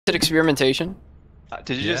said experimentation.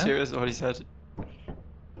 Did you just hear what he said?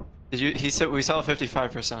 Did you? He said we sell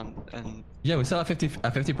 55%, and yeah, we sell at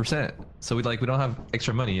 50%. So we don't have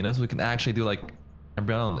extra money, you know, so we can actually do like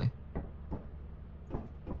Embrion Only.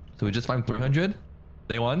 So we just find 300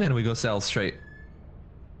 day one, and we go sell straight.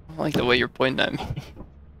 I like the way you're pointing at me.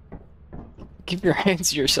 Keep your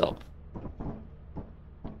hands to yourself.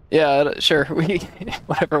 Yeah, sure. We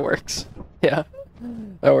whatever works. Yeah,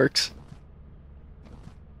 that works.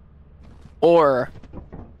 Or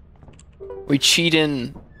we cheat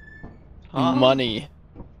in money.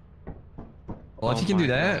 Well, if you can do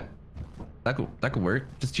that, that could work.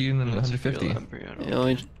 Just cheat in 150, Yeah,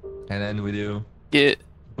 and then we do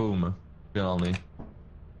boom, Embrion Only.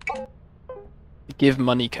 Give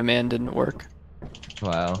money command didn't work.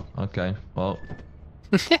 Wow. Okay. Well,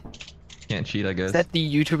 can't cheat, I guess. Is that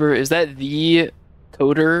the YouTuber? Is that the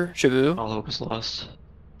coder Shabu? all hope is lost.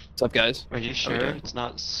 What's up, guys? Are you sure it's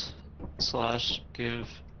not slash give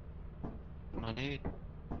money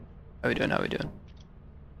How we doing? How we doing?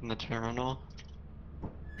 in the terminal?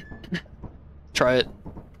 Try it.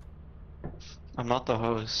 I'm not the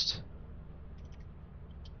host.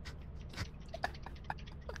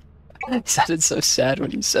 It sounded so sad when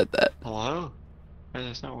you said that. Hello?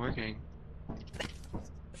 It's not working.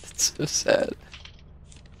 It's so sad.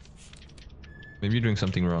 Maybe you're doing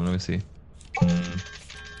something wrong. Let me see.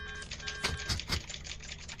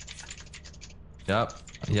 Yep.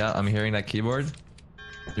 Yeah, I'm hearing that keyboard.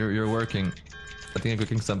 You're working. I think I'm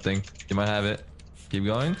clicking something. You might have it. Keep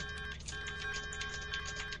going.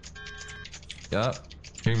 Yep.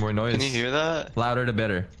 Hearing more noise. Can you hear that? Louder the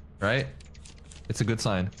better, right? It's a good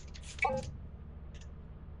sign.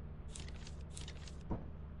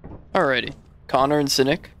 Alrighty. Connor and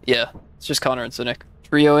Cynic? Yeah, it's just Connor and Cynic.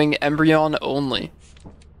 Trioing Embrion Only.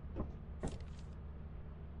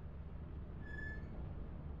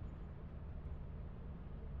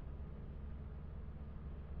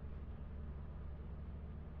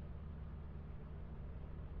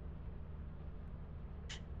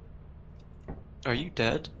 Are you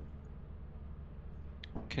dead?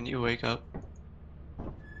 Can you wake up?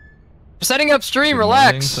 Setting up stream, Good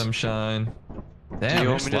relax! morning, sunshine. Damn,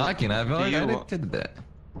 you're slacking. I've already did that.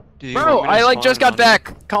 Bro, I like just got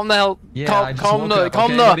back. Calm the hell. Yeah, calm the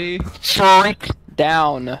buddy. freak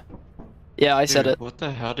down. Yeah, I said it. What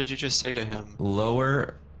the hell did you just say to him?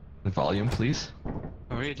 Lower the volume, please.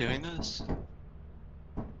 Are you doing this?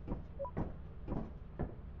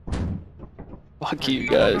 Fuck you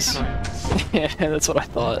guys. Yeah, that's what I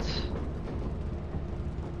thought.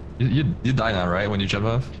 You die now, right? When you jump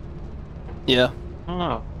off? Yeah. I don't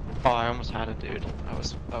know. Oh, I almost had it, dude. That would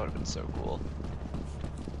have been so cool.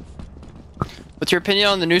 What's your opinion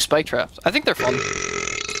on the new spike traps? I think they're fun.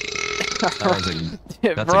 That's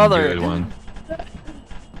Brother. a good one.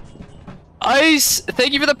 Ice,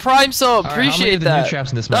 thank you for the prime sub. Appreciate that. that. New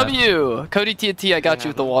traps in this map? W, Cody TNT, I got you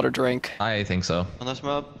with the water drink. I think so. On this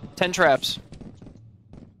map? 10 traps.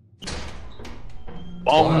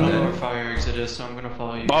 Bong. Bong. Fire exodus, so I'm gonna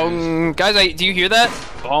follow you. Bong. Guys, do you hear that?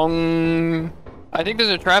 Bong. I think there's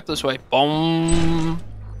a trap this way. Bong.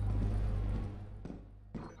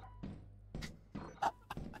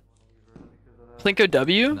 Plinko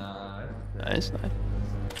W? Nice, nice.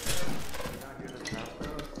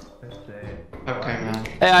 Okay, man.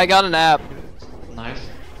 Hey, I got an app. Nice.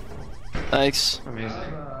 Thanks.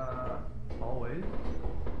 Amazing. Always.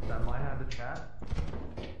 That might have the chat.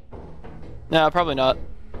 No, probably not.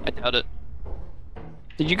 I doubt it.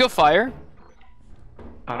 Did you go fire?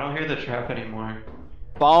 I don't hear the trap anymore.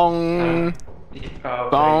 Bong. Oh,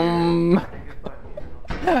 Bong.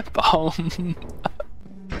 Bong.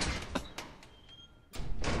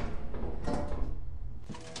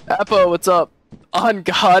 Appo, what's up? On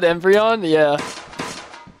God, Embrion? Yeah.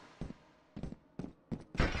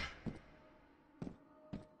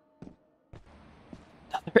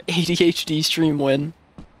 Another ADHD stream win.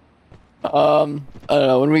 I don't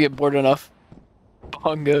know, when we get bored enough.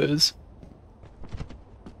 Bongos.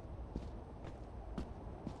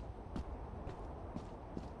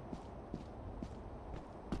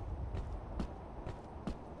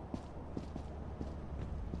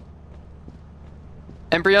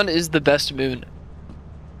 Embrion is the best moon.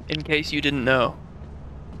 In case you didn't know.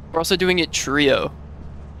 We're also doing it trio.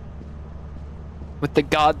 With the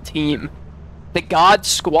God team. The God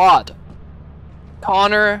squad.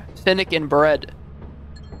 Connor, Cynic, and Bread.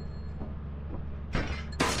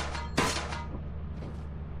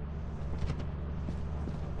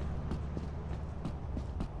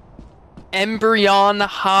 Embrion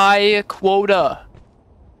high quota.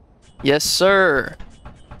 Yes, sir.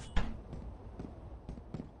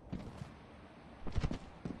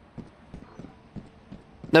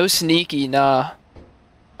 No sneaky, nah.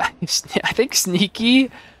 I think sneaky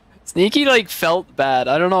like felt bad.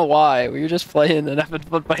 I don't know why. We were just playing and having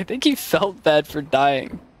fun, but I think he felt bad for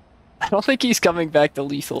dying. I don't think he's coming back to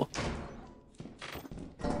lethal.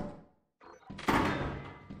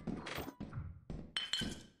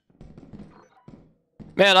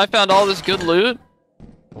 Man, I found all this good loot.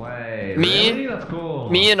 Wait, Me? really? That's cool.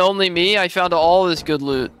 Me and only me, I found all this good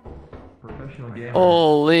loot. Professional gamer.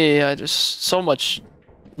 Holy, I just so much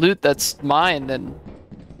loot that's mine and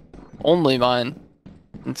only mine.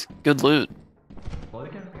 It's good loot. Well,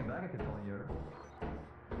 you can't come back if it's only yours.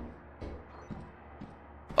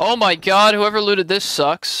 Oh my god, whoever looted this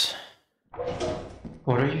sucks.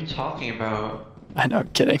 What are you talking about? I know, I'm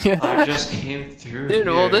kidding. I just came through. Dude,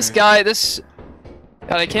 well, this guy,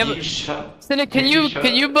 God, I can't. Cynic, can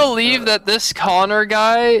you believe that this Connor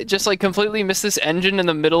guy just like completely missed this engine in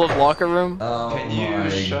the middle of locker room? Oh Can you my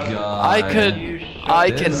shut god. I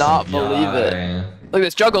This cannot believe it. guy. Look at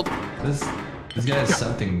this, juggled. This guy is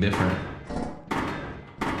something different.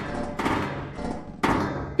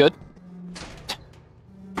 Good.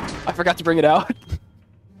 I forgot to bring it out.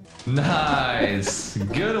 Nice.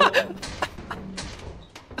 Good one.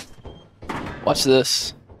 Watch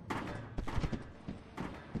this.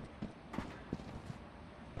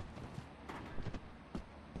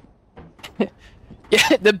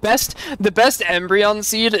 Yeah, the best Embrion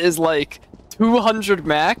seed is like 200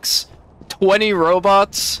 max, 20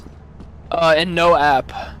 robots, and no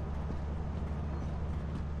app.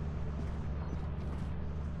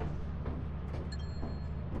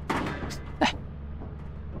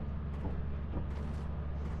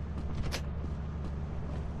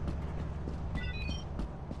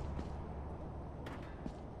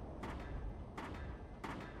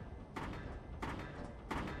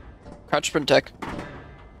 Crouch sprint tech.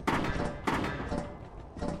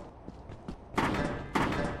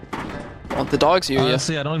 Want the dogs here,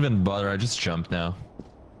 Honestly, I don't even bother. I just jump now.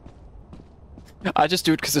 yeah. I just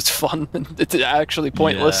do it because it's fun and it's actually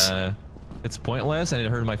pointless. Yeah, it's pointless and it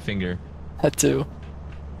hurt my finger. That too.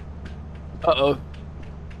 Uh-oh.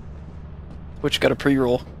 Twitch got a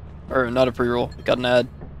pre-roll. Or not a pre-roll, got an ad.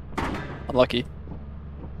 Unlucky.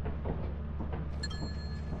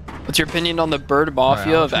 What's your opinion on the Bird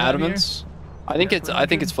Mafia how of much we have here? Adamants? I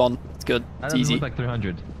think it's fun. It's good. It's easy. Look like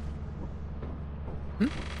 300. Hmm?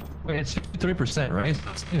 Wait, it's 53%, right? It's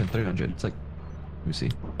not even 300. It's like, let me see.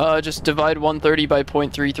 Just divide 130 by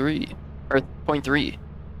 0.33 or 0.3.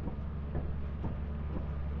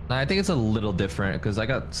 Nah, I think it's a little different because I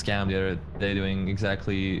got scammed the other day doing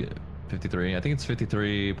exactly 53. I think it's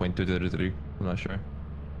 53.233. I'm not sure.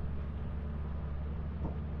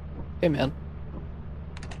 Hey man.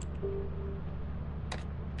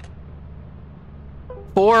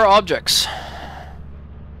 4 objects.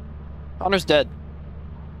 Connor's dead.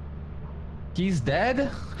 He's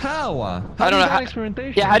dead? How? I don't know how.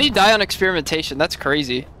 Experimentation? Yeah, how do you die on experimentation? That's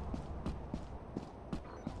crazy.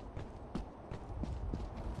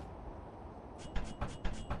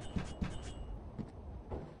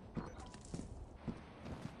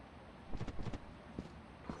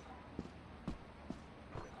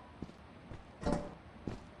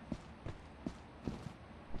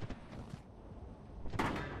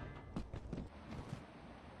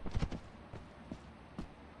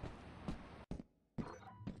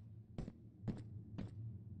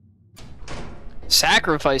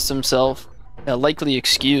 Sacrificed himself. A likely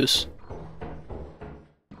excuse.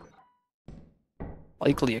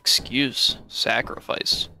 Likely excuse.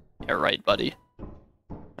 Sacrifice. Yeah, right, buddy.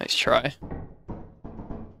 Nice try.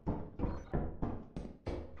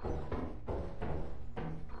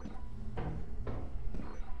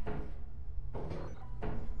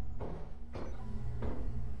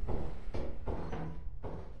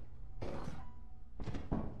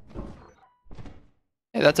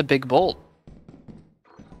 Hey, that's a big bolt.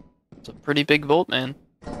 It's a pretty big bolt, man.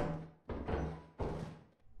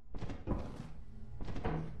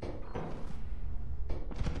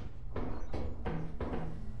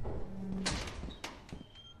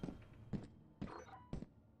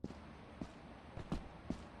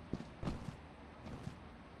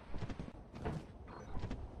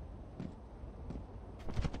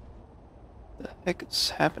 The heck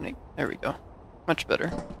is happening? There we go. Much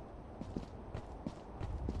better.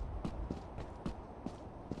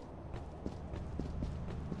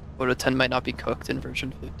 Quota 10 might not be cooked in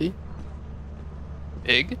version 50.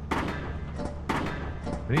 Big.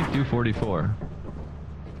 We need 244.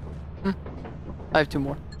 I have 2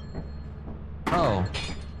 more. Oh.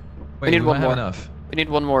 Wait, We need one might have more. enough. We need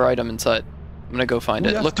 1 more item inside. I'm gonna go find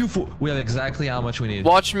it. Look, We have exactly how much we need.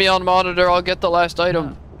 watch me on monitor. I'll get the last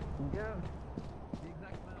item. Yeah. The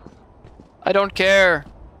exact I don't care.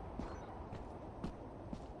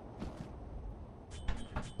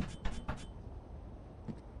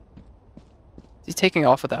 He's taking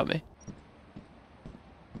off without me.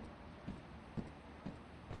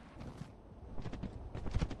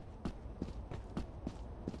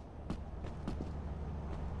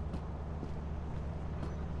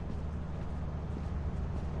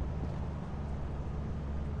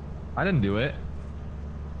 I didn't do it.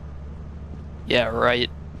 Yeah, right.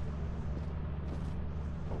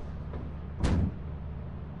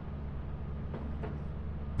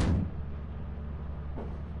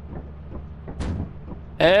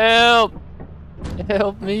 Help!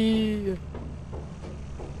 Help me!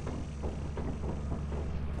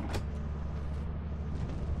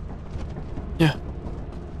 Yeah.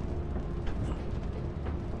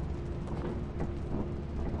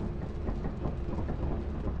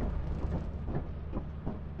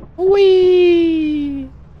 Whee!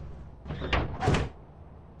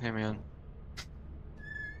 Hey man.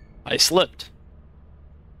 I slipped.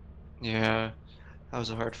 Yeah. That was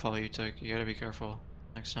a hard fall you took. You gotta be careful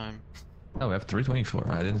next time. Oh, we have 324.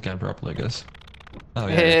 I didn't count properly, I guess. Oh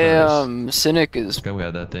yeah. there it is. Cynic is Okay, we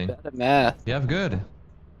had that thing. bad at math. You have good.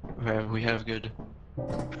 We have good.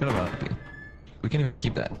 Forgot about it. We can even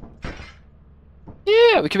keep that.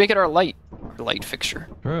 Yeah, we can make it our light fixture.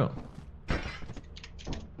 True.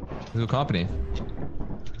 Good company.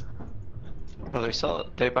 Oh,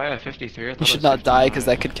 they buy a 53. I thought You it should was not die because 55.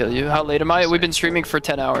 that could kill you. How late am I? We've been streaming for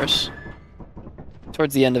 10 hours.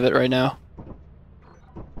 Towards the end of it right now.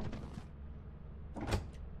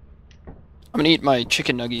 I'm gonna eat my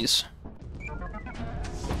chicken nuggies.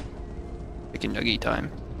 Chicken nuggie time.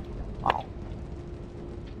 Wow.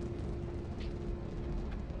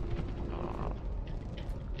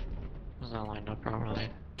 Was not lined up properly.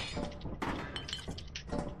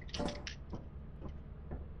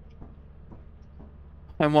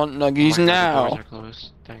 I want Oh my nuggies God, the now. doors are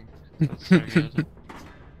closed. Dang. That's so good.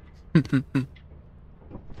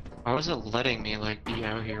 Why was it letting me like be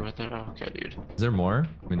out here with it? Oh, okay, dude. Is there more?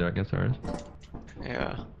 I mean, I guess there is.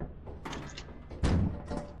 Yeah.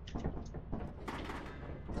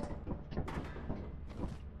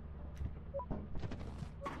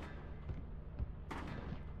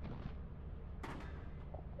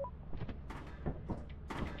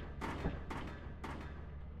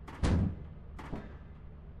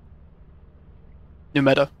 New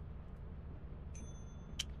meta.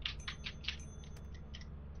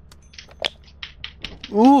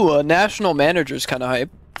 Ooh, a national manager's kind of hype.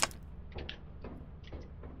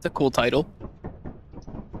 It's a cool title.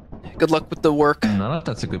 Good luck with the work, No,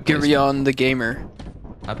 that's a good place. Embrion the gamer.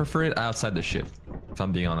 I prefer it outside the ship, if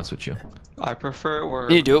I'm being honest with you. I prefer where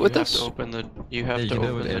Can you do it with have this? to open the you have Yeah, you to can do it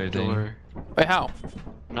open with the everything. door. Wait, how?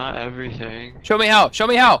 Not everything. Show me how. Show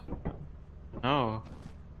me how. No.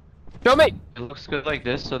 Show me. It looks good like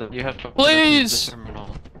this, so that you have to open Please! the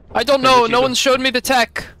terminal. I don't Because know. if you No don't- one showed me the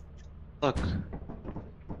tech. Look.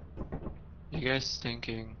 You guys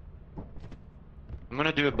thinking? I'm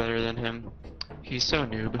gonna do it better than him. He's so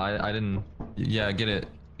noob. I didn't. Yeah, get it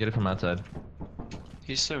from outside.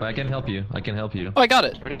 He's so. But I can noob. help you. I can help you. Oh, I got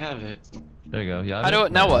it. I already have it. There you go. Yeah. How do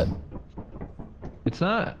it? Now what? It's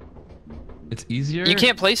not. It's easier. You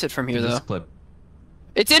can't place it from here to though. just clip.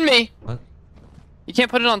 It's in me. What? You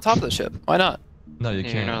can't put it on top of the ship. Why not? No, you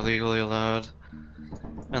You're can't. not legally allowed.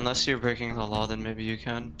 Unless you're breaking the law, then maybe you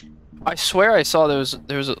can. I swear I saw there was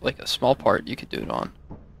like a small part you could do it on.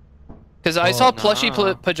 Cause I saw Plushy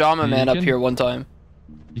nah. Pajama You Man up can- here one time.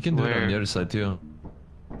 You can do it on Where? the other side too.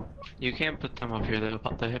 You can't put them up here. The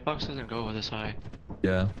hitbox doesn't go this high.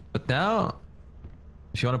 Yeah. But now,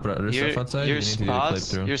 if you want to put other stuff outside, you need to do a clip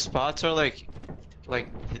through. Your spots are like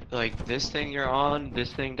this thing you're on,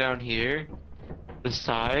 this thing down here, the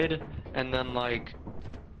side, and then like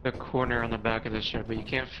the corner on the back of the ship. But you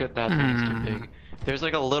can't fit that thing. It's too big. There's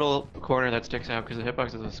like a little corner that sticks out because the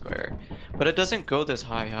hitbox is a square, but it doesn't go this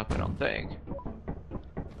high up. I don't think.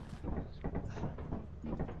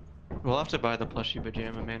 We'll have to buy the Plushy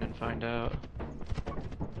Pajama Man and find out.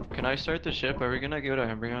 Can I start the ship? Are we gonna go to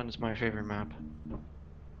Embrion? It's my favorite map.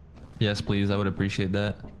 Yes, please. I would appreciate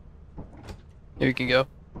that. Here you can go.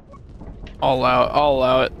 I'll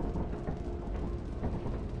allow it.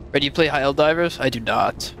 Ready to play High Divers? I do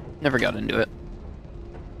not. Never got into it.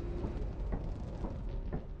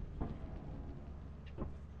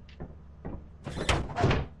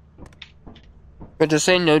 But to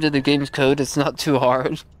say no to the game's code, it's not too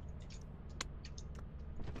hard.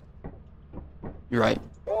 You're right.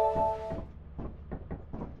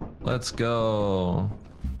 Let's go.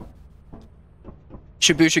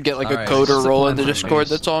 Shabu should get like Alright, a coder what's the roll plan into for Discord, base?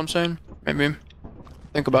 that's all I'm saying. Maybe.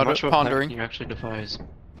 Think about Much it, of a plan pondering. can you actually devise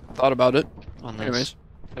Thought about it. on this? Anyways.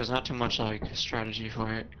 There's not too much like strategy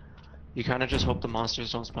for it. You kind of just hope the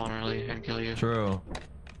monsters don't spawn early and kill you. True.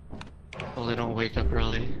 Well, they don't wake up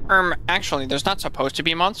early. Actually, there's not supposed to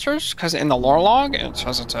be monsters, because in the lore log, it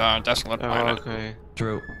says it's a desolate Oh, planet. okay.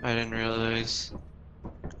 True. I didn't realize.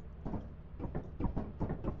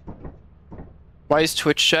 Why is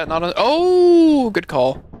Twitch chat not on? Oh, good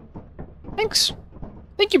call. Thanks.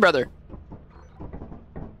 Thank you, brother.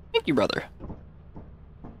 Thank you, brother.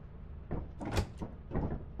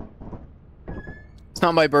 It's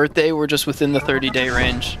not my birthday, we're just within the 30-day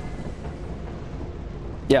range.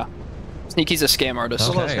 Yeah. Sneaky's a scam artist.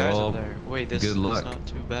 All those Okay, guys well, up there. Wait, this good is luck. not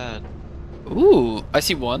too bad. Ooh, I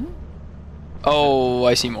see one. Oh,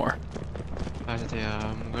 I see more. Yeah,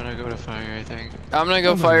 I'm gonna go to fire, I think. I'm gonna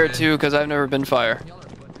go Oh my fire God. too, because I've never been fire.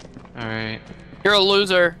 Alright. You're a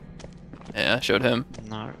loser. Yeah, I showed him.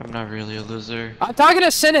 I'm not really a loser. I'm talking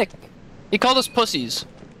to Cynic. He called us pussies.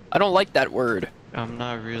 I don't like that word. I'm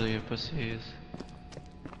not really a pussy.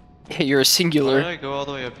 Hey, you're a Why did singular. I go all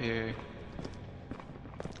the way up here?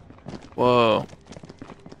 Whoa.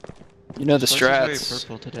 You know the This place strats. is very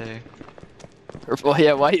purple today. Purple,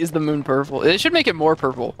 yeah, why is the moon purple? It should make it more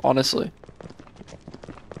purple, honestly.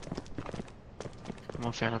 I'm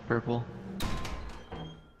a fan of purple.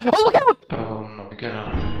 Oh, look out! Oh my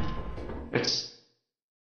god. It's...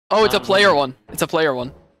 Oh, it's a player one. It's a player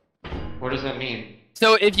one. What does that mean?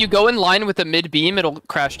 So if you go in line with the mid beam, it'll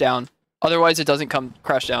crash down. Otherwise, it doesn't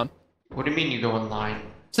crash down. What do you mean you go in line?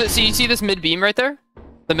 So you see this mid beam right there?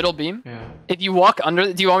 The middle beam? Yeah. If you walk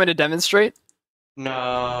under, do you want me to demonstrate?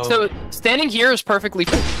 No. So standing here is perfectly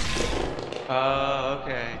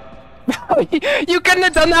Okay. You couldn't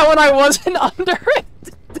have done that when I wasn't under it.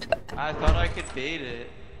 I thought I could bait it.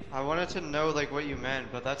 I wanted to know like what you meant,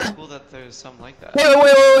 but that's cool that there's something like that. Wait,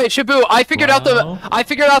 Shabu, I figured out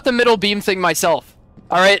Wow. the middle beam thing myself.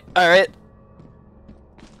 All right.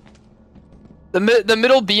 The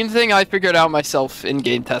middle beam thing I figured out myself in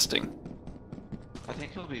game testing. I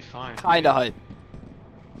think he'll be fine. Kinda hype.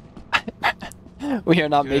 We are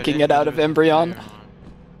not Good, making if it out you of lose, Embrion. player on.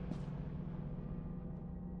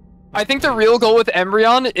 I think the real goal with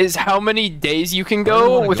Embrion is how many days you can I don't go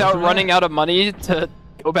wanna go without through running that. out of money to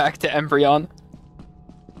go back to Embrion.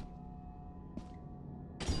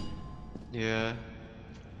 Yeah.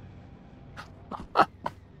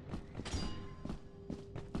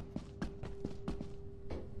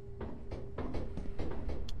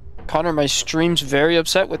 Connor, my stream's very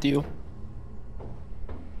upset with you.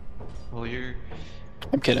 Well,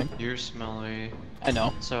 I'm kidding. you're smelly, I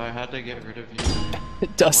know. so I had to get rid of you.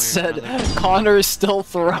 Dust Oh, you're said, another- Connor is still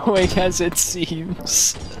throwing as it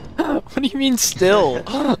seems. What do you mean still?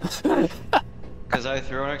 Cause I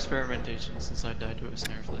throw an experimentation since I died to a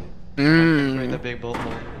snare flea. The Mmm. big bolt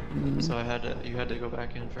hole. So you had to go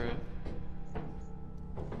back in for it.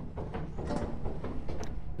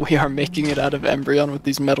 We are making it out of Embrion with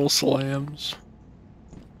these metal slams.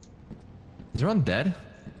 Is everyone dead?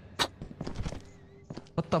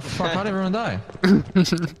 What the fuck? How did everyone die?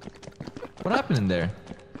 What happened in there?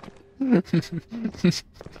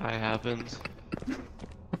 I happened.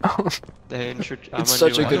 It's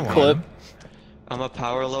such a good clip. I'm a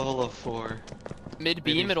power level of 4. Mid Maybe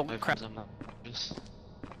beam, it'll 5 crash 'cause I'm not just...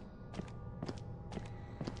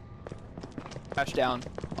 down.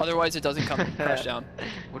 Otherwise, it doesn't come crash down.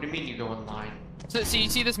 What do you mean you go in line? So you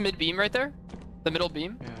see this mid beam right there? The middle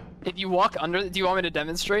beam? Yeah. If you walk under, do you want me to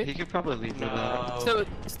demonstrate? He could probably leave for that. So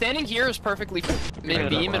standing here is perfectly mid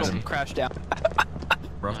beam. It'll Easy. crash down.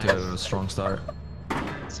 We're off to a strong start.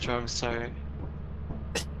 Strong start.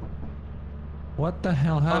 What the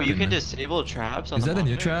hell Oh, happened? you can disable traps on Is the that a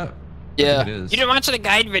new monster? trap? Yeah. it is. You didn't watch the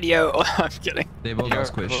guide video. I'm kidding. They both Yeah, got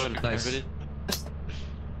squished. Nice. everybody-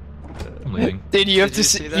 I'm leaving. Dude, you have Did to you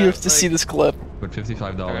see. see You that? have to see Like- this clip. With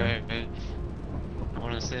 $55. Alright. I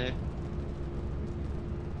wanna see.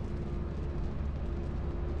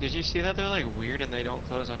 Did you see that they're like weird and they don't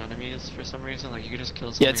close on enemies for some reason? Like you could just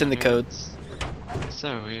kill something. Yeah, it's in the under it. code. It's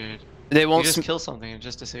so weird. They You won't. just kill something and it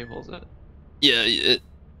just disables it. Yeah,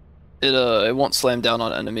 it won't slam down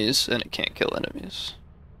on enemies and it can't kill enemies.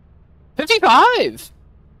 55.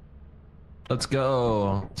 Let's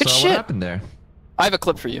go. Good So shit. what happened there? I have a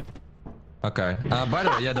clip for you. Okay. By the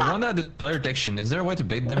way, yeah, the one that did player detection, is there a way to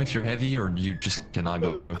bait them if you're heavy or you just cannot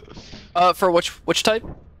go? For which type?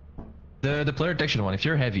 The player detection one, if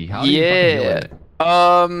you're heavy, how do you fucking deal Yeah. with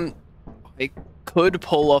it? I could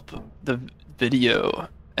pull up the video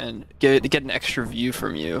and get an extra view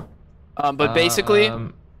from you. But basically,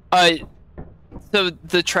 so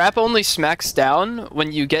the trap only smacks down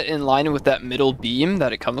when you get in line with that middle beam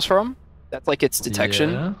that it comes from. That's like its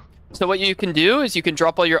detection. Yeah. So what you can do is you can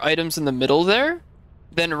drop all your items in the middle there,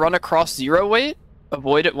 then run across 0 weight,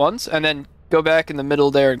 avoid it once, and then go back in the middle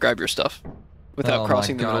there and grab your stuff without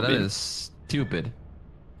crossing the middle that beam. is stupid.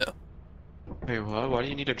 Wait, what? Why do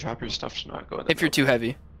you need to drop your stuff to not go in the If you're too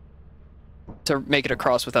heavy. To make it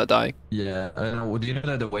across without dying. Yeah. Do you know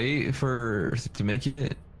that the way to make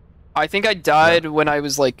it I think I died when I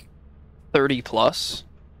was like 30 plus.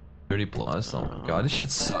 30 plus? Oh my god, this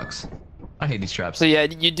shit sucks. I hate these traps. So yeah,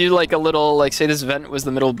 you do like a little, like say this vent was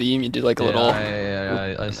the middle beam, you do like a little...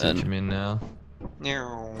 I see what you mean now.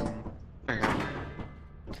 Okay.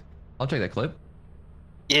 I'll check that clip.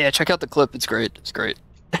 Yeah, check out the clip, it's great, it's great.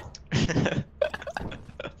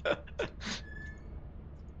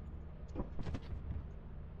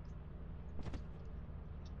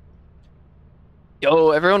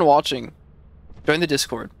 Yo, everyone watching, join the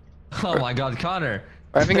Discord. Oh my god, Connor!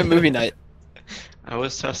 We're having a movie night. I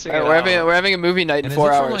was testing Alright, we're having a movie night in And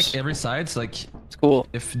 4 is it hours. from, like every side? It's like It's cool.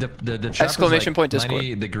 if the trap Exclamation is, like, point Discord.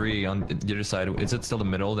 90 degree on the other side, is it still the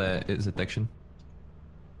middle that is detection?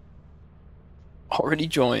 Already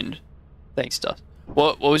joined. Thanks, Dust.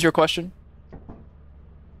 What was your question?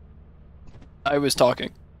 I was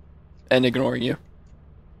talking and ignoring you.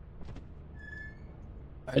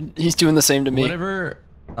 He's doing the same to me. Whatever.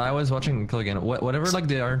 I was watching clip again. Whatever like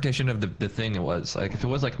the orientation of the thing it was, like if it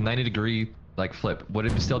was like 90-degree like flip, would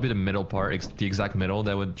it still be the middle part, the exact middle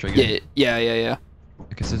that would trigger? Yeah.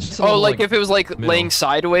 Because it's just a Oh, little, like if it was like middle. laying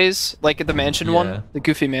sideways, like at the mansion one, Yeah. the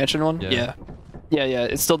goofy mansion one. Yeah. Yeah.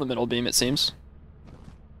 It's still the middle beam, it seems.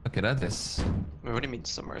 Okay, that is. Wait, what do you mean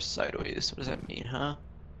somewhere sideways? What does that mean, huh?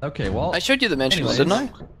 Okay, well. I showed you the mansion one, Anyways.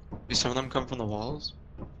 didn't I? Do some of them come from the walls?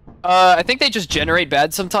 I think they just generate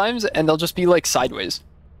bad sometimes, and they'll just be like sideways.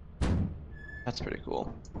 That's pretty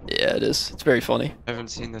cool. Yeah, it is. It's very funny. I haven't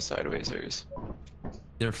seen the sidewaysers.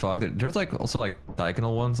 They're fucked. There's like also like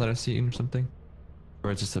diagonal ones that I've seen or something,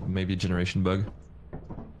 or it's just maybe a generation bug.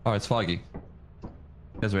 Oh, it's foggy.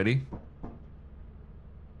 You guys ready?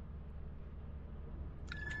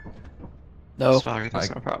 No, It's fine, that's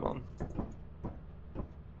no problem.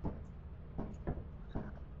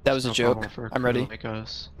 that was a No joke. problem for a I'm crew ready. Like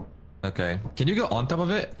us. Okay. Can you go on top of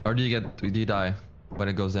it, or do you die when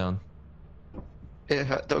it goes down?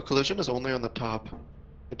 The collision is only on the top.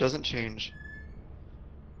 It doesn't change.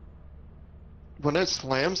 When it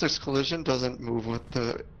slams, this collision doesn't move with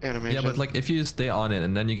the animation. Yeah, but like if you stay on it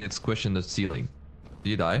and then you get squished in the ceiling, do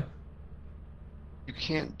you die? You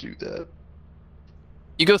can't do that.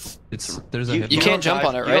 You go. There's a You hitbox. can't don't jump die-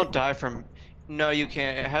 on it, You right? don't die from... No, you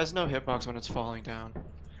can't. It has no hitbox when it's falling down.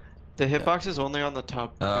 The hitbox is only on the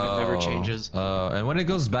top, and it never changes. And when it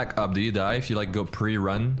goes back up, do you die if you like go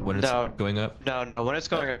pre-run when it's No. going up? No, when it's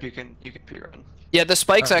going up, you can pre-run. Yeah, the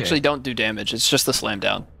spikes Okay. actually don't do damage. It's just the slam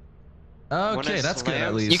down. Okay, it that's good at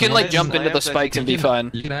slams- least. You can when like it jump into the slams, then spikes and be you can-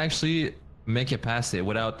 fine. You can actually make it past it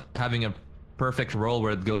without having a perfect roll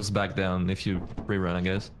where it goes back down if you pre-run, I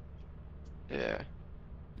guess. Yeah.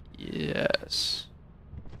 Yes.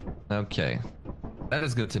 Okay, that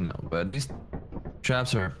is good to know. But these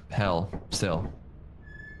traps are hell still.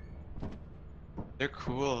 They're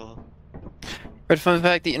cool. Red fun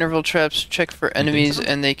fact: the interval traps check for enemies, so?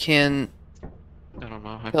 and they can I don't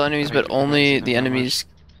know. kill enemies, but only the enemies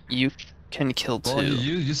you can kill too. Well,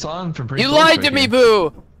 you saw him from pretty You close lied right to me, here.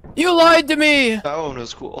 Boo! You lied to me! That one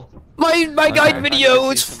was cool. My guide Okay. video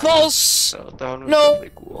I is see something. false! So that one was No!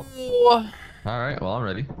 really cool. All right, well I'm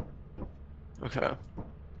ready. Okay.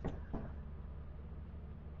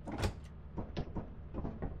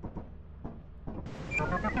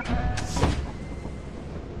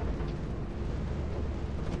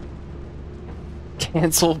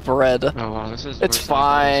 Cancel bread. Oh wow, this is. It's worse than I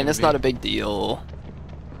thought it fine, was it's gonna not a big deal.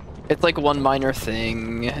 It's like one minor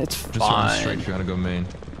thing. It's Just run straight fine. if you wanna go main.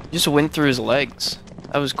 Just went through his legs.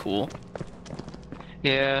 That was cool. be.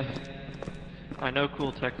 Yeah. I know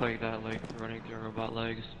cool tech like that, like running through robot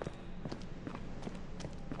legs.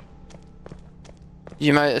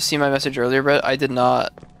 You might see my message earlier, Brett. I did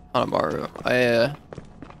not on Amaru. A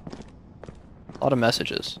lot of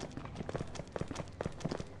messages.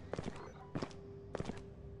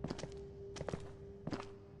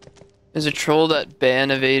 There's a troll that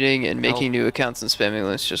ban evading and making new accounts and spamming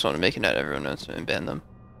lists. Just want to make it out everyone knows and ban them.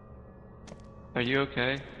 Are you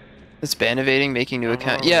okay? It's ban evading, making new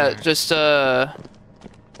account. Oh. Yeah, just yeah,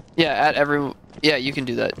 at every. Yeah, you can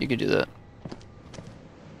do that. You can do that.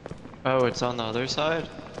 Oh, it's on the other side?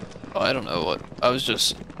 Oh, I don't know what. I was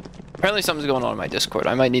just. Apparently something's going on in my Discord.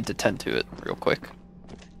 I might need to tend to it real quick.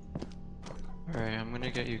 Alright, I'm gonna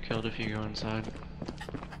get you killed if you go inside.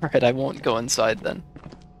 Alright, I won't go inside then.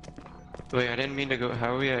 Wait, I didn't mean to go.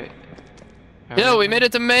 How are we at Yo, we made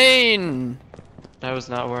it to Maine! That was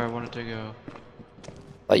not where I wanted to go.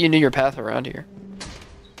 Thought you knew your path around here.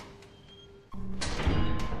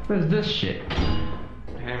 What is this shit?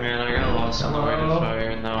 Hey man, I got lost on the way to fire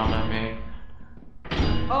and now I'm at me.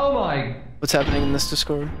 Oh my. What's happening in this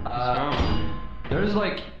Discord? There's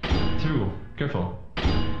like 2. Careful.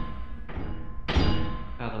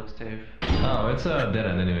 That looks safe. Oh, it's a dead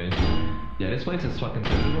end anyways. Yeah, this place is fucking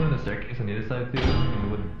safe. There's one in the staircase on the other side too,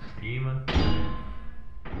 and with steam.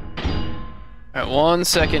 Alright, 1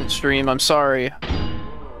 second, stream. I'm sorry.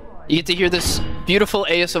 You get to hear this beautiful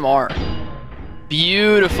ASMR.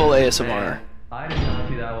 Beautiful ASMR. I did not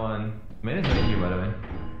see that one. Main is right here, by the way.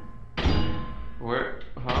 Where?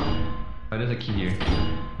 Huh? Oh, there's a key here.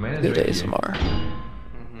 Main is Good right ASMR.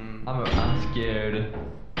 Mm-hmm. I'm scared.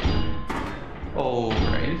 Oh, You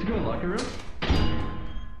right. need to go in the locker room?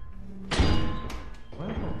 What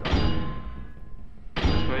the fuck?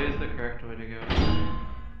 Which way is the correct way to go?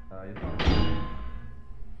 You thought.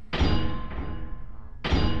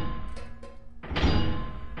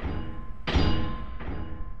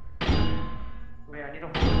 Wait, I need to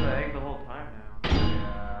hold the egg the whole time now.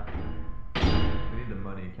 Yeah. We need the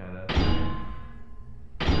money, kinda.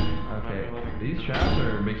 Okay. These traps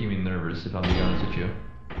are making me nervous, if I'll be honest with you.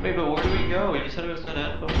 Wait, but where do we go? You said it was gonna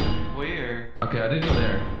end, but where? Okay, I didn't go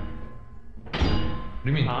there. What do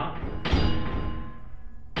you mean? Huh?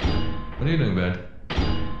 What are you doing, Brad?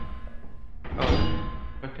 Oh,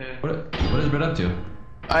 okay. What is Brad up to?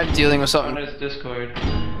 I'm dealing with On something. his Discord.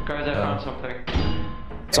 Guys, I found something.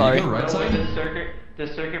 Sorry. You go right No, side? the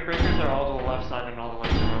circuit breakers are all to the left side and all the way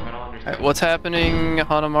to the wrong. I don't understand. Alright, what's happening?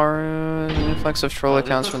 Hanamaru, an influx of troll Oh, this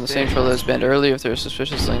accounts from the looks same big. troll that was banned earlier if there are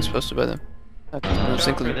suspicious links posted by them. Watch out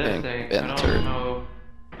Simply for this being thing. banned I the turret. don't know.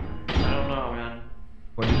 I don't know, man.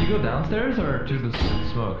 What, did you go downstairs or to the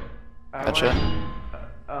smoke? I Gotcha.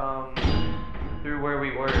 went, through where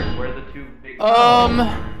we were, where the two big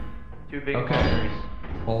Okay. bunkers.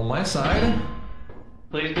 On my side?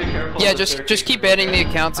 Please be careful. Yeah, of the just circuit keep breaker. banning the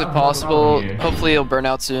accounts if I don't have a possible. problem here. Hopefully it'll burn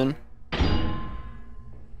out soon. I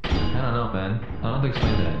don't know, man. I don't have to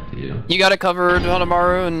explain that to you. You got it covered,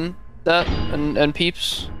 Hanamaru, and that, and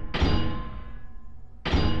peeps.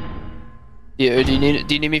 Yeah, do you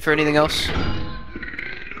need me for anything else?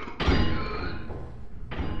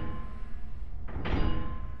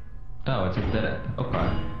 Oh, it's a dead end.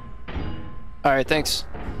 Okay. Alright, thanks.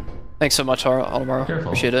 Thanks so much, Hanamaru. Careful.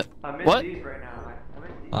 Appreciate it. I'm in What? deep right now. I'm in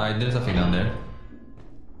deep. Alright, there's nothing down there.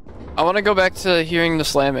 I want to go back to hearing the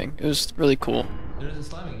slamming. It was really cool. There's a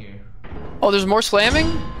slamming here. Oh, there's more slamming?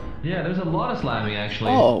 Yeah, there's a lot of slamming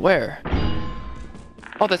actually. Oh, where?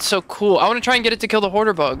 Oh, that's so cool. I want to try and get it to kill the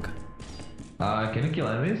hoarder bug. Can it kill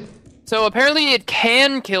enemies? So apparently it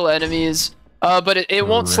can kill enemies, but it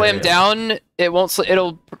won't slam Right. down. It won't.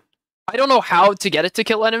 It'll. I don't know how to get it to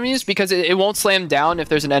kill enemies because it won't slam down if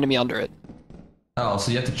there's an enemy under it. Oh,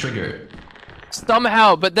 so you have to trigger it.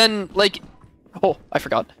 Somehow, but then like, oh, I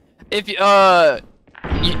forgot. If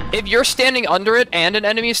if you're standing under it and an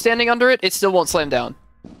enemy is standing under it, it still won't slam down.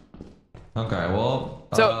 Okay, well.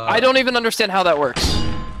 So I don't even understand how that works.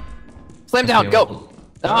 Slam down, okay, go. well,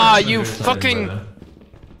 Ah, there's you something, fucking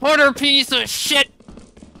but, hoarder piece of shit.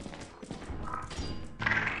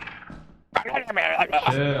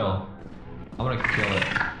 Chill. I'm gonna kill it.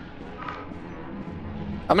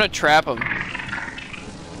 I'm gonna trap him.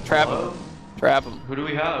 Trap Hello? him. Trap him. Who do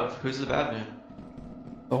we have? Who's the bad man?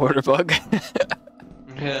 The hoarder bug.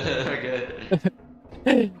 Okay.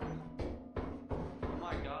 Oh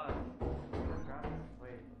my god.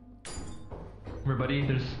 Wait. Come here, buddy.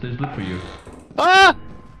 There's loot for you. Ah!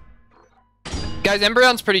 Guys,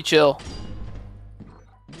 Embrion's pretty chill.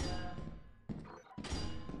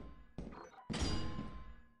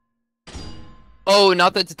 Oh,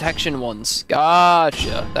 not the detection ones.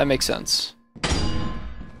 Gotcha. That makes sense.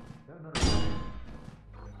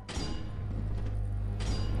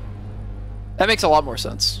 That makes a lot more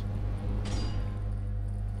sense.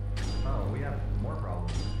 Oh, we have more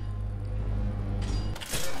problems.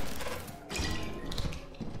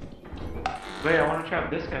 Wait, I want to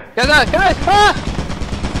trap this guy. Guys, ah!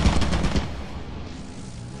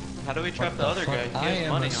 How do we trap the other guy? He I has am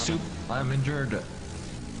money a on soup. him. I'm injured.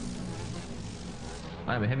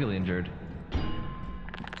 I'm heavily injured.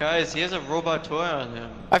 Guys, he has a robot toy on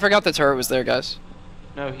him. I forgot the turret was there, guys.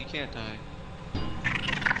 No, he can't die.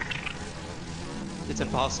 It's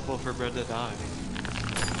impossible for Bread to die.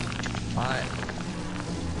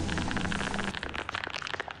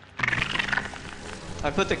 I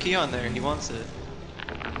put the key on there. He wants it.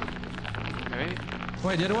 Right?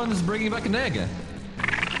 Wait, the other one is bringing back an egg.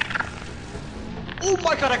 Oh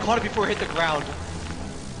my god, I caught it before it hit the ground.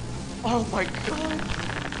 Oh my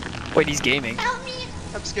god. Wait, he's gaming. Help me!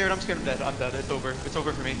 I'm scared, I'm dead. I'm dead. It's over. It's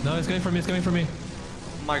over for me. No, it's coming for me. It's coming for me.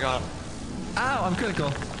 Oh my god. Ow, I'm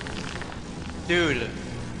critical. Dude.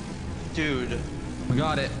 Dude. We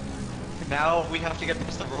got it. Now we have to get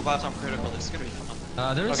past the robots on critical. This is gonna be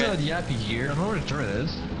fun. There's Okay. a Yappy here. I don't know where the turret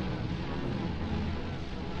is.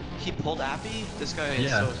 He pulled Appy? This guy is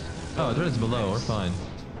Yeah. so... Oh, the turret's below. We're nice. fine.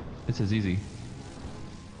 This is easy.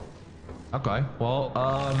 Okay. Well,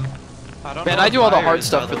 I don't Man, know I if do all the fire hard is,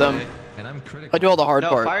 stuff by for the them. way. and I'm critical. I do all the hard No,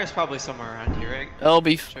 part. fire's probably somewhere around here, right? It'll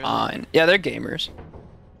be fine. Yeah, they're gamers.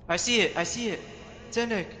 I see it. I see it.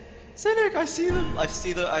 Cynic. Cynic. I see them. I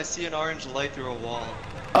see an orange light through a wall.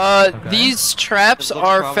 These traps It looks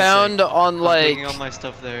are promising. found on I'm like taking all my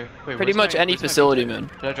stuff there. Wait, pretty where's much my- any where's my facility, pit? man.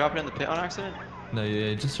 Did I drop it in the pit on accident? No,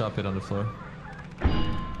 yeah, just drop it on the floor.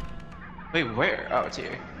 Wait, where? Oh, it's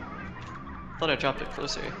here. I thought I dropped it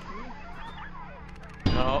closer.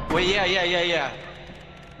 No. Wait, yeah.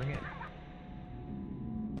 Bring it.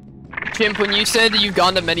 Chimp, when you said that you've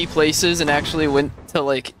gone to many places and actually went to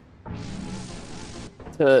like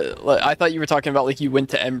I thought you were talking about like you went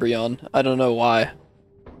to Embrion. I don't know why.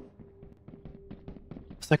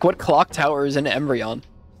 It's like, what clock tower is in Embrion?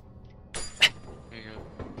 There you go.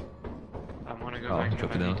 I want to go Oh, back to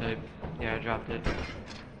drop it my down. V-type. Yeah, I dropped it.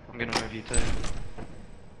 I'm getting my V-type.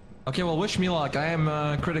 Okay, well, wish me luck. I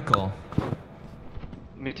am critical.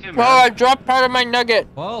 Me too, man. Oh, I dropped part of my nugget.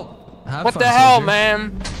 Well, have What fun, the hell, soldier.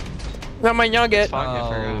 man? Got my nugget. Fuck, I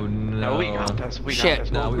forgot. Oh, No, we no. got this. We Shit. got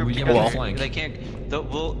this. No, we get get on the flank. They can't.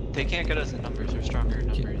 They can't get us in numbers. They're stronger in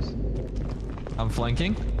numbers. I'm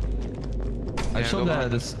flanking. I Yeah, showed go that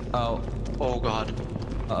behind. this. Oh, Oh god.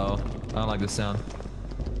 uh oh. I don't like this sound.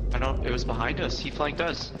 I don't. It was behind us. He flanked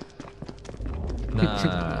us.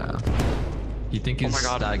 Nah. You think Oh he's my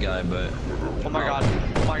God. that guy, but Oh my god.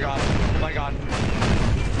 Oh my god. Oh my god.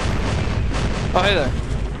 Oh, hey there.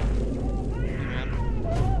 Hey, man.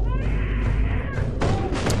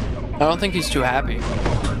 I don't think he's too happy.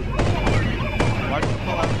 Why'd you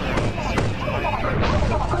pull out for?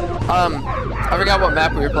 I forgot what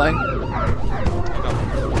map we were playing.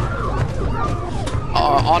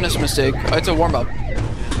 Honest mistake. It's a warm-up.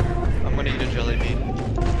 I'm gonna eat a jelly bean.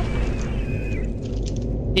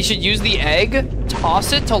 He should use the egg,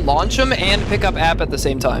 toss it to launch him, and pick up app at the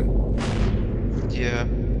same time. Yeah.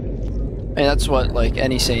 And that's what like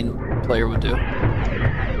any sane player would do.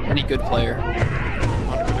 Any good player.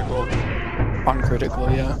 Uncritical. Uncritical,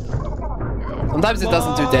 yeah. Sometimes it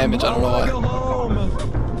doesn't do damage, I don't know Go why. home.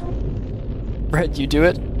 Brett, you do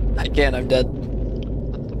it? I can't, I'm dead.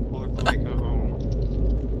 I go home.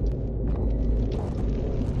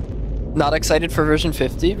 Not excited for version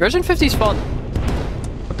 50? Version 50's fun.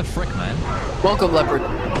 What the frick, man? Welcome, Leopard.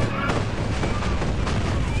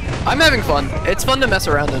 I'm having fun. It's fun to mess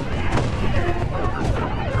around in.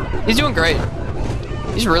 He's doing great.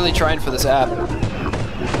 He's really trying for this app.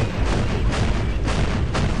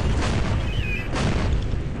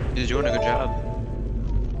 He's doing a good job.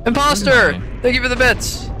 Imposter! Thank you for the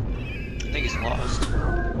bits. I think he's lost.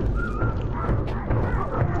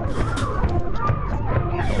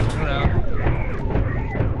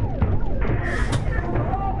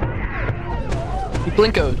 He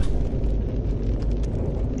blinkoed.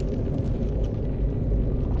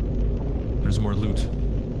 There's more loot.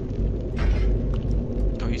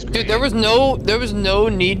 Oh, he's Dude, there was no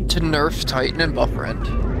need to nerf Titan and Buffer End.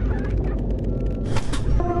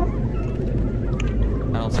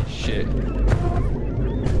 I don't see shit.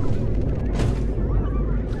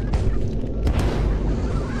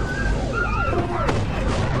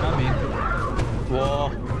 Not me. Whoa.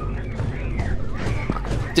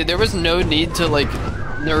 Dude, there was no need to like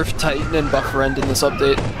nerf Titan and Buffer End in this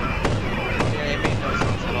update. Yeah, it made no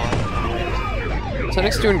sense at all.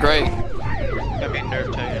 Senic's doing great. I mean,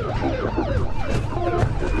 nerf Titan.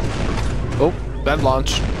 Oh, bad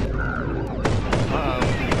launch. Uh-oh.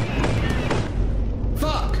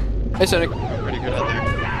 Fuck! Hey, Sonic. Pretty good out there.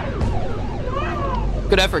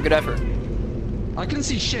 Good effort, good effort. I couldn't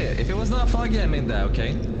see shit. If it was not foggy, I made that,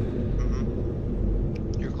 okay?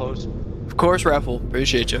 You're close. Of course, Raffle.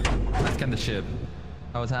 Appreciate you. I scanned the ship.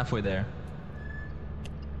 I was halfway there.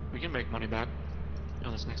 We can make money back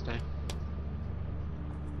on this next day.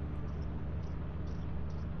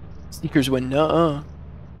 Sneakers win. Nuh-uh.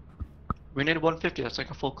 We need 150. That's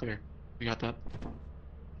like a full clear. We got that.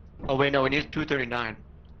 Oh wait, no, we need 239.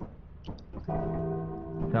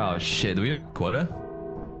 Oh shit, do we have a quota?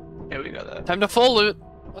 Yeah, we got that. Time to full loot.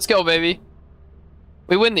 Let's go, baby.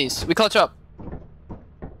 We win these. We clutch up.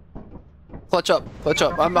 Clutch up. Clutch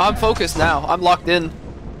up. I'm focused now. I'm locked in.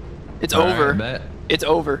 It's Alright, over. bet. It's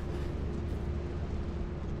over.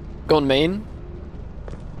 Going main.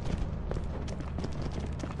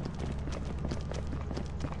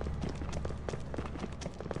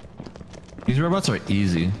 These robots are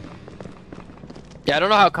easy. Yeah, I don't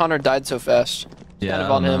know how Connor died so fast. Yeah, Kind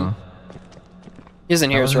of I on don't him. know. He isn't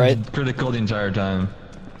I here, was right? critical the entire time.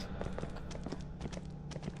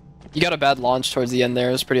 You got a bad launch towards the end there.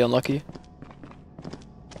 It was pretty unlucky.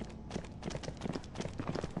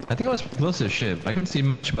 I think I was close to the ship. I couldn't see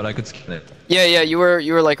much, but I could scan it. Yeah, yeah, you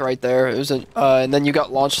were like right there. It was a, and then you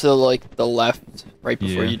got launched to like the left right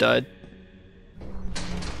before Yeah. you died.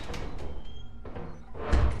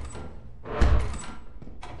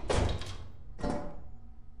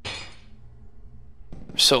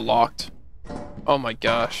 You're so locked. Oh my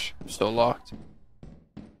gosh, you're so locked.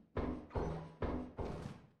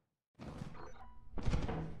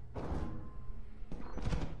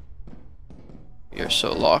 You're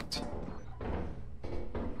so locked.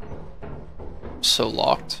 So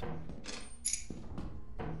locked.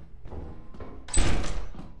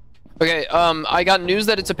 Okay, I got news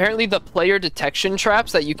that it's apparently the player detection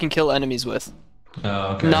traps that you can kill enemies with.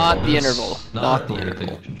 Okay. Not well, the there's interval. Not Not a the player interval.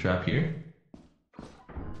 detection trap here.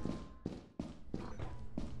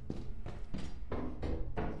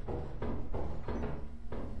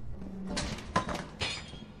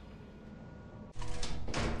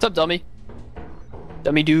 What's up, dummy?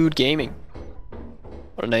 Dummy dude gaming.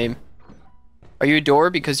 What a name. Are you a door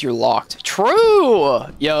because you're locked? True!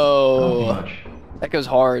 Not Yo! much, That goes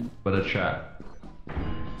hard. but a trap.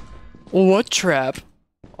 What trap?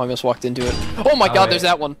 Oh, I almost walked into it. Oh my god, wait. there's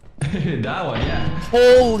that one. That one, yeah.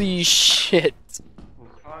 Holy shit.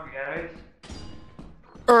 Come on,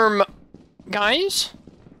 guys. Guys?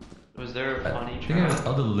 Was there a funny I think trap?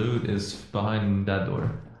 all the loot is behind that door.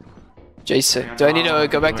 J6. Do I need to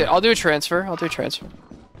go back to... I'll do a transfer. I'll do a transfer.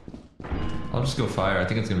 I'll just go fire. I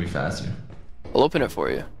think it's gonna be faster. I'll open it for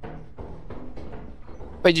you.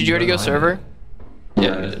 Wait, did you Right already go behind server? it. Yeah, Yeah,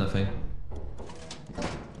 we there's did. nothing.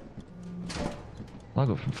 I'll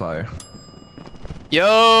go from fire.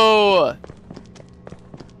 Yo!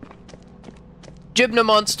 Gibna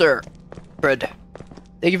Monster. Fred.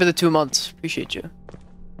 Thank you for the 2 months. Appreciate you.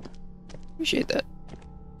 Appreciate that.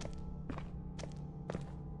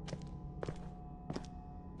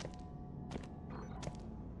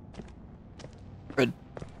 Fred.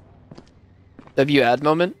 W ad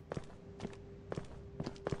moment.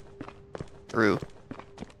 True.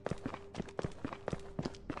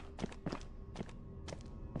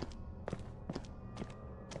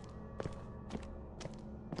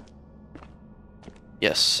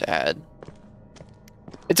 Yes, ad.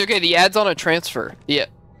 It's okay, the ad's on a transfer. Yeah.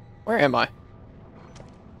 Where am I?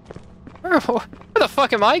 Where the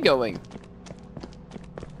fuck am I going?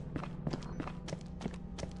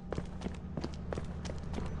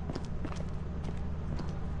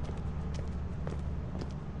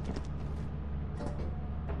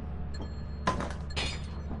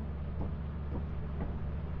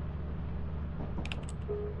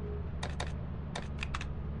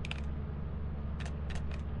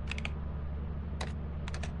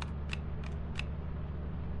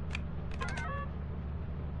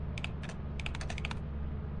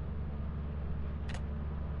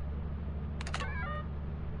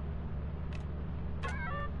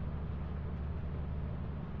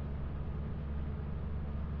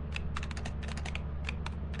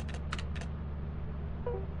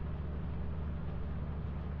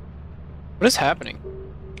 What is happening?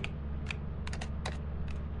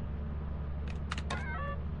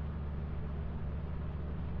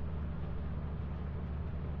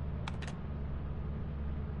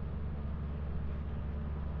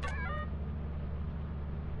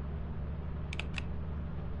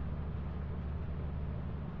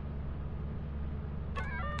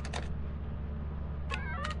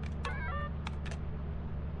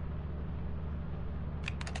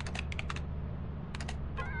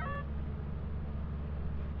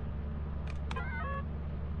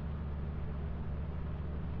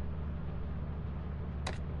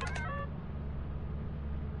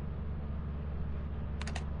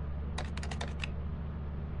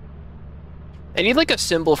 They need like a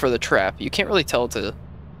symbol for the trap. You can't really tell it's a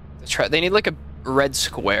trap. They need like a red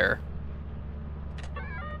square.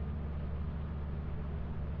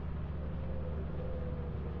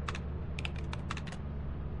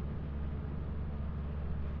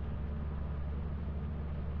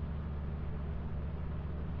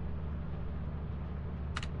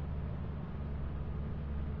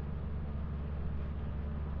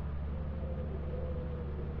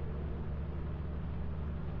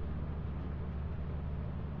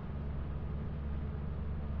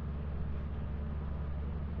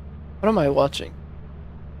 What am I watching?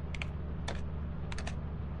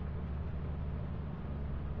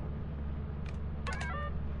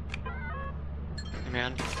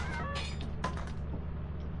 man.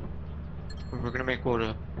 We're gonna make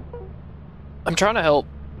quota. I'm trying to help.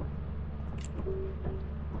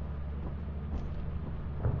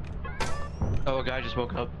 Oh, a guy just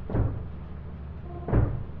woke up.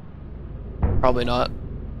 Probably not.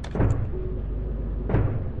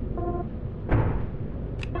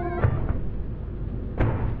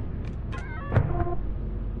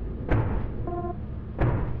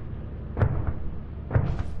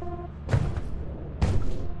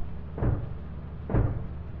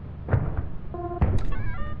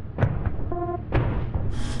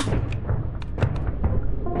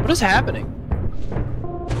 What is happening?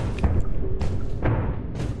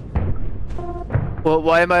 Well,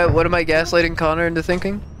 what am I gaslighting Connor into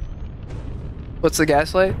thinking? What's the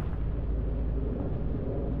gaslight?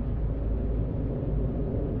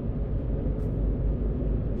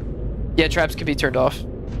 Yeah, traps can be turned off.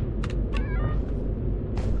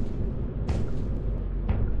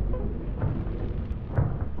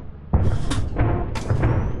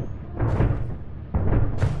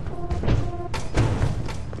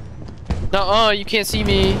 Nuh-uh, you can't see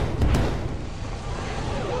me.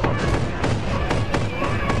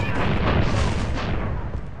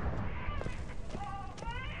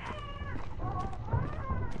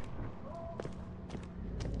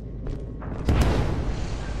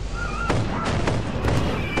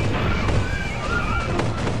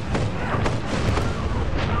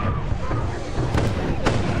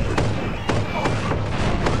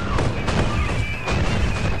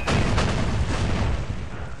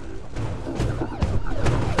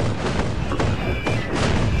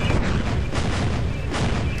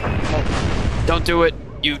 Don't do it,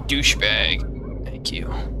 you douchebag. Thank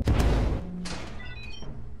you.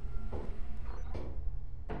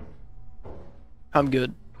 I'm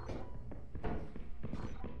good.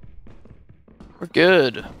 We're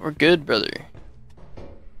good. We're good, brother.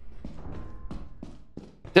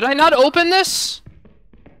 Did I not open this?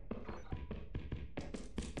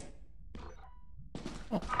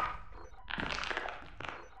 Oh.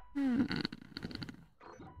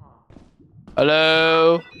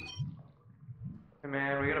 Hello? Hey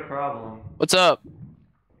man, we got a problem. What's up?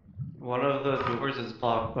 One of the doors is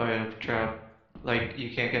blocked by a trap. Like,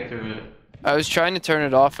 you can't get through it. I was trying to turn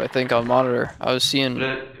it off, I think, on monitor. I was seeing...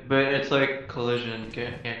 But it's like collision,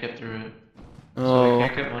 can't get through it. So Oh. we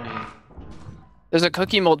can't get money. There's a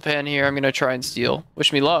cookie mold pan here I'm gonna try and steal.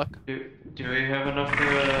 Wish me luck. Do we have enough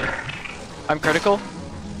for I'm critical?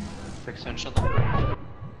 extension?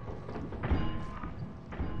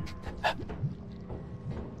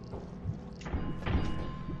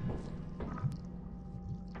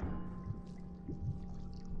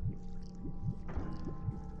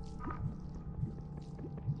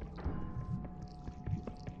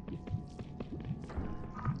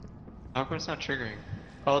 How come it's not triggering?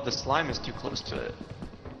 Oh, the slime is too close to it.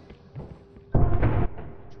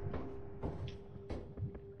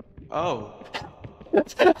 Oh.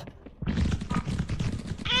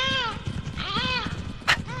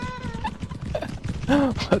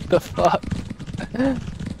 What the fuck? Can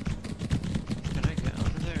I get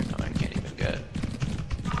under there? No, I can't even get.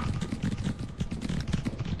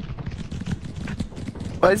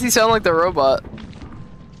 Why does he sound like the robot?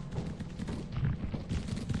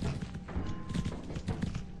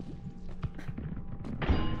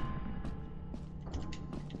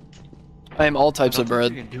 I am all types of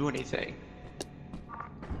bread. You can do anything.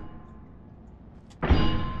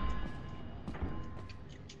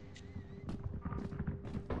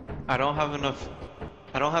 I don't have enough.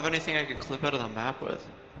 I don't have anything I could clip out of the map with.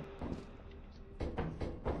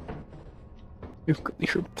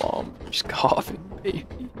 Nuclear bomb. Just coughing, baby.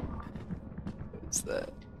 What's that?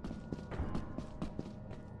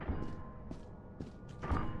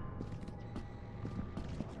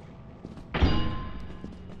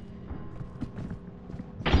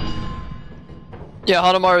 Yeah,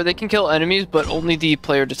 Hanamaru, they can kill enemies, but only the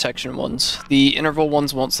player detection ones. The interval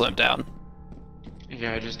ones won't slam down.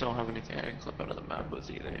 Yeah, I just don't have anything I can clip out of the map with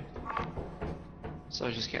either. So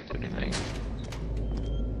I just can't do anything.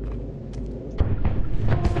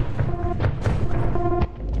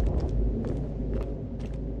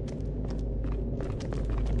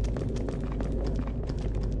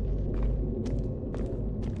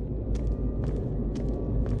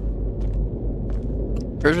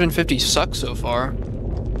 Version 50 sucks so far.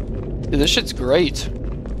 Dude, this shit's great.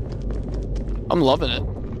 I'm loving it.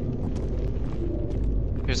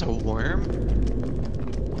 There's a worm?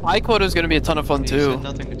 High quota is gonna be a ton of fun You too. said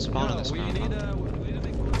nothing could spawn in this map.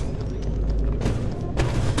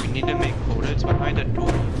 We need to make quota. It's behind a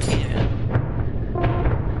door.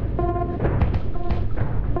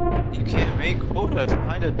 You can't make quota. That's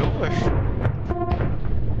behind a door.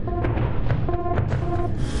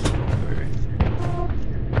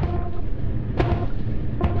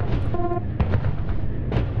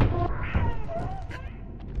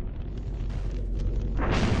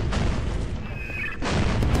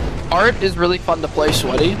 Art is really fun to play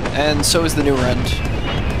sweaty, and so is the new Rend.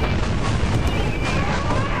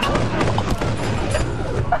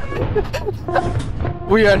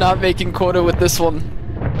 We are not making quota with this one.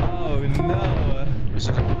 Oh no.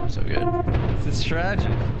 So good. This is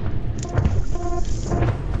tragic.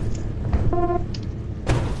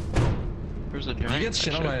 There's a Did you giant get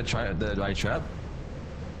shit on by my trap?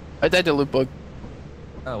 I died to loot bug.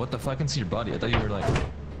 Oh, what the fuck? I can see your body. I thought you were like...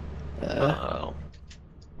 Uh-oh.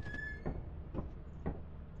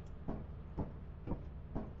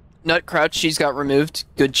 Nut crouch cheese got removed.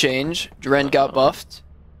 Good change. Rend got buffed.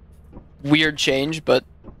 Weird change, but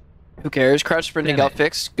who cares? Crouch sprinting Damn got it.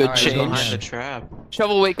 fixed. Good Alright, Behind change. the trap.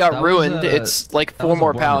 Shovel weight got That was, ruined. uh, It's like that 4 was a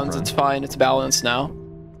more warm-up pounds. run. It's fine. It's balanced now.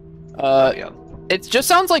 Yeah. It just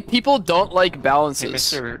sounds like people don't like Hey, balances.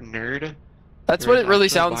 Mr. Nerd. That's what it really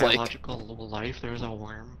After sounds like. biological life, there's a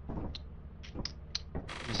worm.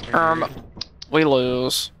 Mr. Um, Nerd. We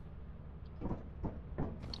lose.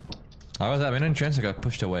 I was at minute chance I got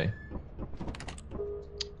pushed away.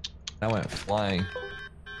 That went flying.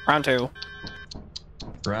 Round 2.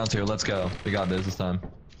 Round 2, let's go. We got this time.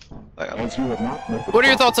 What are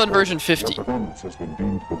your thoughts on version 50? I don't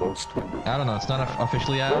know, it's not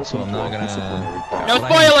officially out, so I'm not gonna... No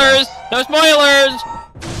spoilers! No spoilers!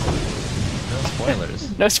 No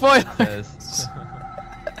spoilers. No spoilers! Yes.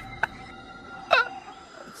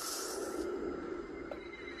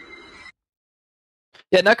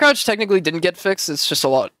 Yeah, Nut Crouch technically didn't get fixed. It's just a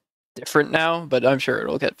lot different now, but I'm sure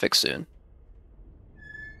it'll get fixed soon.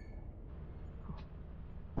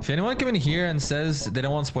 If anyone come in here and says they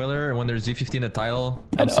don't want spoiler when there's v50 in the title,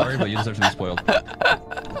 I I'm know. sorry, but you deserve to be spoiled.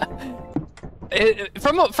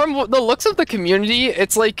 From the looks of the community,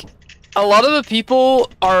 it's like a lot of the people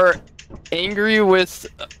are angry with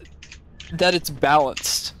that it's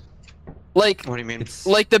balanced. Like, What do you mean? It's...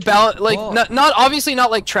 like the balance, like Well- not obviously not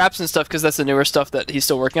like traps and stuff because that's the newer stuff that he's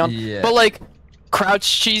still working on. Yeah. But like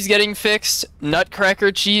crouch cheese getting fixed,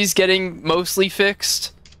 nutcracker cheese getting mostly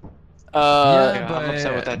fixed. Yeah, I'm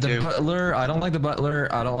upset with that the too. butler, I don't like the butler,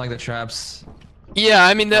 I don't like the traps. Yeah,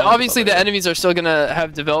 I mean, I like obviously the Butler. enemies are still gonna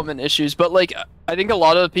have development issues, but like I think a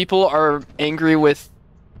lot of people are angry with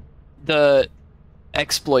the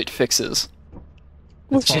exploit fixes,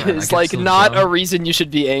 which fine, I is get like so not a dumb. reason you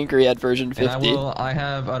should be angry at version And 50. I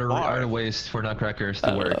have utter Why? waste for nutcrackers I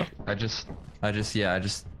to don't work. know. I just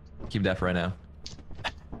keep that for right now.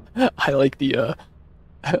 I like the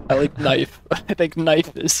I like knife. I think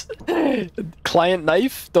knife is client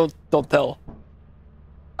knife. Don't tell.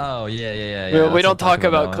 Oh yeah. we let's don't not talk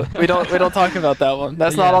about that one. we don't talk about that one.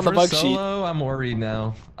 That's But not yeah, on the for bug sheet. solo, I'm worried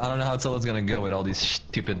now. I don't know how solo's gonna go with all these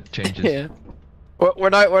stupid changes. Yeah.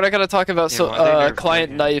 We're not gonna talk about Yeah, why they nerfed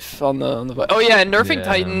client it? knife on the bug. Oh yeah, and nerfing Yeah.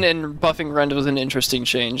 Titan and buffing Rend was an interesting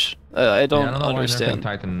change. I Yeah, don't I don't know why understand. nerfing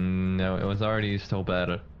Titan. No, it was already so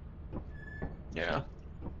bad. Yeah.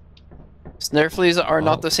 Snare fleas are Oh.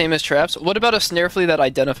 not the same as traps. What about a snare flea that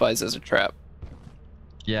identifies as a trap?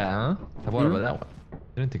 Yeah, huh? What Hmm? about that one?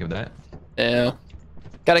 I didn't think of that. Yeah.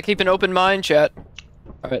 Gotta keep an open mind, chat.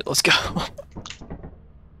 Alright, let's go.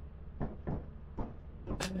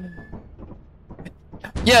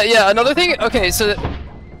 Yeah, another thing. Okay, so.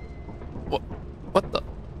 What the?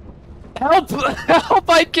 Help! Help!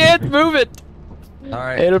 I can't move it! All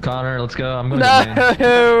right, Hey, look- Connor, let's go. I'm gonna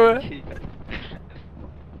go, man. No!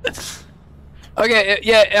 Okay,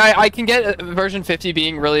 yeah, I can get version 50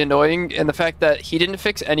 being really annoying, and the fact that he didn't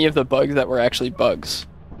fix any of the bugs that were actually bugs.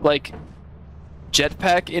 Like,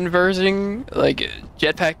 jetpack inversing, like,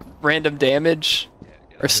 jetpack random damage,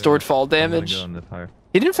 or stored fall I'm gonna damage. go in the fire.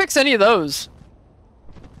 He didn't fix any of those.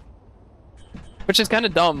 Which is kind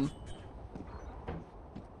of dumb.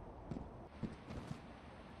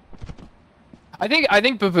 I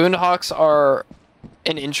think baboon hawks are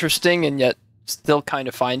an interesting and yet still kind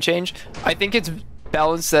of fine change. I think it's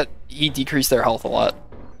balanced that he decreased their health a lot.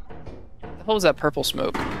 What the hell is that purple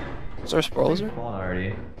smoke? Is there spoilers? Fall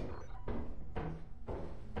already.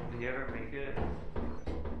 Did you ever make it?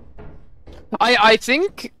 I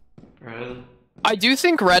think Red? I do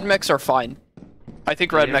think red mechs are fine. I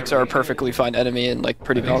think red Yeah, mechs are a right. perfectly fine enemy and like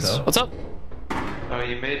pretty I think balanced. so. What's up? Oh,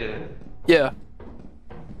 you made it. Yeah.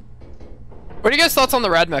 What are you guys' thoughts on the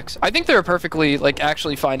Radmechs? I think they're a perfectly, like,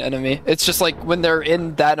 actually fine enemy. It's just like when they're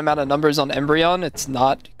in that amount of numbers on Embrion, it's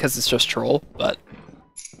not because it's just troll. But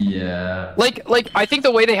Yeah. Like I think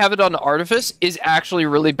the way they have it on Artifice is actually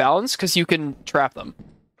really balanced because you can trap them.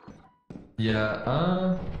 Yeah.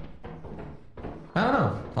 I don't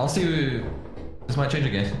know. I'll see. This might change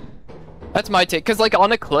again. That's my take. Because like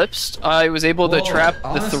on Eclipsed, I was able to trap the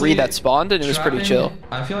honestly, 3 that spawned, and it was pretty chill.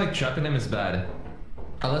 I feel like trapping them is bad.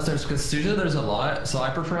 Unless because usually there's a lot, so I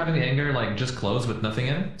prefer having the anger like just closed with nothing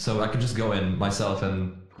in, so I can just go in myself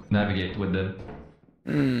and navigate with them.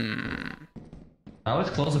 I always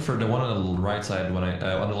close it for the one on the right side when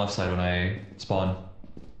I on the left side when I spawn.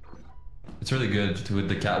 It's really good with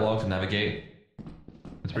the catwalk to navigate.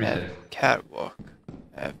 It's pretty sick. Catwalk.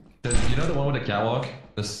 You know the one with the catwalk,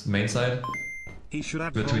 this main side? He should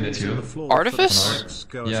add between the two. Artifice?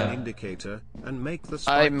 Yeah. An indicator and make the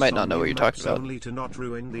I might not know what you're talking about. only to not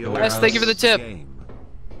ruin the Yes, thank you for the tip. game.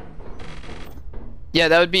 Yeah,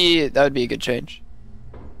 that would be a good change.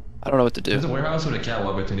 I don't know what to do. There's a warehouse with a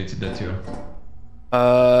catwalk between the two.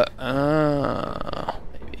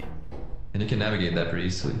 Maybe. And you can navigate that pretty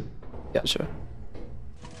easily. Yeah, sure.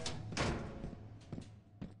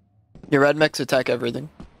 Your red mechs attack everything.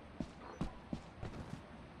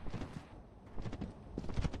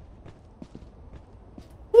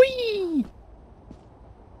 Whee!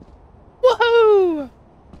 Woohoo!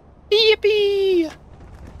 Yippee!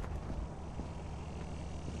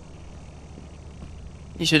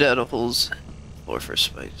 You should add a holes for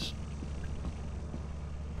spice.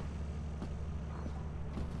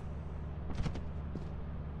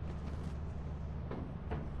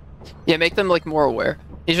 Yeah, make them like more aware.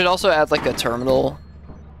 You should also add like a terminal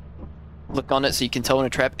look on it so you can tell when a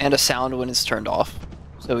trap and a sound when it's turned off.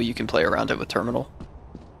 So you can play around it with terminal.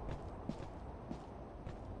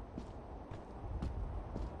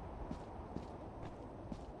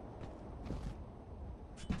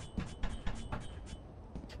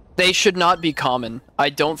 They should not be common. I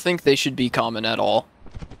don't think they should be common at all.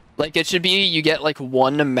 Like it should be you get like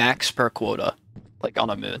 1 max per quota, like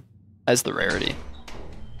on a moon, as the rarity.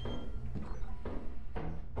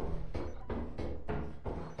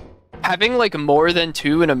 Having like more than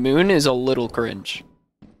 2 in a moon is a little cringe.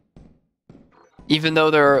 Even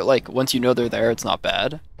though they're like, once you know they're there, it's not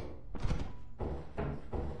bad.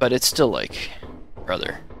 But it's still like,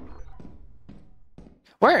 brother.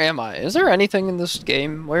 Where am I? Is there anything in this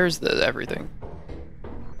game? Where's the everything?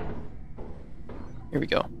 Here we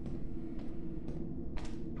go.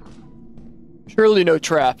 Surely no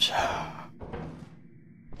traps.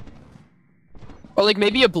 Or like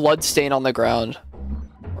maybe a blood stain on the ground.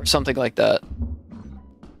 Or something like that.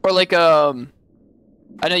 Or like, I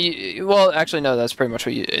know you, well, actually no, that's pretty much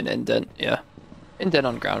what you, an indent, yeah. Indent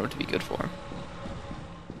on ground would be good for him.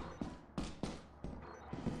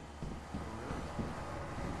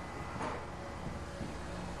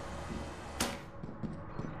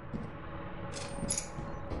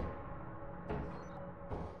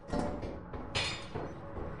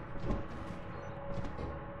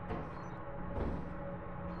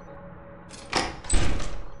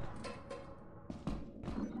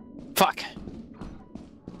 Fuck.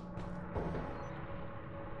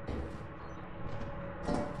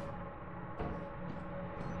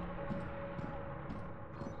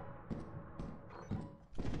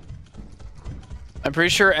 I'm pretty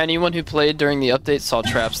sure anyone who played during the update saw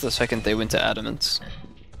traps the second they went to Adamants.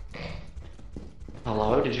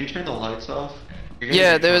 Hello? Did you turn the lights off?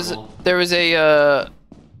 Yeah, there was a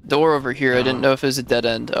door over here. I didn't know if it was a dead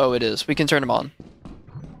end. Oh, it is. We can turn them on.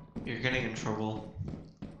 You're getting in trouble.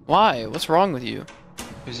 Why? What's wrong with you?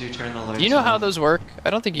 Because you turn the lights off. Do you know how those work? I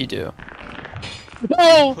don't think you do.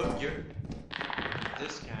 No!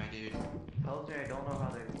 This guy, dude. LJ, I don't know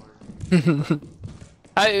how they work.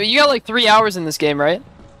 You got like 3 hours in this game, right?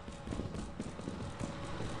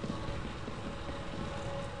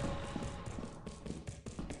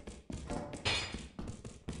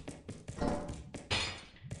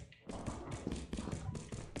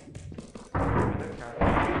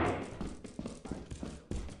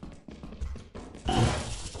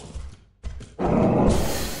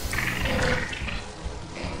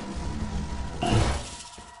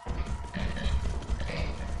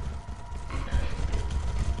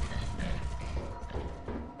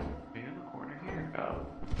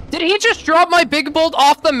 Did he just drop my big bolt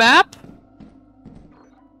off the map?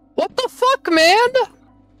 What the fuck, man?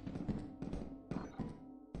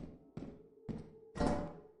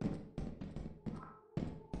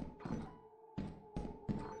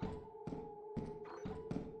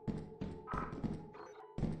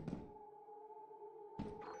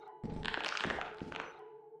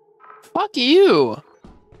 Fuck you.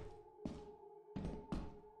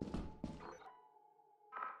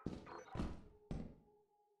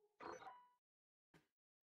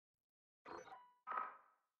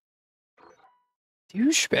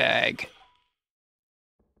 Douchebag.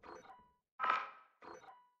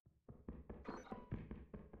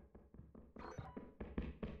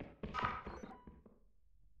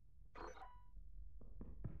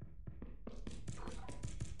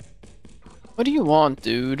 What do you want,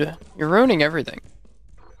 dude? You're ruining everything.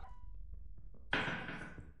 You're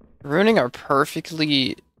ruining our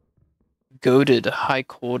perfectly goated high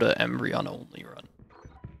quota Embrion Only run.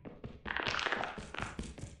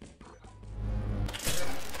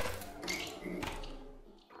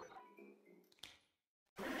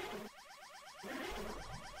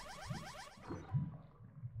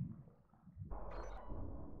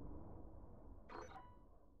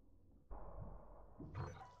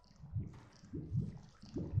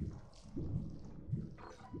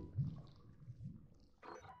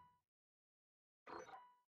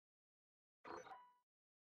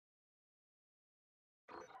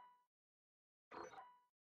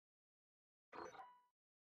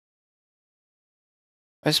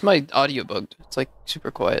 Why is my audio bugged? It's like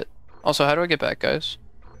super quiet. Also, how do I get back, guys?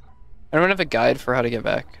 I don't have a guide for how to get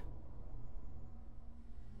back.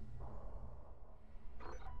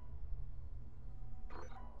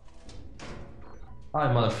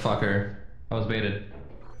 Hi, motherfucker. I was baited.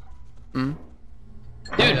 Hmm?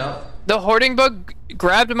 Dude, Dude, the hoarding bug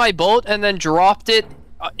grabbed my bolt and then dropped it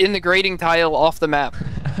in the grading tile off the map.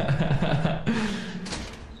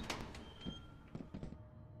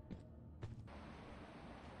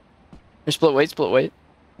 Split weight, split weight.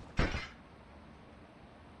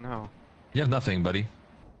 No. You have nothing, buddy.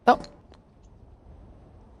 Oh.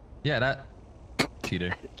 Yeah, that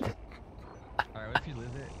cheater. Alright, if you lose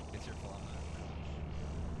it, it's your fault.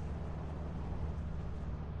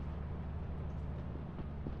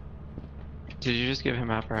 Did you just give him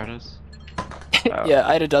apparatus? Yeah,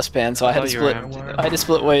 I had a dustpan, so I had to thought you were split. empty then. I had to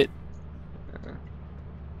split weight.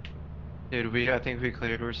 Dude, I think we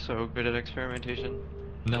cleared. We're so good at experimentation.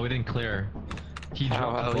 No, we didn't clear. He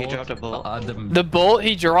How? dropped He dropped a bolt. The bolt,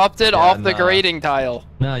 he dropped it Yeah, off the nah. grading tile.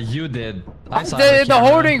 Nah, you did. I saw did, it on the camera.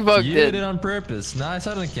 hoarding bug you did. did it on purpose. Nah, I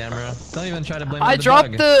saw it on camera. Don't even try to blame I the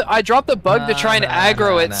dropped bug. I dropped the bug to try and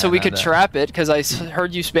aggro it nah, so we could nah. trap it because I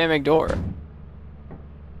heard you spamming door.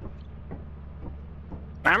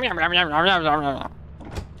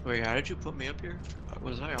 Wait, how did you put me up here?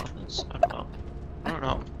 Was I on this? I don't know. I don't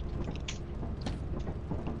know.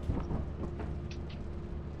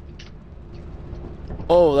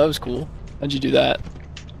 Oh, that was cool. How'd you do that?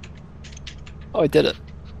 Oh, I did it.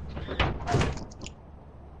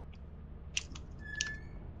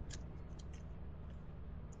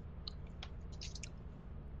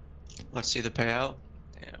 Let's see the payout.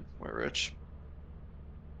 Damn, we're rich.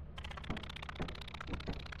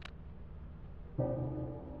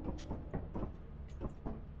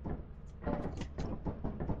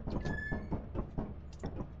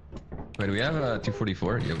 Wait, do we have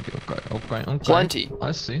 244? Yeah, okay. Plenty.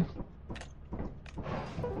 I see.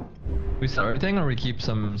 We sell everything or we keep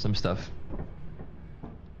some stuff?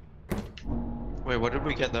 Wait, what did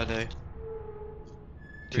we get that day?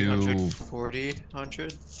 340,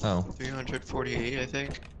 100? Oh, 348, I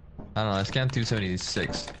think. I don't know. I scanned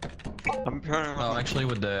 276. I'm turning Oh, off. actually,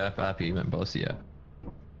 with the FAP even both, yeah.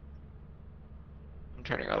 I'm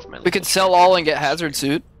turning off my. We could sell all and get hazard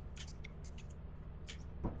suit.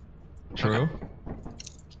 True.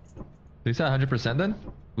 We said 100% then?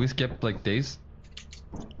 We skip like days,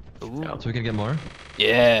 Ooh. so we can get more.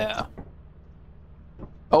 Yeah.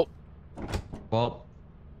 Oh. Well,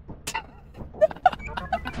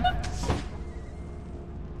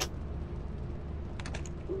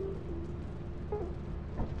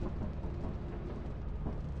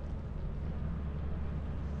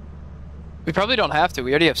 We probably don't have to.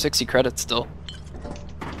 We already have 60 credits still.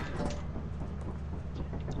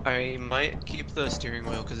 I might keep the steering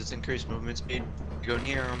wheel because it's increased movement speed. You go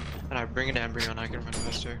near him, and I bring an Embrion, I can run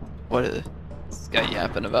faster. What is this guy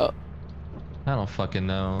yapping about? I don't fucking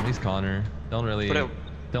know. He's Connor. Don't really. But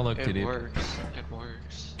Don't look too it deep. works. It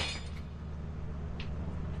works.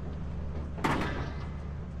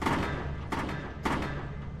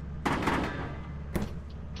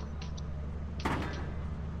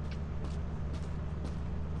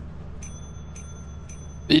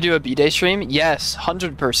 You do a B-Day stream? Yes,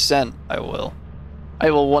 100% I will.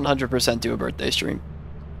 I will 100% do a birthday stream.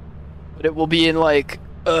 But it will be in like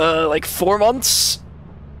 4 months?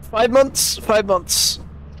 5 months? 5 months.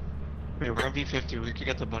 Wait, we're on v50. We could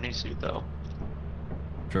get the bunny suit though.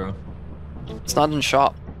 True. It's not in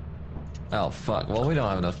shop. Oh fuck. Well, we don't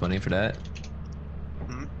have enough money for that.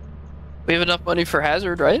 Hmm? We have enough money for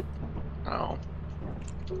hazard, right? Oh.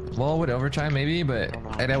 Well, with overtime maybe, but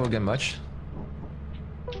I doubt we'll get much.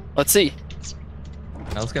 Let's see.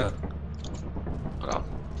 Let's go. Okay.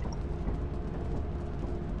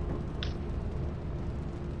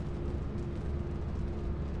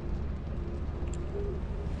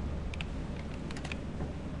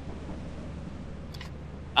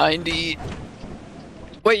 '90.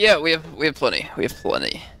 Wait, yeah, we have plenty. We have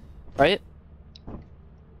plenty, right?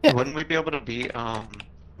 Yeah. Wouldn't we be able to beat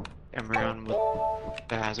Embrion with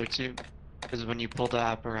the hazard suit? Because when you pull the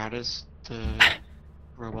apparatus, the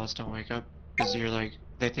robots don't wake up. Because you're like,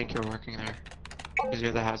 they think you're working there. Because you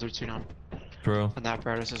have the hazard suit on. True. And the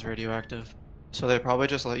apparatus is radioactive. So they probably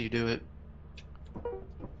just let you do it.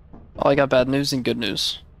 Oh, I got bad news and good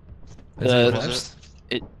news. Is Uh, it collapsed?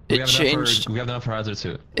 It We it have changed. we have enough for hazard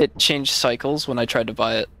suit. It changed cycles when I tried to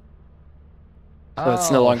buy it. So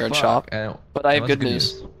it's no longer in shop. But I have good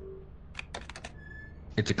news.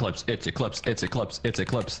 It's eclipse. It's eclipse. It's eclipse. It's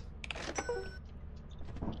eclipse.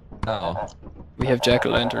 Oh. We have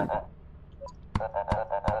jack-o'-lantern.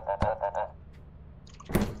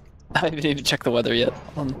 I haven't even checked the weather yet.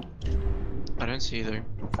 I didn't see either.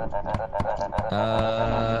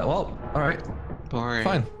 Well, all right. Boring.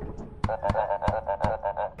 Fine.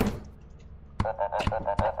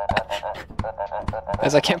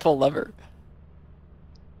 Guys, I can't pull a lever.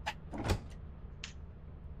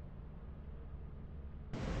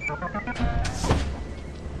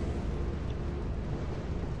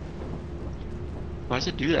 Why does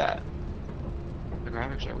it do that? The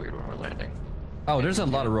graphics are weird when we're landing. Oh, there's a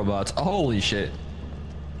lot of robots. Holy shit.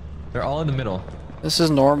 They're all in the middle. This is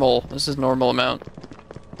normal. This is normal amount.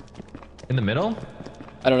 In the middle?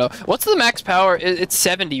 I don't know. What's the max power? It's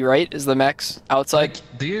 70, right? Is the max outside?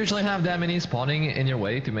 Like, do you usually have that many spawning in your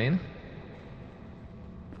way to main?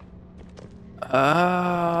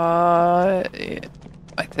 I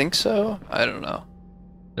think so. I don't know.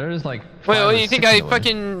 There's like. Wait, 5 or you think 6 I in the way.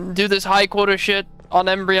 fucking do this high quota shit on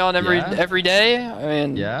Embrion Yeah. every day? I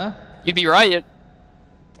mean, Yeah? you'd be right.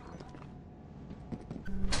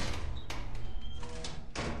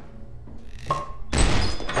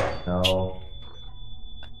 No.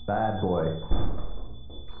 Bad boy.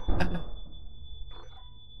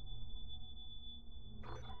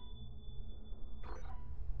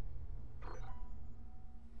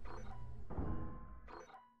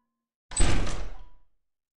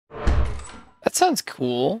 That sounds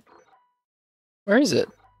cool. Where is it?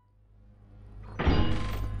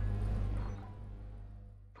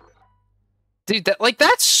 Dude,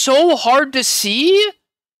 that's so hard to see.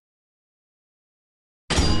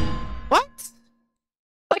 What?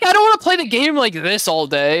 Like, I don't want to play the game like this all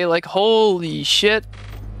day. Like, holy shit.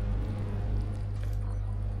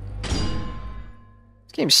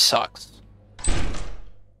 This game sucks.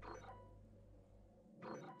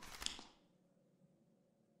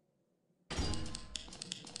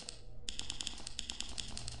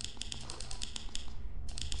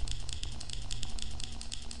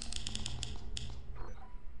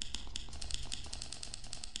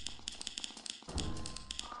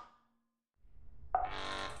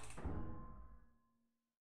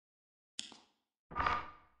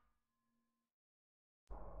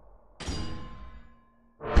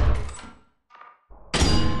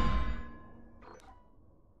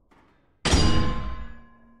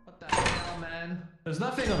 What the hell, man? There's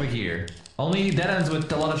nothing over here. Only dead ends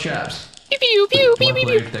with a lot of traps. Pew pew pew pew One pew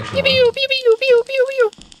player pew detection pew one. pew pew pew pew pew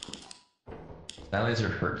pew. That laser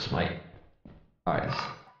hurts, Mike. Alright.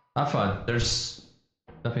 Have fun. There's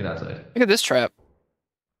nothing that side. Look at this trap.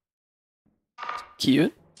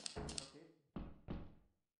 Cute.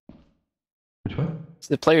 Which one? It's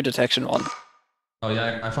the player detection one. Oh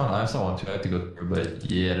yeah, I saw one too. I have to go through, but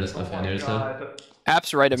yeah, there's nothing here. So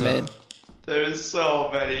Apps right of So- main. There's so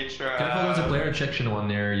many traps. careful, there's a player detection one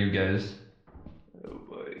near you guys. Oh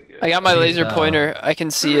my god. I got my laser Yeah. pointer. I can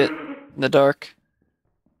see it in the dark.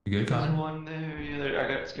 You good, There's Connor? one there. Yeah, I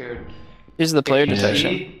got scared. Here's the player If you detection.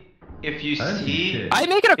 see- If you I didn't see see, shit. I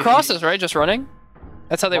make it If across you- this, right? Just running?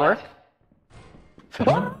 That's how they work? Which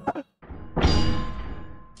one?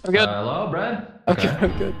 I'm good. Hello, Brad? I'm good.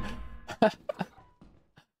 I'm good.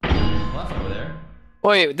 Left over there.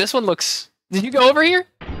 Wait, this one looks... Did you go over here?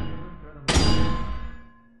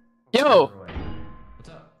 Yo! What's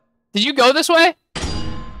up? Did you go this way?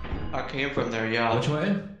 I came from there, yeah. Which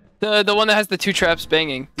way? The one that has the two traps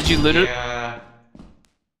banging. Did you loot it? Yeah.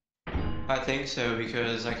 I think so,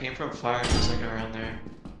 because I came from fire just like around there.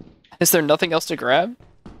 Is there nothing else to grab?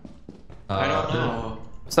 I don't know.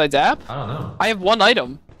 Besides app? I don't know. I have one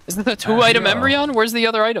item. Isn't the two item Yeah. Embrion? Where's the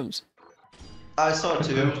other items? I saw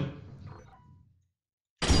two.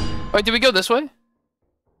 Wait, did we go this way?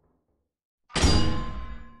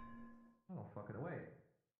 Oh, fucking away.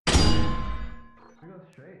 We go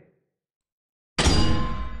straight.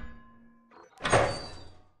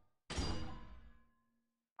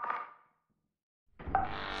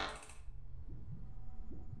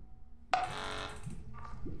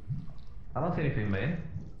 I don't see anything, man.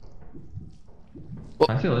 Well-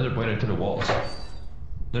 I see a laser pointer to the walls.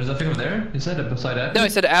 There's nothing over there? You said beside that? No, I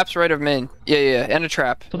said apps right of main. Yeah, and a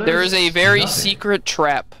trap. So There is a very nothing. secret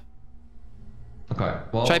trap. Okay,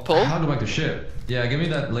 well, Should I pull? how do I back to ship? Yeah, give me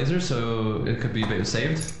that laser so it could be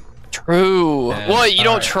saved. True. And- What, you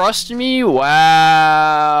don't alright. trust me?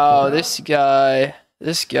 Wow, this guy.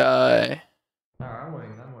 This guy. Alright, I'm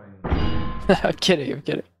waiting. I'm kidding, I'm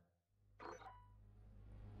kidding.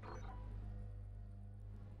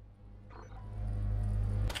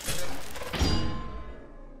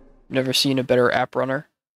 Never seen a better app runner.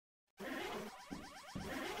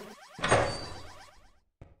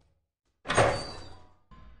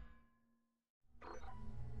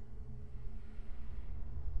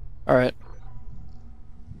 Alright.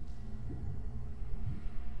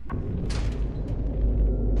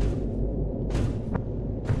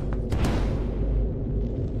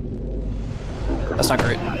 That's not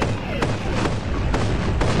great.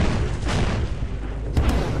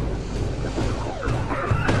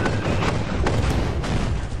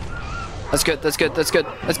 That's good, that's good, that's good,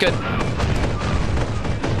 that's good.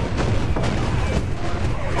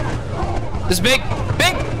 This is big!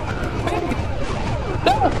 Big! Big!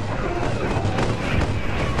 No!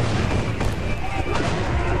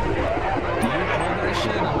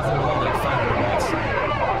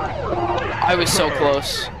 I was so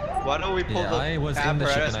close. Why don't we pull Yeah, the I was in the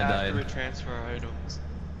ship apparatus and I after died. we transfer our items?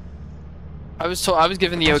 I was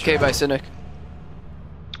given the okay by Cynic.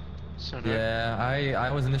 So no. Yeah,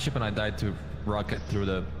 I was in the ship and I died to rocket through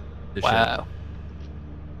the ship. Wow.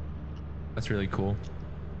 That's really cool.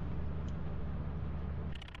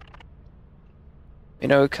 You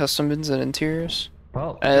know, custom bins and interiors?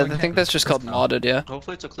 Well, I think that's just called modded, yeah.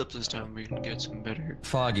 Hopefully it's Eclipse this time. We can get some better.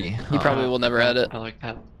 Foggy. You probably will never add it. I like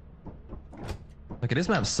that. Okay, this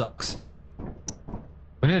map sucks.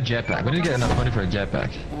 We need a jetpack. We need to get enough money for a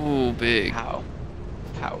jetpack. Ooh, big. How?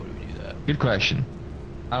 How would we do that? Good question.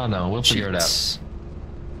 I don't know. We'll figure it out. Cheats.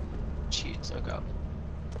 Cheats. Okay.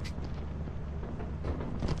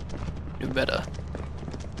 New meta.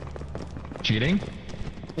 Cheating?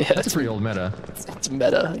 Yeah, That's a pretty old meta. it's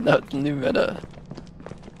meta, not new meta.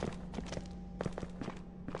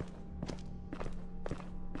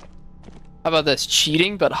 How about this?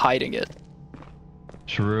 Cheating, but hiding it.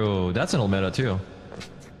 True. That's an old meta too.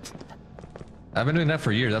 I've been doing that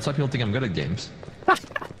for years. That's why people think I'm good at games.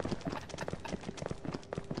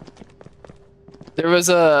 There was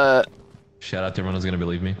a Shout out to everyone who's gonna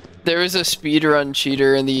believe me. speedrun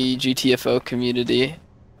cheater in the GTFO community.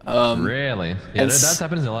 Really? Yeah, and that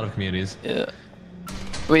happens in a lot of communities. Yeah.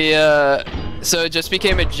 We so it just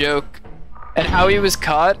became a joke, and how he was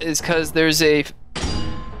caught is because there's a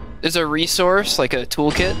resource, like a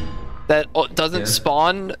toolkit, that doesn't Yeah.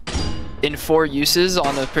 spawn in 4 uses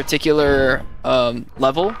on a particular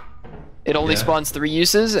level. It only Yeah. spawns 3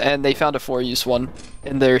 uses, and they found a 4-use one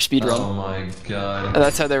in their speedrun. Oh my god. And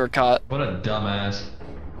that's how they were caught. What a dumbass.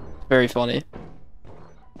 Very funny.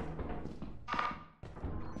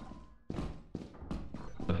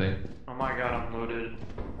 Okay. Oh my god, I'm loaded.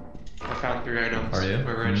 I found 3 items. Are you?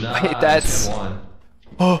 We're rich. Nice, Wait, that's- you have one.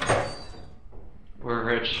 Oh, We're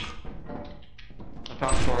rich. I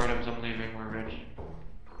found 4 items. I'm leaving. We're rich.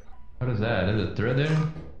 What is that? Is it a thread there?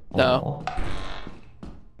 No. Oh.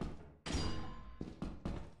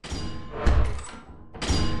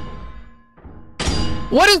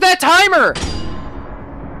 what is that timer?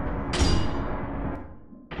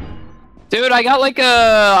 Dude, I got like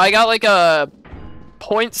a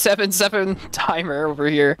 0.77 timer over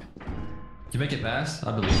here. Did you make it fast?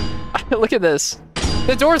 I believe. Look at this.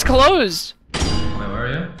 The door's closed. Wait, where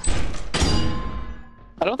are you?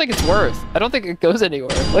 I don't think it's worth. I don't think it goes anywhere.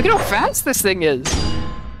 Look at how fast this thing is.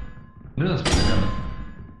 Knew that's where you're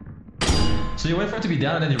coming. So you wait for it to be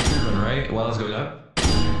down and then you rerun, right? While it's going up?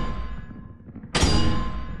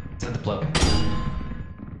 Is that the plug?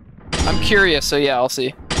 I'm curious, so yeah, I'll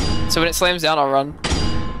see. So when it slams down, I'll run.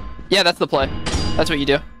 Yeah, that's the play. That's what you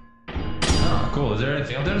do. Oh, cool. Is there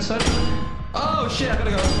anything up there to set? Oh shit, I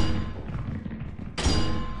gotta go.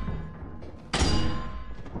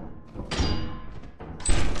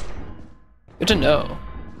 Good to know.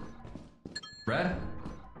 Red?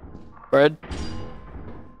 Red?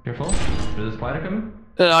 Careful. There's a spider coming?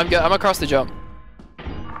 No, I'm good. I'm across the jump.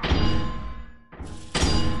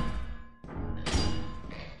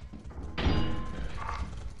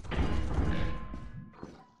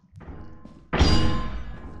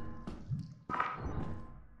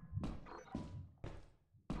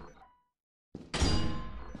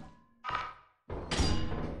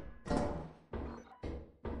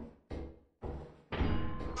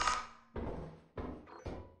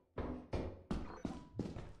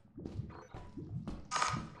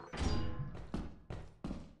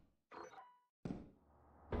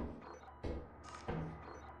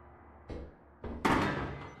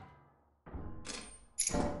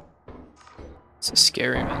 This is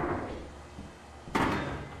scary, man.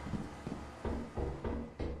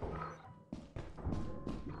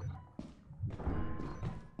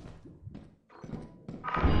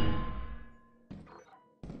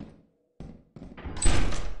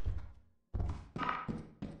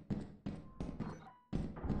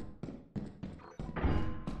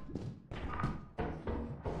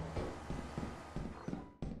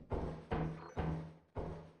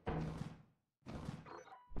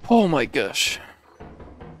 Oh my gosh.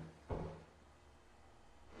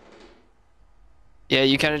 Yeah,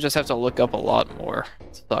 you kind of just have to look up a lot more.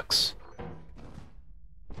 It sucks.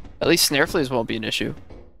 At least snare fleas won't be an issue.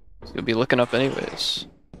 So you'll be looking up anyways.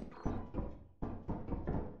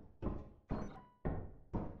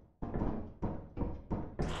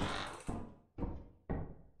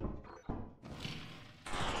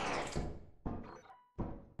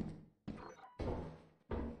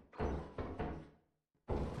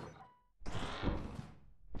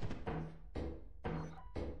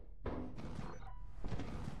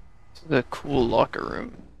 This is a cool locker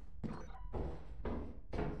room.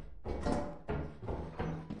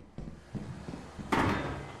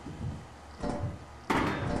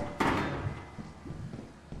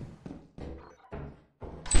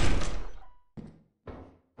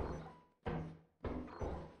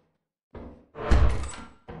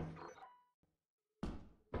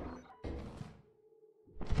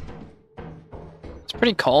 It's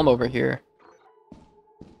pretty calm over here.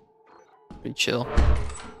 Pretty chill.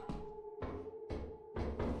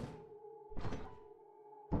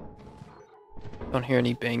 Don't hear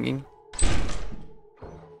any banging.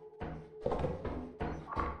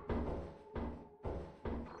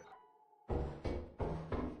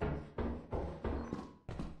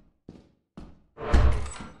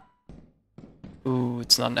 Ooh,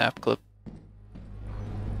 it's not an app clip.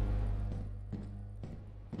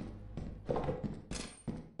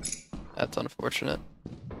 That's unfortunate.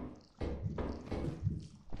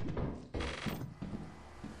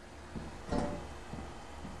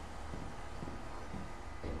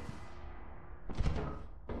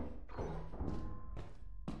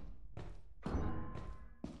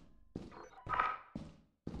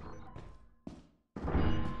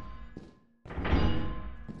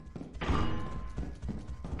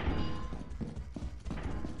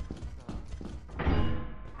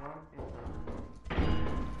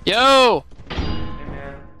 Yo! Hey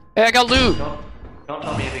man, Hey, I got loot! don't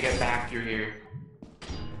tell me to get back through here.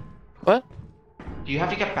 What? Do you have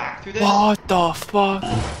to get back through this? What the fuck?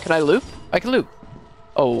 Can I loop? I can loop.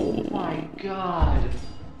 Oh. My god.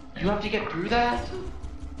 You have to get through that?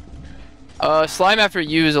 Slime after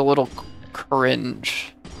you is a little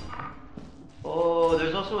cringe. Oh,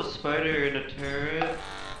 there's also a spider in a turret.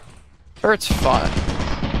 Turret's fine.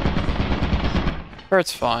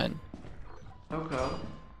 Turret's fine. Okay.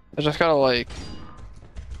 I just gotta like...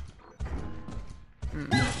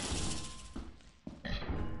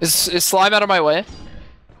 Is slime out of my way?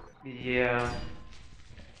 Yeah.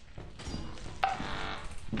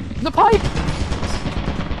 The pipe!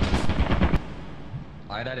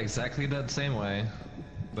 I died exactly that same way,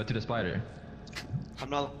 but to the spider. I'm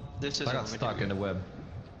not. This is. I got stuck in the web.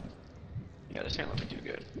 Yeah, this can't let me do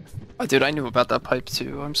good. Oh, dude, I knew about that pipe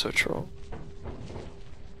too. I'm so troll.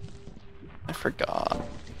 I forgot.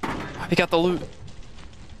 We got the loot.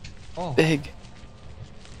 Oh, Big.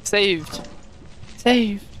 Saved.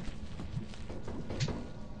 Saved.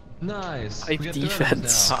 nice. Pipe We get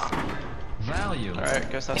defense. now. Value.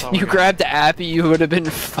 Alright, guess that's all You grabbed the Appy, you would have been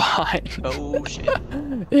fine. Oh shit.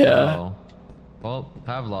 Yeah. Oh. Well,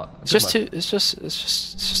 have a lot. It's just two. It's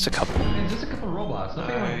just a couple. Hey, just a couple of robots.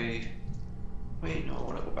 Nothing. Wait, no, I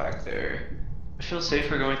want to go back there. I feel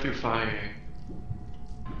safer going through fire.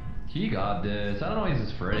 He got this. I don't know why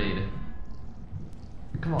he's afraid.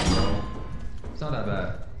 Come on, bro. It's not that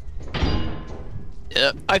bad.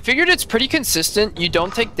 Yeah. I figured it's pretty consistent. You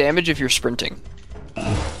don't take damage if you're sprinting.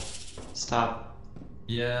 Stop.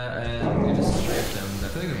 Yeah, and you just strafe them. I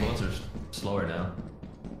feel like the bullets are slower now.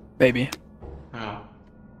 Maybe. Oh. I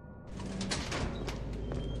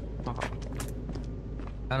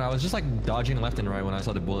don't know, I was just like dodging left and right when I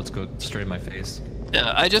saw the bullets go straight in my face.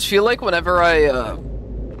 Yeah. I just feel like whenever I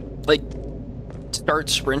like start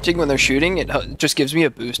sprinting when they're shooting, it just gives me a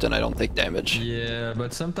boost and I don't take damage. Yeah,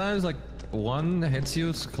 but sometimes like one hits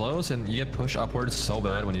you close and you get pushed upwards so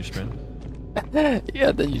bad when you sprint.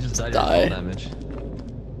 Yeah, then you just Die. die. Damage.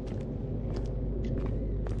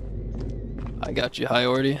 I got you, High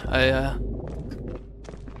Ordy.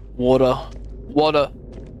 Water.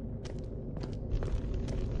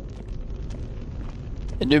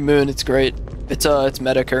 A new moon, it's great. It's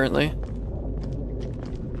meta currently.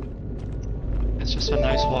 It's a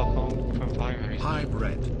nice walk home from fire.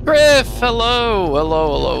 Hybrid. Griff, hello,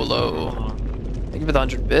 hello, hello, hello. Thank you for the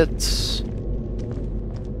 100 bits.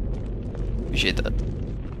 Appreciate that.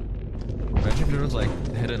 Imagine if there was like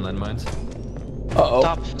hidden landmines. Uh-oh.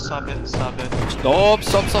 Stop it, stop it.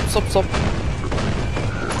 Stop.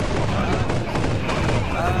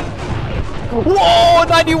 Whoa,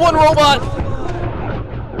 91 robot!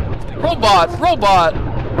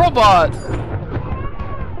 Robot!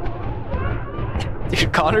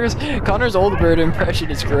 Dude, Connor's old bird impression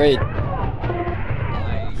is great. Your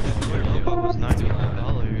robot was $99.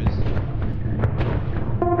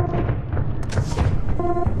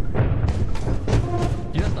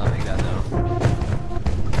 He does not make that now.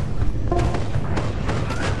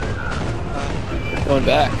 Going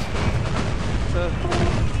back.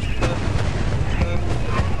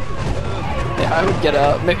 Yeah, I would get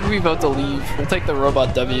out. Maybe we vote to leave. We'll take the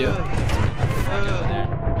robot W.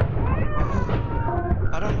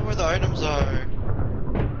 I don't know where the items are.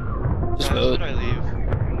 Just Guys, vote. should I leave?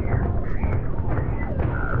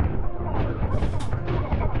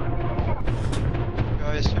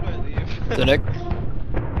 Guys, should I leave? So Nick?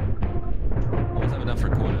 Always have enough for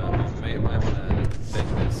quota. We might want to fake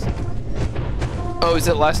this. Oh, is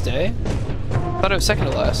it last day? I thought it was second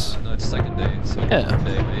to last. No, it's second day. So Yeah. third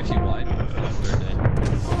day, but if you widen, it's third day.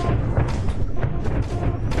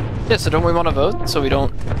 Yeah, so don't we want to vote so we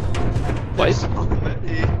don't wipe?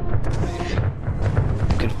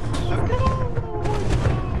 Good.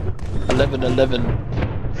 11.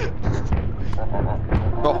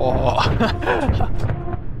 Oh.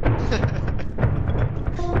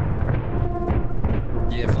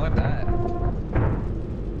 Yeah, fuck that.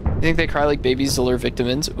 You think they cry like babies to lure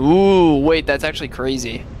victims? Ooh, wait, that's actually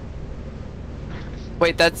crazy.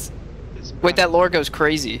 Wait, that lore goes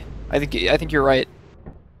crazy. I think you're right.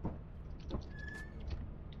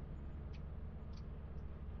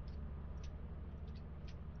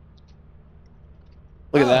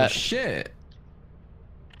 Look at that. Shit.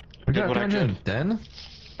 We got what I could. 110?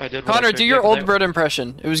 I did what I Connor, could do your get, old but bird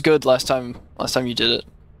impression. It was good last time you did it. Do it I don't know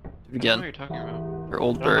what again. you're talking about. Your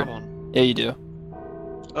old I don't have bird. one. Yeah, you do.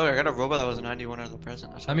 Oh, I got a robot that was a 91 out of the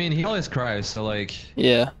present. I mean, he always cries, so like,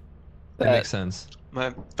 Yeah. that makes sense. My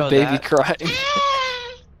Baby that? crying.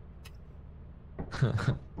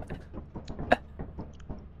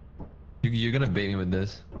 You're gonna bait me with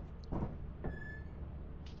this.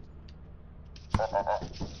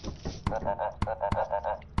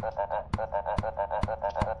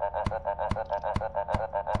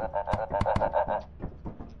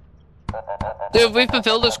 Dude, we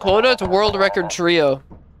fulfilled this quota. It's a world record trio.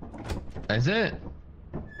 Is it?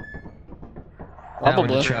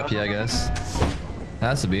 Probably. Yeah, trap you, I guess.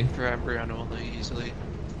 Has to be. For Embrion Only, easily.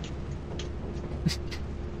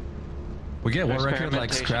 We get what record like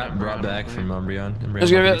Experimentation scrap of brought back Embrion from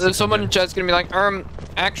Embrion? There's someone in chat's gonna be like,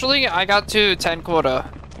 actually, I got to 10 quota.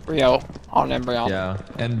 Rio on Embryo. Yeah,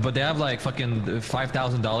 but they have like fucking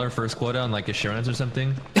 $5,000 first quota on like assurance or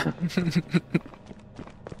something.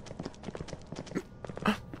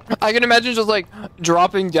 I can imagine just like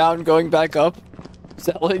dropping down, going back up,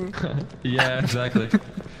 selling. Yeah, exactly.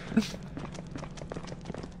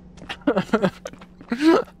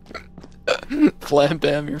 Flam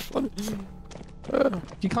bam, you're funny.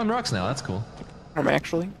 You climb rocks now, that's cool. I'm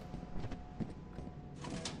actually.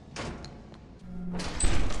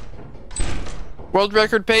 World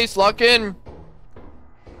record pace, lock in.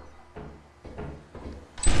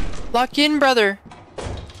 Lock in, brother.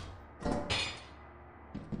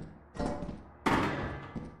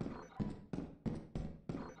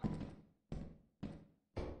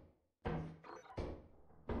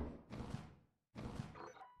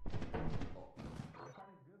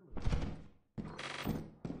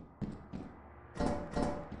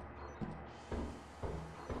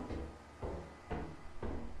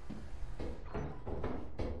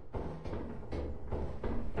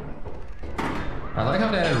 I like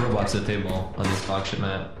how they added robots to the table on this dog shit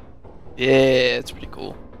map. Yeah, it's pretty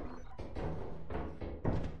cool.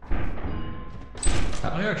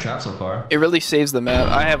 How many are trapped so far? It really saves the map.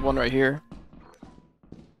 I have one right here.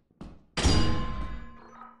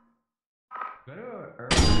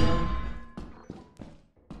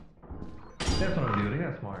 That's what I'm doing,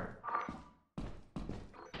 that's smart.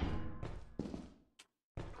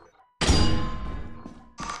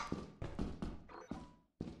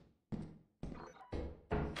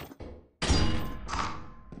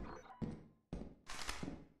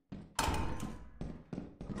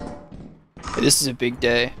 Hey, this is a big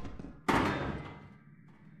day.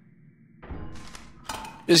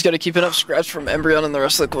 Just gotta keep enough scraps from Embrion and the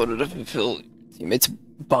rest of the quota to fulfill teammates'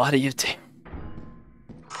 body of team.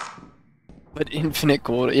 But infinite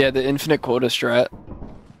quota, yeah, the infinite quota strat.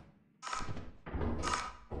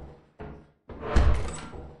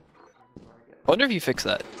 I wonder if you fixed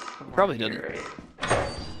that. You probably didn't. Do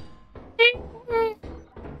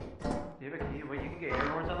you have a key? Wait, you can get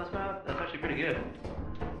airborne on this map? That's actually pretty good.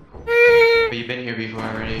 But you've been here before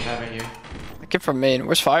already, haven't you? I came from Maine.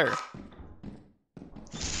 Where's fire?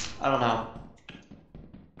 I don't know.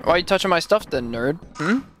 Why are you touching my stuff then, nerd?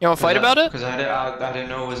 Hmm? You wanna fight about it? Because I didn't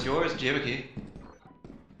know it was yours. Do you have a key?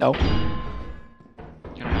 No.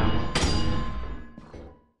 You don't have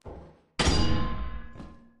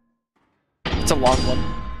one. It's a long one.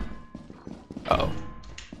 Uh-oh.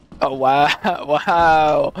 Oh, wow.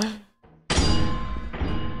 Wow.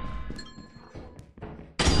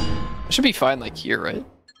 It should be fine, like, here, right?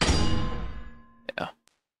 Yeah.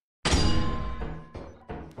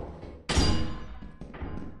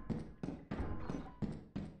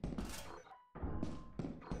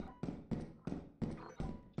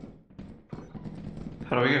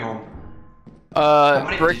 How do we get home?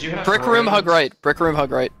 many- did you have brick four room, hug items? right. Brick room,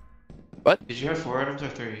 hug right. Did you have 4 items or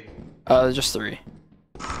 3? Just 3,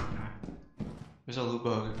 There's a loot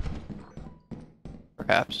bug.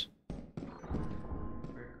 perhaps.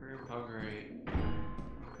 Brick room, hug right.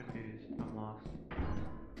 I'm confused. I'm lost.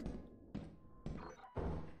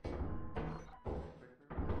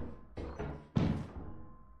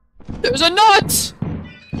 There's a nut!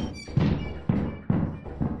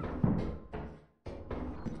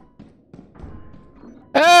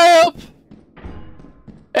 Help!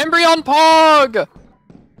 Embrion Pog!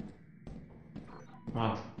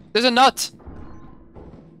 Wow. There's a nut!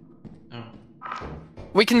 Oh.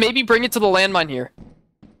 We can maybe bring it to the landmine here.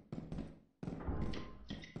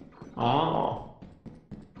 Oh.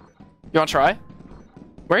 You wanna try?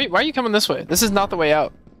 Why are you coming this way? This is not the way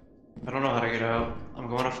out. I don't know how to get out. I'm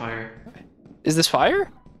going to fire. Is this fire?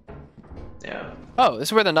 Yeah. Oh, this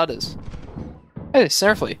is where the nut is. Hey,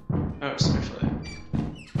 Snarfly. Oh, it's Snarfly.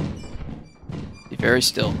 Be very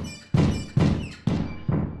still.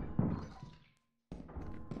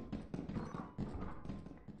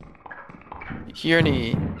 You hear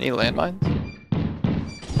any landmines?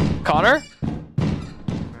 Connor?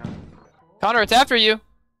 Connor, it's after you.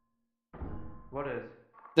 What is?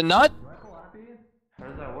 The nut? How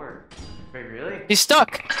does that work? Wait, really? He's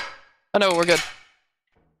stuck. Oh no, we're good.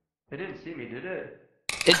 It didn't see me, did it?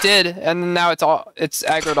 It did, and now it's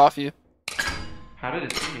aggroed off you. How did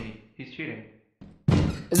it see me? He's cheating.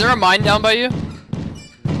 Is there a mine down by you?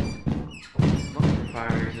 I'm looking for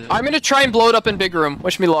fire, is it? I'm gonna try and blow it up in big room.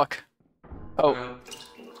 Wish me luck. Oh.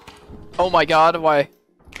 Oh my god, why?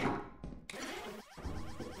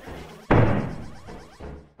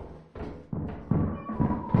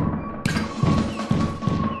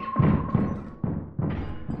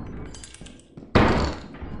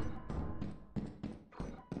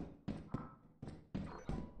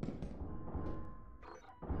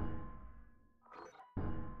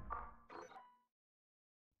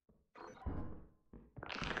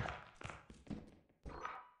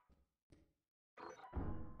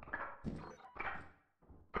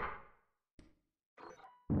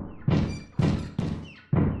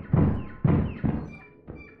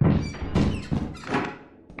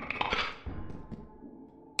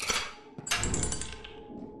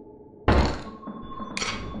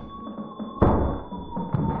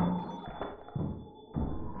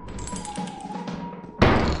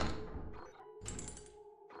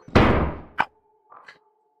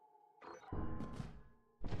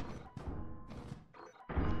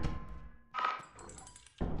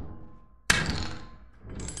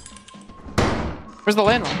 Where's the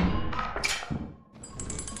landmine?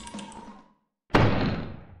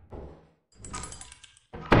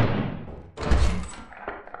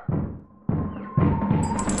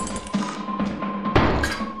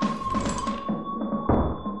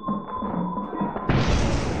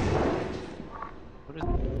 What is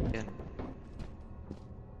it again?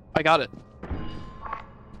 I got it.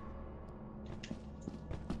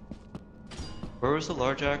 Where was the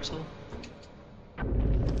large axle?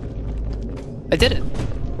 I did it.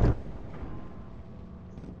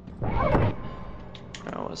 No,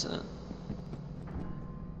 it wasn't.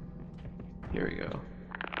 Here we go.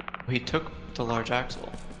 He took the large axle.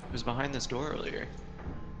 It was behind this door earlier.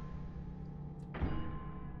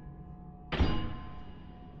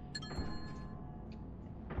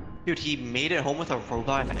 Dude, he made it home with a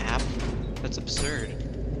robot app? That's absurd.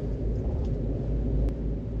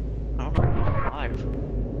 I don't know if I'm alive.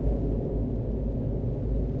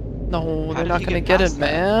 No, How they're did not he gonna get get it, past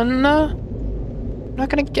that? man. They're not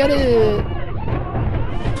gonna get it.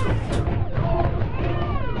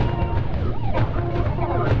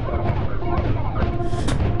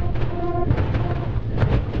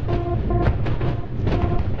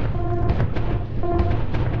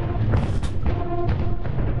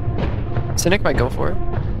 Cynic might go for it.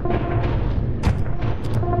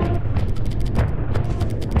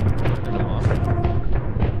 Turn them off.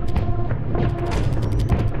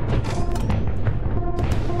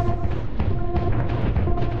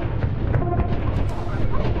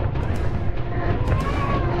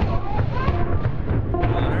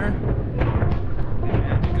 Connor?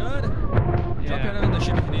 You good? Drop your head on the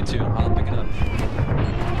ship if you need to. I'll pick it up.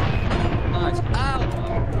 Nice. Ow!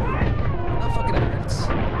 That fucking hurts. I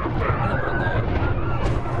don't want that.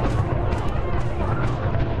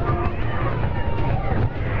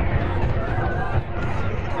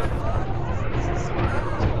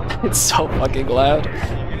 It's so fucking loud.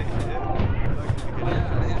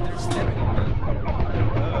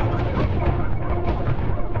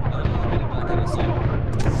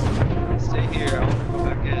 Stay here, I wanna go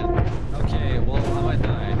back in. Okay, well, I might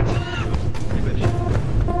die.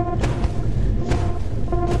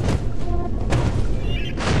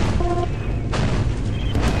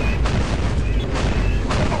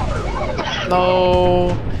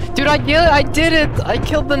 No. Dude, I did it! I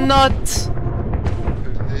killed the nut!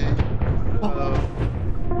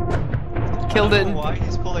 Killed I it. don't know why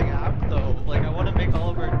he's pulling out though. Like I want to make all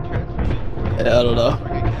of our transfers before Yeah, I don't know.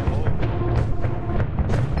 freaking get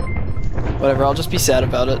home. Whatever, I'll just be sad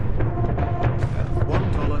about it.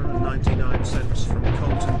 $1.99 from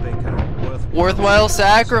Colton Baker. Worthwhile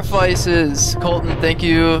sacrifices! Colton, thank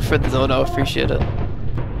you for the dono, appreciate it.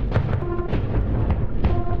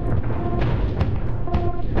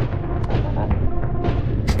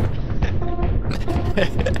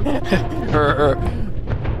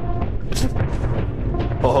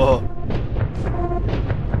 Oh.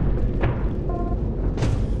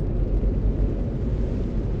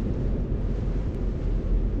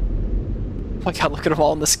 Oh my god, look at them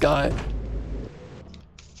all in the sky.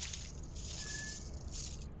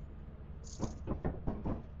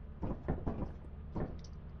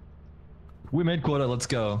 We made quota, let's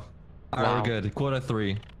go. Alright, Wow. we're good. Quota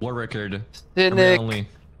 3. War record. Cynic. Embrion Only.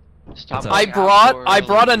 Stop. I I pulling brought out I so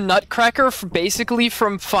brought a early. nutcracker basically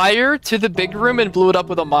from fire to the big room and blew it up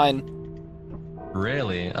with a mine.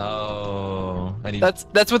 Really? Oh. I need... That's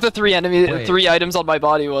what the Wait. three items on my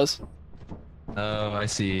body was. Oh, I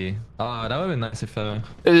see. Oh, that would've been nice if,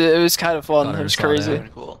 It was kind of fun. Thought I It was saw crazy.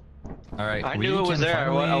 that. Cool. Alright, I we knew it was can there. I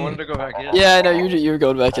finally- wanted to go back in. Yeah, I know you were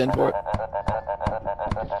going back in for it.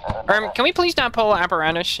 Can we please not pull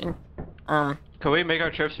apparatus? Can we make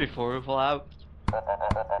our trips before we pull out?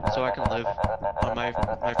 So I can live on my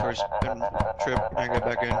first trip and get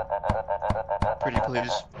back in. Pretty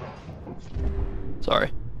please. Sorry,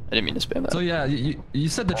 I didn't mean to spam that. So yeah, you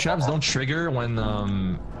said the traps don't trigger when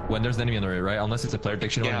there's an enemy on the right, right? Unless it's a player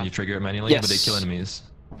detection one Yeah. and you trigger it manually, but they Yes. kill enemies.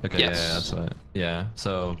 Okay, Yes. yeah, that's what. Yeah,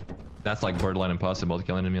 so that's like borderline impossible to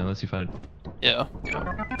kill an enemy unless you find it. Yeah.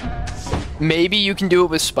 Maybe you can do it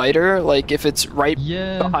with spider, like if it's right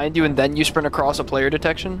Yeah. behind you and then you sprint across a player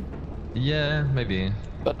detection. Yeah, maybe.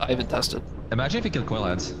 But I haven't tested. Imagine if you kill coil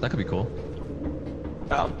ads. That could be cool.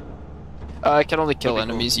 I can only kill That'd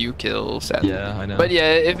be cool. enemies you kill, sadly. Yeah, I know. But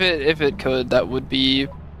yeah, if it could, that would be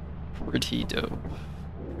pretty dope.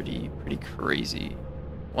 Pretty crazy,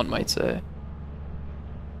 one might say.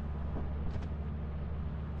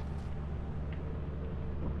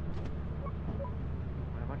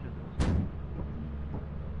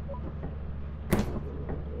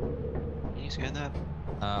 Can you scan that?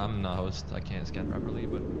 I'm not a host. I can't scan properly,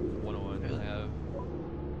 but 101 I have.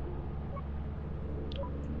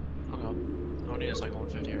 Hold on. Only is like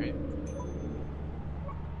 150, right?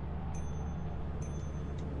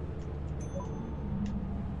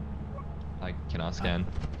 I cannot scan.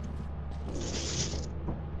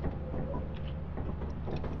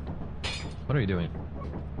 What are you doing?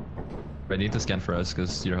 I need to scan for us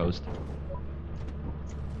because you're host.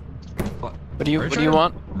 What? What do you Are what do trying you to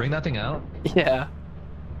want? Bring that thing out? Yeah,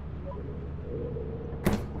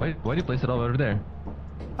 Why do you place it all over there?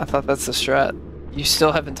 I thought that's the strat. You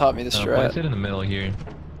still haven't taught me the No, strat. place it in the middle here.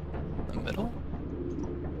 The middle?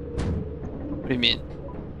 What do you mean?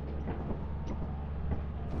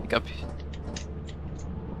 Like up.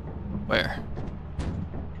 Where?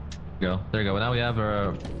 Go. There you go. Now we have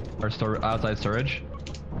our outside storage.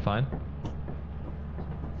 Fine.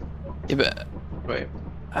 Yeah, but Wait.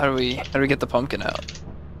 how do we get the pumpkin out?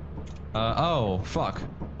 Oh, fuck.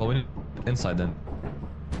 Well, we need inside then.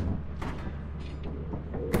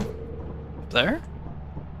 There?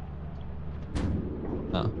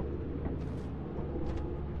 Oh.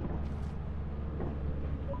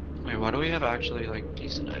 Wait, why do we have actually like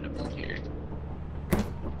decent items in here?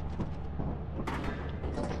 I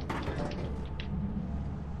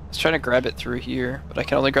was trying to grab it through here, but I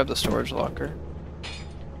can only grab the storage locker.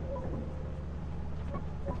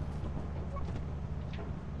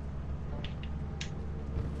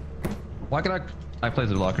 Why can I place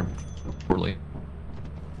the blocker poorly?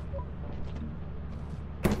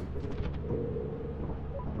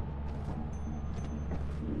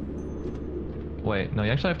 Wait, no,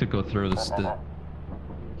 you actually have to go through this.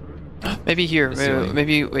 Maybe here. Ceiling.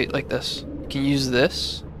 Maybe wait like this. You can use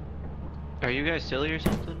this. Are you guys silly or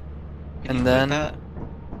something? Can And you then- put that?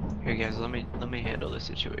 Here, guys, let me handle this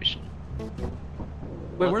situation.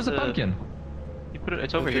 Wait, where's the pumpkin? You put it.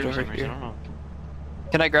 It's over Put it here for over some reason. here. I don't know.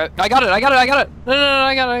 Can I grab? I got it! I got it! I got it! No,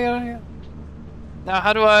 I got it! Now,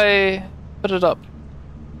 how do I put it up?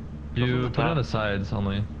 You put it on the sides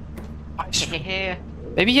only.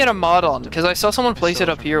 Maybe he had a mod on, because I saw someone place it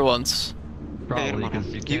up here once. Probably,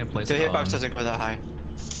 because you can't place the it on. hitbox doesn't go that high.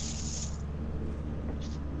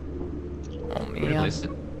 Oh Where do you man. place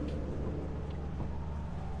it?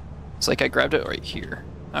 It's like I grabbed it right here.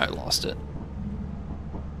 I lost it.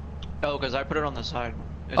 Oh, because I put it on the side.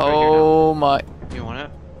 It's right here Oh my. now. You want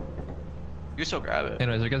it? You still grab it.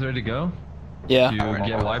 Anyways, are you guys ready to go? Yeah. You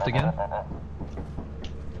get wiped again?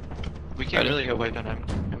 We can't Ready. really get wiped on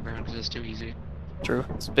Embrion because it's too easy. True.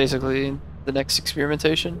 It's basically the next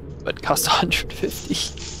experimentation, but cost 150.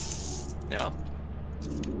 Yeah.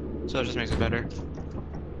 So it just makes it better.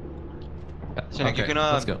 So Okay, you can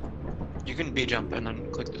let's go. You can B jump and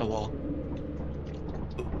then click the wall.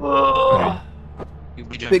 You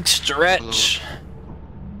B jump. Big stretch.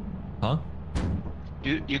 Huh?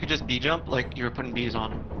 You could just B jump like you were putting B's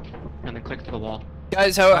on, and then click to the wall.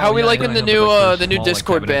 Guys, how we yeah, liking I the know, new but, like, the new there's small, like,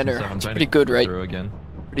 Discord cabinets and banner? stuff. I'm It's trying pretty to good, go right? through again.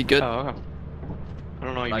 Pretty good. Oh, okay. I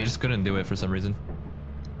don't know what you I mean. just couldn't do it for some reason.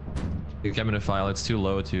 The cabinet file, it's too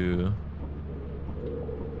low to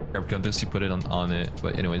grab context, you put it on it.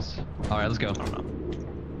 But anyways, alright, let's go. I don't know.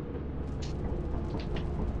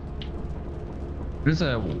 There's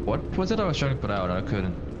a, what was it I was trying to put out? I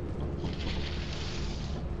couldn't.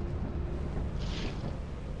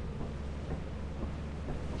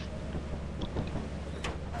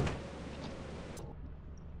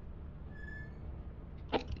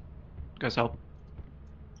 Guys, help.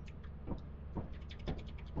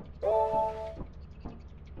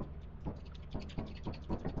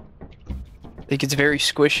 I think it's very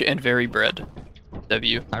squish and very bread.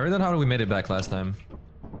 W. I read that how we made it back last time.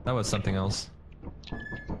 That was something else.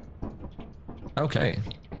 Okay.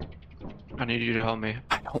 I need you to help me.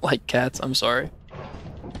 I don't like cats. I'm sorry.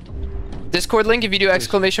 Discord link if you do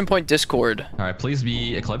exclamation point Discord. Alright, please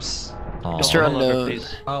be Eclipse. Oh, Mr. Hold on, Unknown.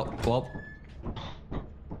 please. oh well,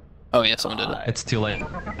 Oh yeah, someone did it. it's too late.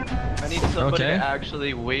 I need somebody Okay. to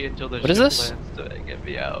actually wait until the What is ship this? lands to get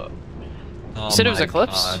me out. Oh You said it was my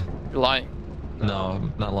Eclipse? God. You're lying. No,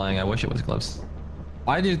 I'm not lying. I wish it was Eclipse.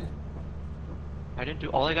 Why did? I didn't do.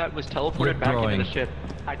 All I got was You're teleported back growing. into the ship.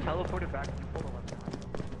 I teleported back. Hold on.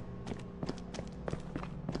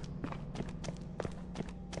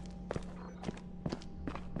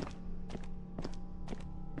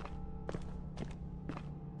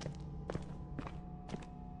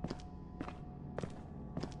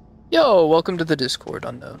 Yo, welcome to the Discord,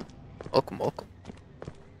 Unknown. Welcome, welcome.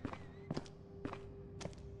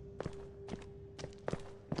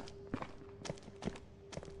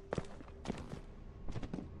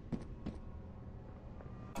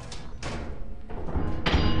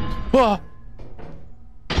 Whoa!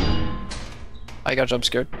 I got jump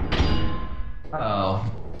scared. Oh,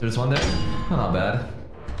 there's one there. Oh, not bad.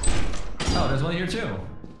 Oh, there's one here too.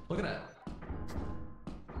 Look at that.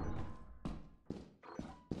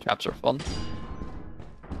 Traps are fun.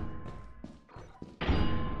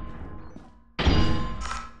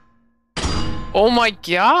 Oh my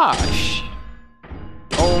gosh!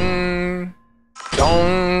 Dong!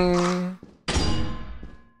 Dong!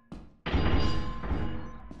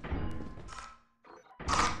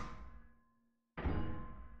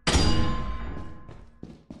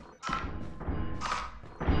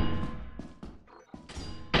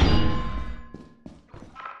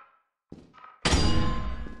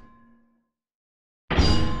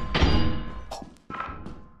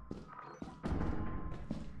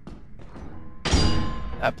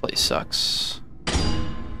 That place sucks.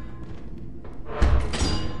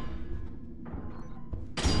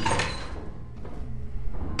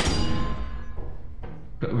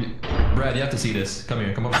 Brad, you have to see this. Come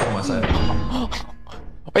here. Come up on my side.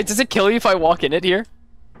 Wait, does it kill you if I walk in it here?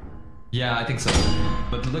 Yeah, I think so.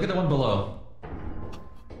 But look at the one below.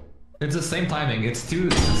 It's the same timing. It's the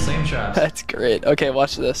same traps. That's great. Okay,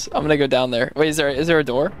 watch this. I'm gonna go down there. Wait, is there a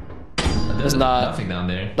door? There's not- nothing down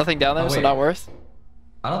there. Nothing down there, Oh, so wait. not worth?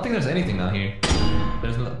 I don't think there's anything down here.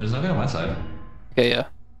 There's nothing on my side. Okay, yeah.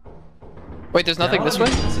 Wait, there's nothing Yeah, this I way?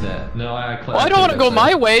 wanna get to that. No, Oh, I don't want to go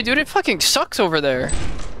my way, dude. It fucking sucks over there.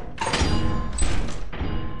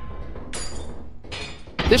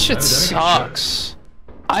 This shit Oh, that makes sucks.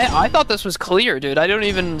 I thought this was clear, dude. I don't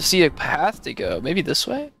even see a path to go. Maybe this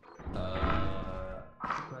way?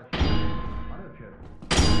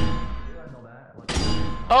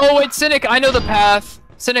 Oh, wait, Cynic, I know the path.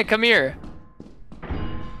 Cynic, come here.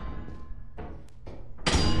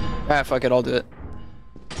 Ah, fuck it, I'll do it.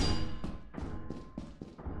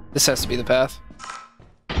 This has to be the path.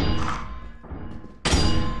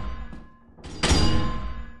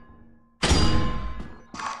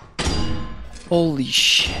 Holy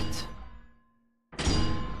shit.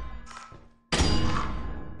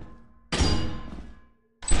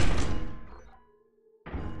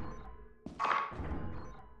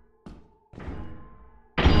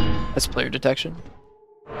 That's player detection.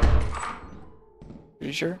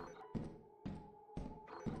 Pretty sure.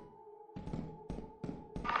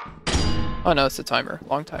 Oh no, it's a timer.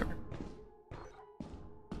 Long timer.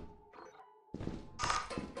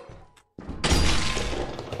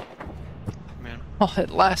 Man. Oh,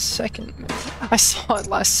 at last second, man. I saw it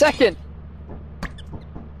last second!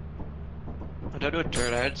 I died to a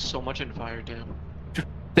turret. I had so much in fire, damn.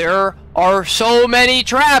 There are so many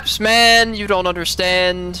traps, man! You don't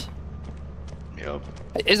understand. Yep.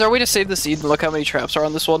 Is there a way to save the seed and look how many traps are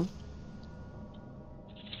on this one?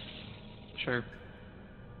 Sure.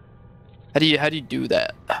 How do you do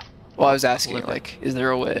that? Well, I was asking, Flip it. like, is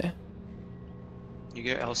there a way? You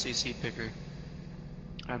get LCC picker.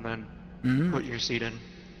 And then Mm, put your seed in,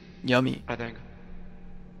 yummy. I think.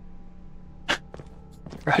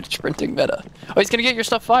 Right, sprinting meta. Oh, he's gonna get your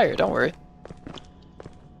stuff fired, don't worry.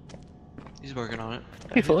 He's working on it.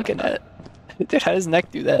 People looking at it. Dude, how does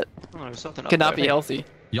neck do that? Oh, there's something up Cannot there. be healthy.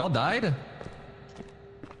 Y'all died?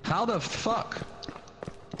 How the fuck?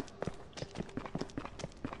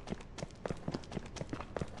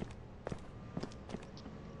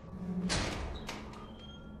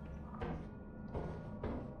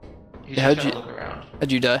 He's Yeah, just how'd gotta look around.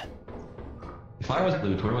 How'd you die? If I was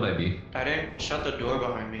loot, where would I be? I didn't shut the door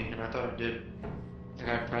behind me, and I thought it did. Like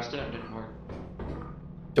I pressed it and it didn't work.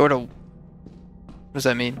 Door to... What does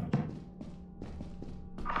that mean?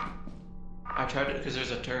 I tried it because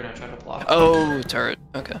there's a turret. I tried to block. Oh, turret.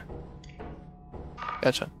 Okay.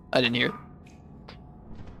 Gotcha. I didn't hear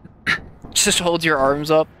it. Just hold your arms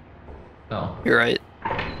up. No. You're right.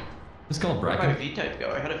 It's called Where'd my bracket. V-type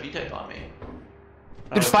go? I had a V-type on me.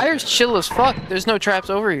 Dude, fire's chill as fuck. There's no traps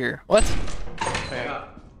over here. What? Yeah.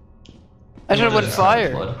 I should have went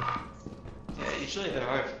fire. Yeah, usually there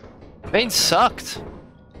are. Vayne sucked.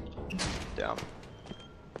 Down.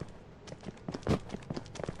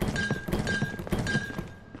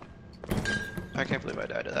 I can't believe I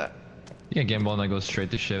died to that. You can gamble and I go straight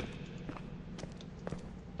to ship.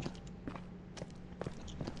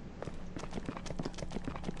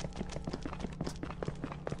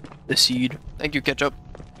 The seed. Thank you, ketchup.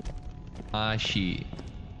 She.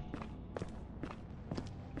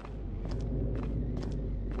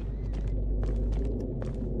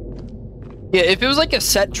 Yeah, if it was like a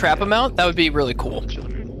set trap amount, that would be really cool.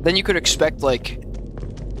 Then you could expect like...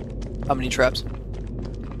 How many traps?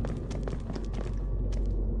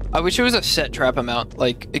 I wish it was a set trap amount.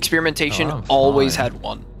 Like, experimentation Oh, I'm always fine. had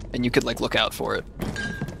one. And you could like look out for it.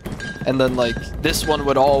 And then like, this one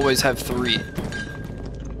would always have 3.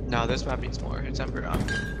 No, this map needs more. It's Embrion.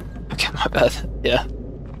 Okay, my bad. Yeah.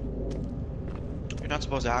 You're not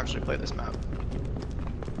supposed to actually play this map.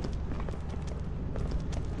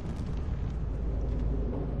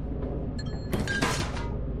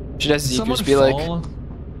 Should SZ Someone just be like... fall?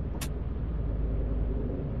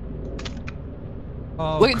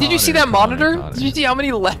 Oh, Look, did you see that Connor, monitor? Did you see how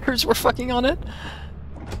many letters were fucking on it?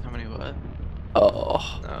 How many what?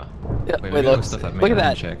 Oh. No. Yeah, Wait, wait, look, look. stuff that Look at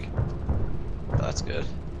that. Check. That's good.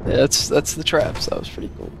 Yeah, that's the traps. That was pretty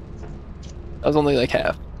cool. That was only like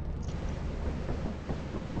half.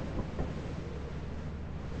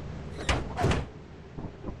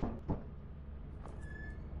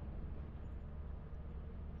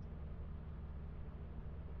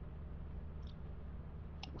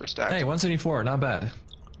 We're stacked. Hey, 174, not bad.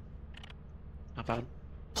 Not bad.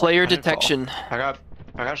 Player I didn't fall. detection. I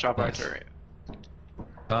got shot by a Nice. turret.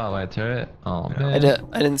 Oh, I turret. Oh Yeah. man.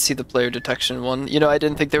 I didn't see the player detection one. You know, I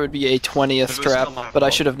didn't think there would be a 20th It was trap, still my but I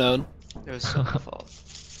fault. should have known. It was so my fault.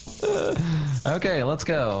 Okay, let's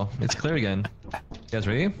go. It's clear again. You guys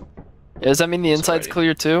ready? Yeah, does that mean the inside's Alrighty.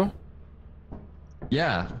 clear too?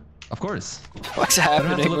 Yeah, of course. What's don't have to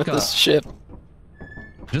happening look with this up. ship?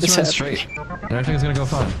 Just It's run happening. straight. And everything's gonna go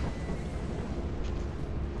fine.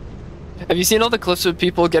 Have you seen all the clips of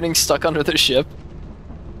people getting stuck under the ship?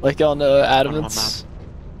 Like on Adamant's?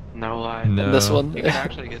 No lie. No. This one? You can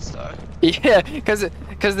actually get stuck. Yeah, because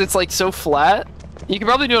it's like so flat, You can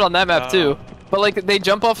probably do it on that map too. But like they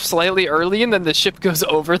jump off slightly early and then the ship goes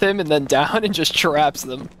over them and then down and just traps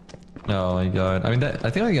them. Oh my god. I mean, I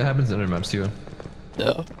think like it happens in other maps too.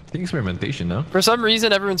 No. I think experimentation, no? For some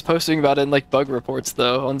reason, everyone's posting about it in like bug reports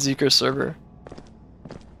though on Zeeker's server.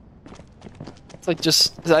 It's like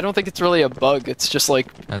just, I don't think it's really a bug. It's just like,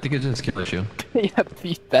 I think it's just a skill issue. yeah,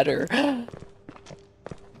 be better.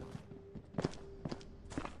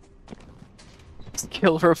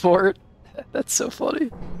 Skill report. That's so funny.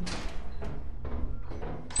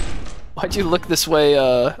 Why'd you look this way?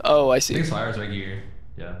 Oh, I see. I think fire's right here.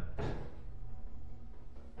 Yeah.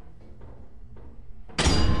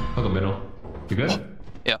 I'll go middle. You good?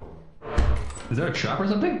 Yeah. Is there a trap or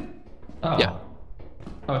something? Oh. Yeah.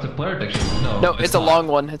 Oh, it's a player detection. No. No, it's a not. long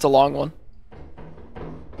one. It's a long one.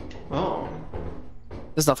 Oh.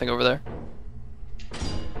 There's nothing over there.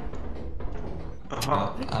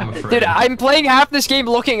 I'm afraid. Dude, I'm playing half this game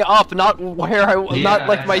looking up, not where not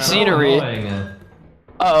like my scenery. I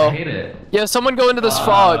Uh-oh. hate it. Yeah, someone go into this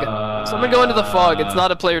fog. Someone go into the fog. It's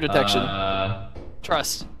not a player detection.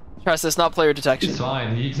 Trust. Trust, it's not player detection. He's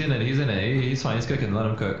fine. He's in it. He's in it. He's fine. He's cooking. Let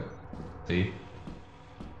him cook. See?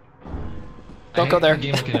 Don't go there. The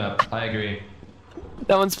game looking up. I agree.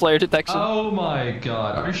 That one's player detection. Oh my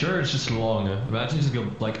god. Are you sure it's just long? Imagine you just go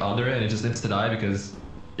like under it and it just insta die because,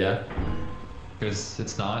 yeah. Because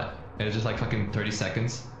it's not. And it's just like fucking 30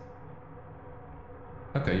 seconds.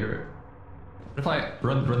 Okay, you're. What if I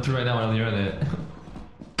run through right now while you're in it?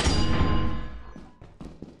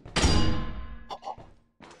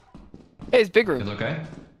 Hey, it's big room. It's okay?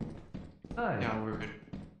 Hi. Yeah, we're good.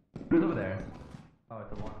 Who's over there? Oh,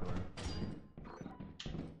 it's a locked door.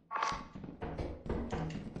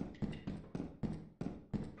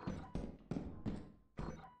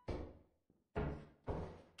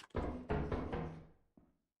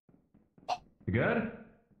 You good?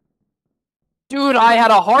 Dude, I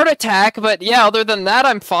had a heart attack, but yeah, other than that,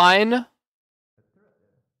 I'm fine.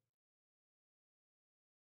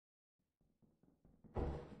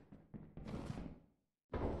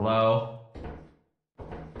 Hello? Is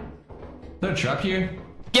there a trap here?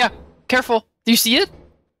 Yeah, careful. Do you see it?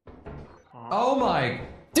 Oh my...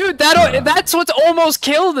 Dude, that's what's almost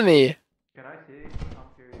killed me. Can I see?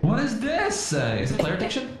 What is this? Is it player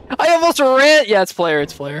detection? I almost ran. Yeah, it's player.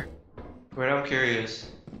 It's player. Wait, I'm curious.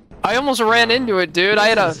 I almost ran into it, dude. I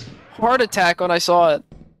had a heart attack when I saw it.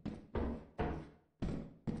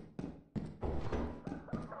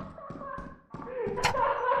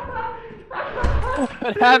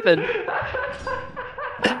 What happened?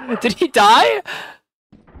 Did he die?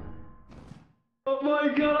 Oh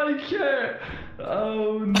my god, I can't!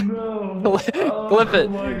 Oh no! Clip it. Oh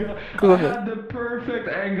my god! Clip I it. had the perfect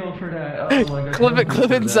angle for that. Oh my god!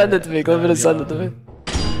 Clip it and send it to me. Clip it and send it to me.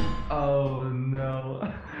 Oh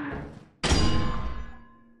no!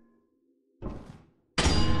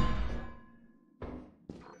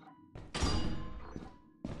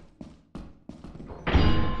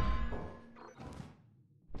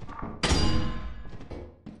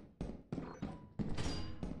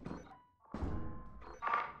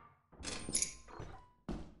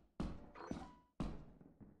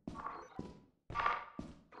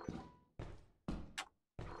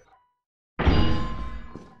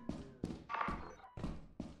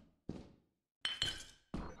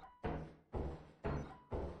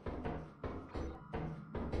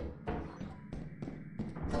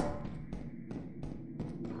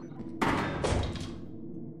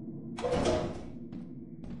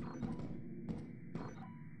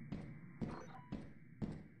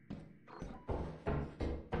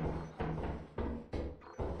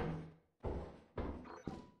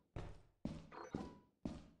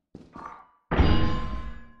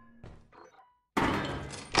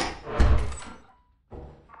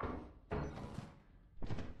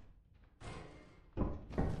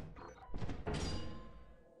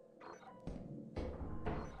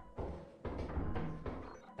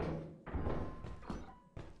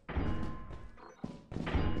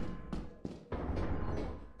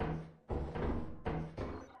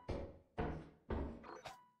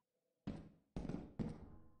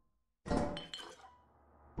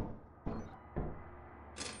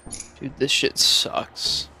 Dude, this shit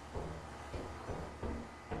sucks.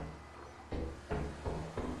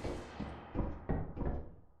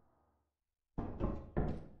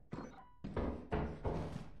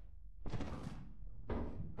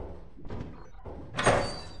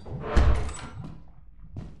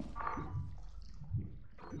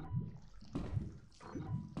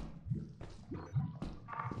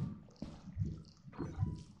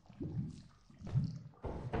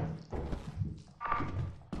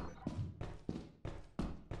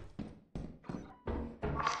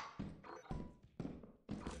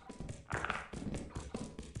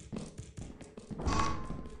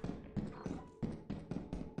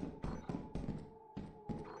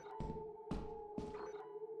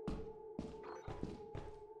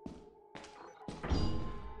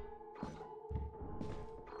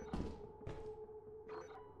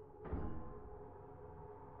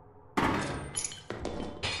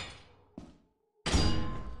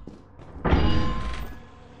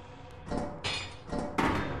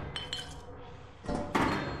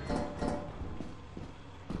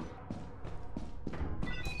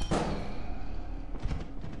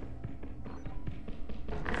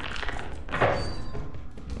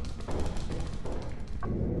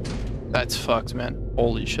 That's fucked, man.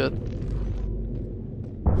 Holy shit.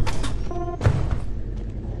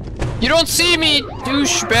 You don't see me,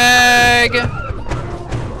 douchebag!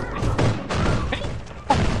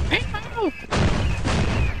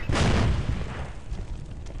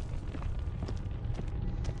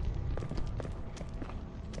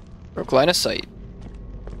 Broke line of sight.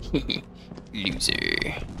 Loser.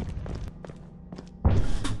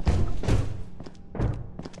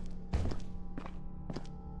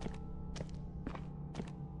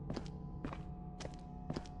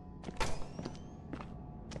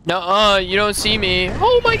 Nuh-uh, you don't see me.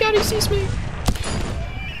 Oh my god, he sees me.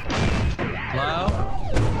 Hello?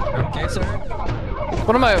 Okay, sir?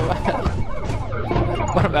 What am I...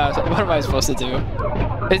 what am I supposed to do?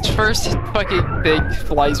 Its first fucking thing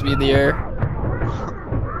flies me in the air.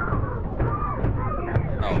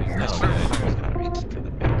 Oh, he's That's not okay. fire's gotta be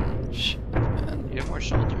good, man. Shit, man. You have more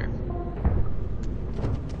shoulder.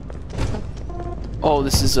 Oh,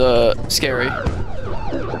 this is, scary.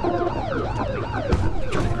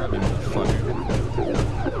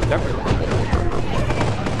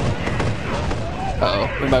 Uh-oh,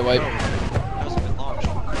 where'd my wipe? That was a good launch.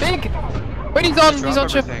 Big! Wait, he's on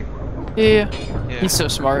ship. Everything. Yeah. Yeah. He's so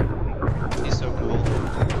smart. He's so cool.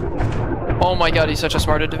 Oh my god, he's such a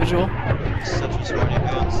smart individual. He's such a smarty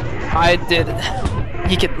pants. I did.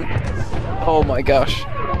 He could. Oh my gosh.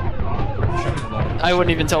 I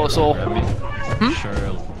wouldn't even tell a soul. Hmm? Sure.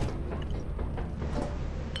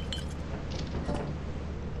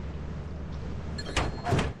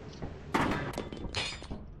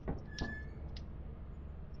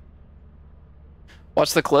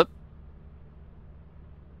 Watch the clip.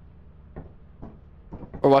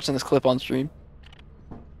 We're watching this clip on stream.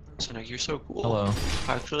 So Nick, you're so cool. Hello.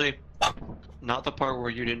 Actually, not the part where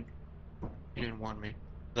you didn't warn me.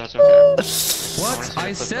 That's okay. wanna see What? the I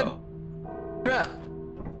clip, said. though. Crap.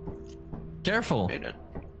 Careful. Made it.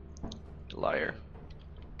 Liar.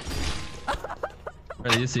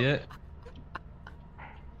 Ready, you see it?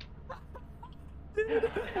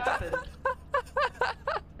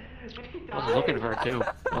 I was looking for it too.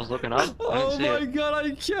 I was looking up. I didn't Oh see my it. god,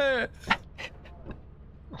 I can't.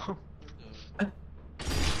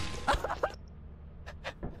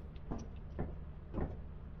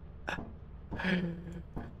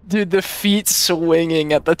 Dude, the feet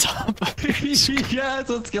swinging at the top of Yeah, that's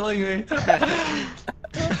what's killing me.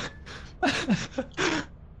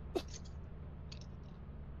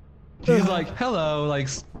 He's like, hello, like,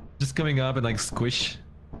 just coming up and like squish.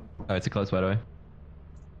 Oh, it's a close, by the way.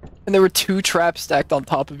 And there were two traps stacked on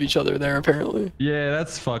top of each other there, apparently. Yeah,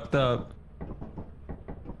 that's fucked up.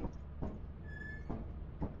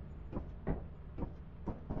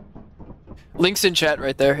 Links in chat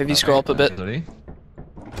right there, if you scroll up a bit. Ready?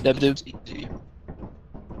 Deb doob. Easy.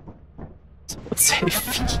 Let's say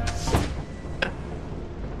feet.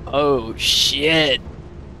 Oh shit.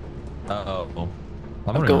 Uh-oh. I'm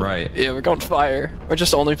I'm running going right. Yeah, we're going fire. We're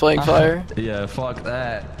just only playing fire. Yeah, fuck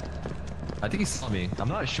that. I think he saw me. I'm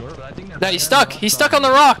not sure, but I think. No, he's stuck. He's stuck on the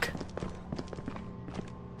rock.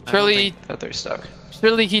 Surely, that they're stuck.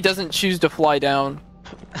 surely he doesn't choose to fly down.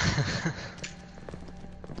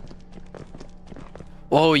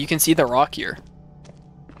 Whoa, you can see the rock here.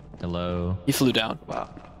 Hello. He flew down. Wow.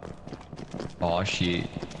 Oh shit.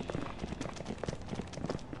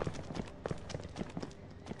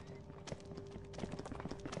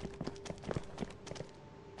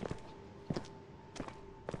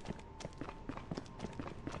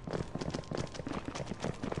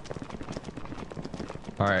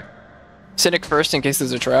 Alright. Cynic first in case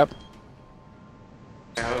there's a trap.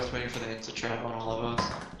 I was waiting for the instant trap on all of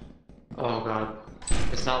us. Oh god.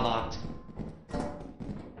 It's not locked.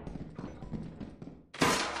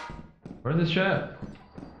 Where's this trap?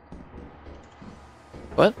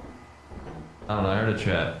 What? I don't know, I heard a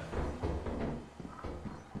trap.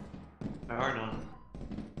 There are none.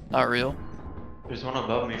 Not real. There's one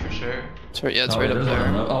above me for sure. It's right, yeah, it's Oh, right up there's one there.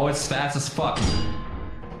 above- Oh, it's fast as fuck.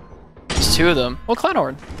 There's two of them. Oh,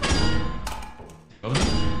 Clownhorn.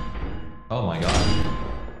 Oh my god.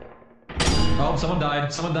 Oh, someone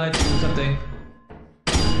died. Someone died from something.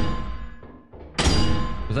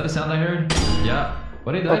 Was that a sound I heard? Yeah.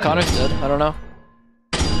 What did he die? Oh, Connor's dead. I don't know.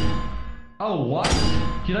 Oh, what?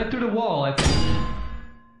 He died through the wall, I think.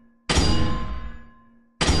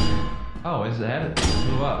 Oh, his head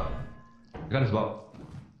blew up. I got his boat.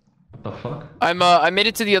 What the fuck? I made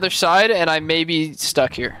it to the other side and I may be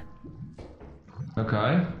stuck here.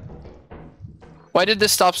 Okay. Why did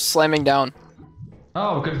this stop slamming down?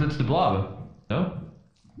 Oh, because it's the blob. No?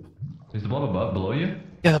 Is the blob above, below you?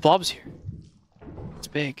 Yeah, the blob's here. It's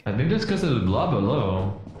big. I think that's because of the blob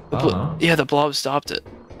below. I don't know. Yeah, the blob stopped it.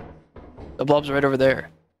 The blob's right over there.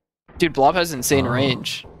 Dude, blob has insane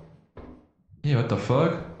range. Yeah, what the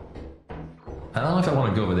fuck? I don't know if I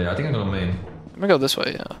want to go over there. I think I'm gonna main. I'm gonna go this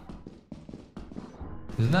way, yeah.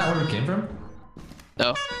 Isn't that where we came from?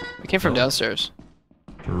 No. We came from downstairs.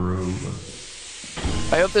 True.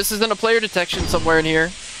 I hope this isn't a player detection somewhere in here.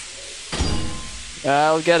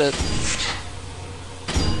 I'll get it.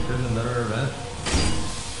 There's another event.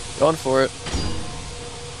 Going for it.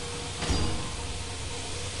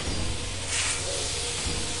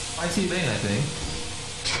 I see main, I think.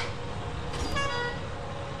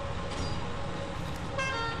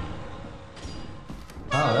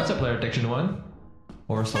 Oh, that's a player detection one.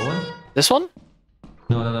 Or stolen. This one?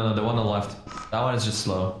 No, the one on the left. That one is just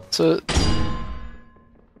slow. So...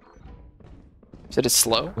 Said it's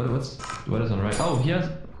slow? What is on the right? Oh, he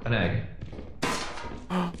has an egg.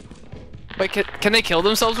 Wait, can they kill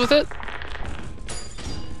themselves with it?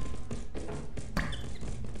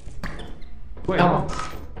 Wait, No.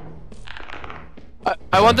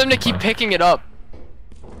 I want them to keep picking it up.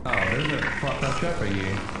 Oh, there's a that trap right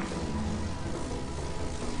here.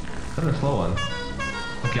 That's a slow one.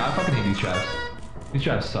 Okay, I fucking hate these traps. These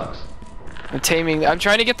traps sucks. I'm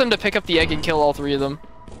trying to get them to pick up the egg and kill all 3 of them.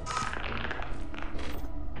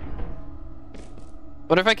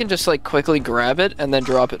 What if I can just like quickly grab it and then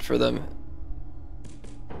drop it for them?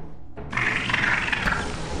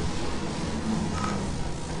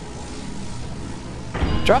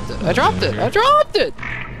 Dropped it. I dropped it. I dropped it.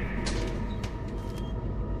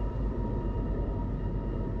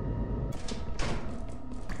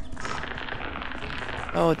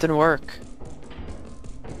 Oh, it didn't work.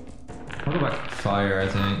 I'll go back to fire, I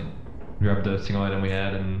think. Grab the single item we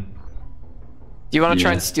had and... Do you want to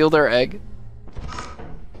try and steal their egg?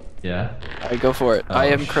 Yeah. Alright, go for it. Oh, I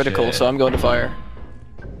am critical, shit. so I'm going to fire.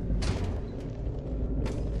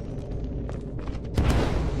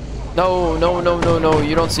 No,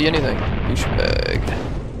 you don't see anything. Douchebag.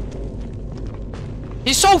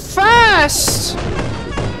 He's so fast!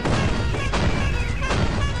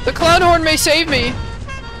 The clown horn may save me!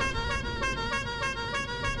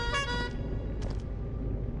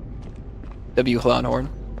 W clown horn.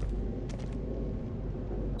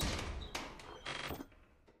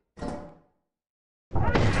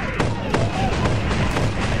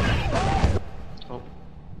 Oh,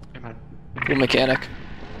 am I? Cool mechanic.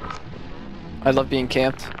 I love being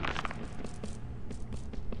camped.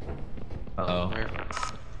 Uh-oh. Where?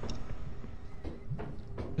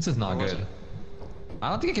 This is not good. I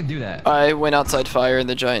don't think I can do that. I went outside fire and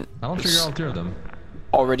the giant I don't figure all 3 of them.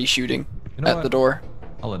 already shooting You know at what? the door.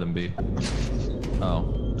 I'll let him be. Oh.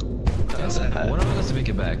 One of us has to make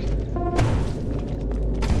it back. He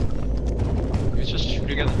was just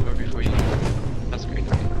shooting at the door before you. That's great.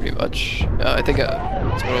 Pretty much. Yeah, I think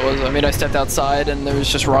that's what it was. I mean, I stepped outside and there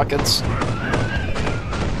was just rockets.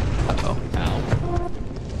 Uh-oh. Ow.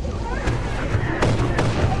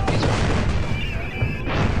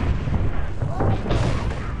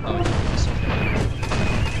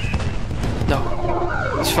 No.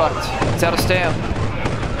 He's fucked. He's out of stam.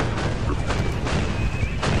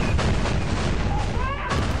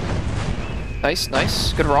 Nice,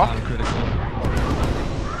 nice. Good rock. I'm critical.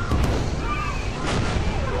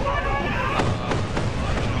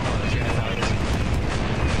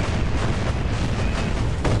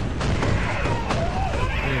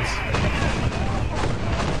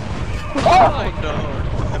 Oh no!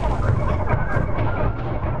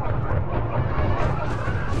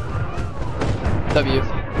 W.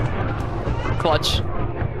 Clutch.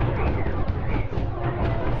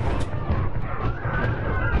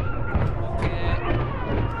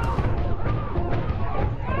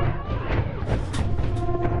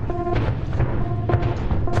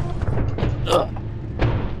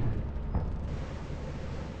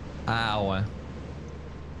 Ow.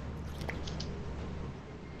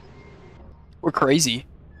 We're crazy.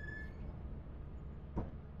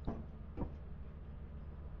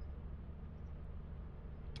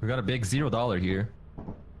 We got a big $0 here.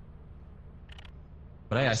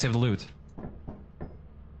 But hey, I saved the loot.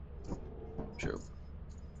 True.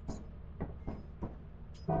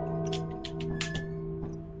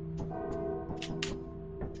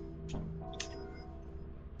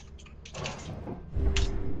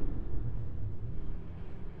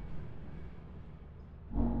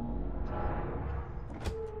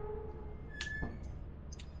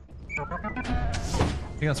 I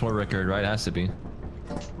think that's world record, right? It has to be.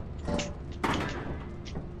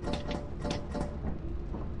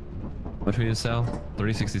 What should we sell?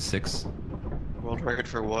 3066. World record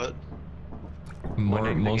for what?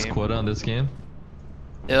 Most game. quota on this game.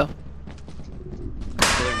 Yeah. Like,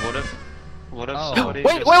 what if What if Oh. somebody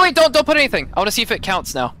Wait, just... wait, don't put anything. I want to see if it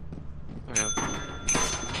counts now. Okay.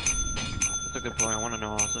 That's a good point. I want to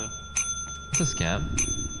know also. It's a scam.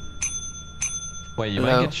 Wait, you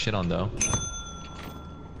Hello? might get shit on though.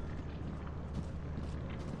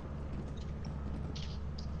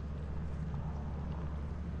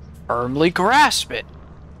 Firmly grasp it.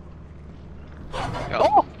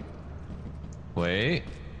 Oh. Wait.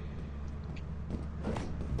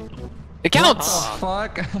 It counts. Oh,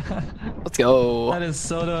 fuck. Let's go. That is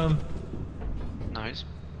so dumb. Nice.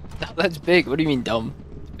 That's big. What do you mean dumb?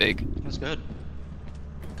 It's big. That's good.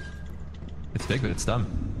 It's big, but it's dumb.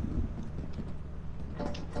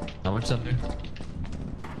 How much dumb, dude?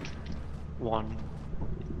 1.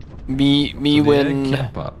 Me So the egg when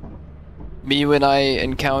can't pop. me when I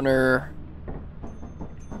encounter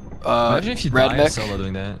Imagine if you die redneck. solo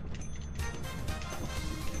doing that.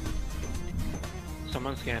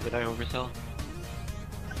 Someone scanned. Did I oversell?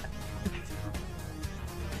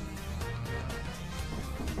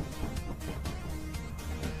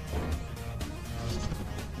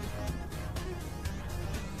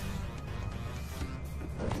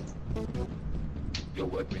 We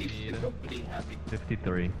need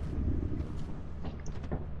 53.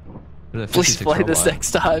 There's a Please 56 play this robot.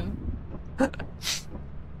 next time. Alright,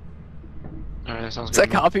 that sounds Is good.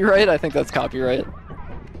 that copyright? I think that's copyright.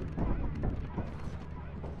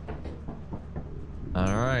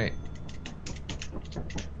 Alright.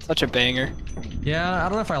 Such a banger. Yeah, I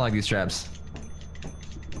don't know if I like these traps.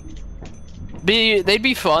 They'd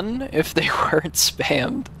be fun if they weren't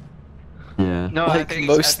spammed. Yeah. No, Like I think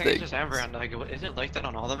most it's things. just Embrion. Like, is it like that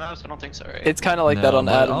on all the maps? I don't think so, right? It's kind of like that on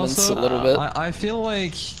Adamants a little bit. I feel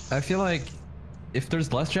like if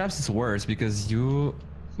there's less traps, it's worse because you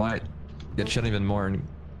might get shot even more and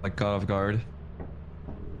like caught off guard.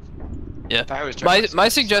 Yeah. I always My try to-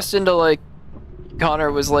 suggestion to like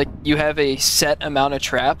Connor was like you have a set amount of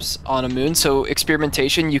traps on a moon, so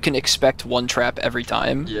experimentation you can expect one trap every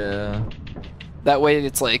time. Yeah. That way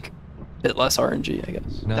it's like a bit less RNG, I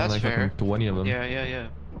guess. Now That's like fair. fucking 20 of them. Yeah.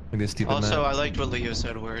 Like this stupid Also, map. I liked what Leo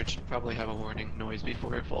said, where it should probably have a warning noise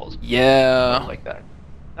before it falls. I Yeah. would like that.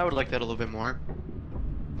 I would like that a little bit more.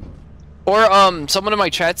 Or someone in my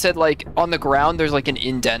chat said like on the ground there's like an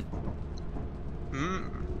indent,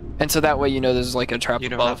 and so that way you know there's like a trap You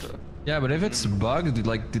don't above. have to. Yeah, but if it's bugged,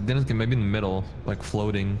 like then it can maybe in the middle, like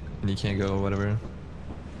floating, and you can't go or whatever.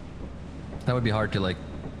 That would be hard to like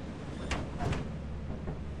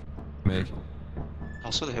make.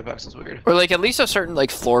 Also, the hitbox is weird. Or like at least a certain like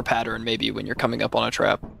floor pattern maybe when you're coming up on a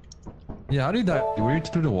trap. Yeah, how did you die? Were you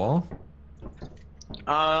through the wall?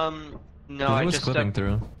 No, 'Cause I it was just clipping stepped.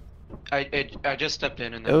 through. I just stepped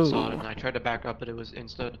in and then Oh. saw it, and I tried to back up, but it was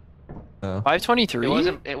instead. Oh. 523?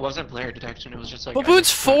 It wasn't player detection. It was just like. Well, I Boo's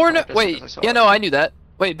just 4 no- practiced wait, because I saw yeah, it. no, I knew that.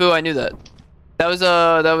 Wait, Boo, I knew that. That was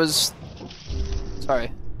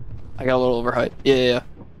sorry. I got a little overhyped. Yeah.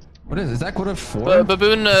 What is that quota 4?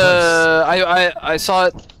 Baboon, I saw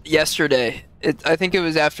it yesterday. I think it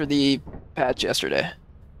was after the patch yesterday.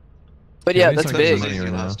 But Yeah, yeah, we that's started big. money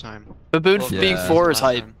right now. Last time. Baboon Well, being yeah. 4 is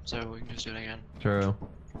last hype. time, so we can just do it again. True.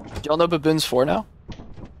 Do y'all know Baboon's 4 now?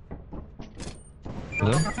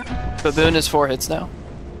 Hello? Baboon is 4 hits now.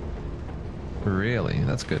 Really?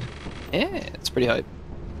 That's good. Yeah, it's pretty hype.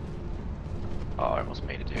 Oh, I almost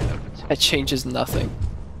made it, dude. That would've been so That changes nothing.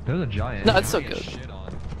 There's a giant. No, it's still You're gonna good. get shit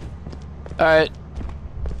on. Alright.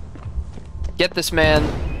 Get this man.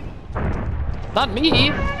 Not me!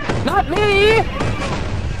 Not me!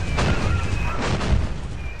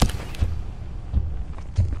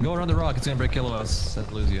 Go around the rock, it's gonna break kilos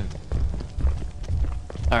and lose you.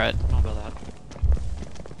 Alright. I don't know about that.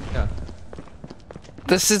 Yeah.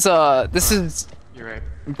 This is You're right.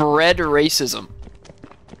 bread racism.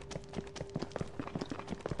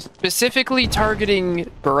 Specifically targeting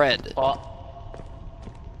bread. Are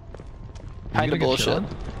you Kinda gonna get shit bullshit. on?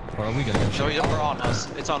 Or are we gonna get So shit? we're on us.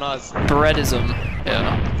 It's on us. Breadism.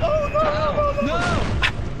 Yeah.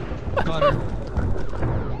 No! Connor.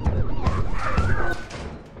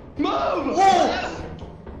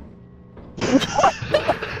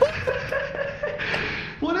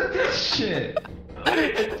 What is this shit?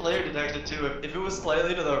 It's player detected too. If it was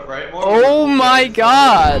slightly to the right more. Oh my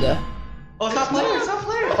god! Oh, it's not player. It's not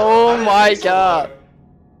player. Oh I didn't my think so. god.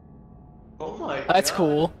 Oh my god. That's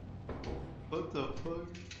cool. What the fuck?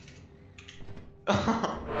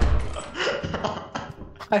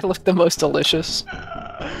 I look the most delicious.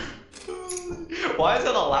 Why is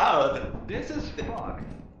it allowed? This is fuck.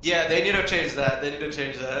 Yeah, they need to change that. They need to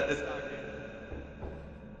change that.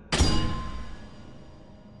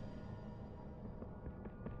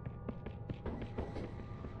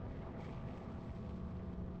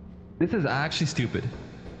 This is actually stupid.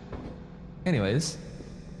 Anyways.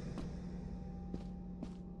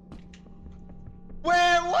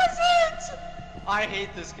 Where was it? I hate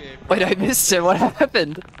this game. Wait, I missed it. What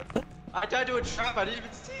happened? I died to a trap. I didn't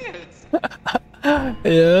even see it.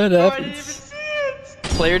 Yeah, it Bro, I didn't even happens. see it.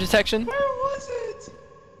 Player detection? Where was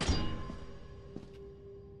it?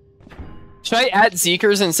 Should I add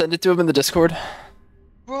Zeekers and send it to him in the Discord?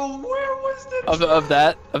 Bro, where was the Of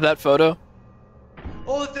that photo?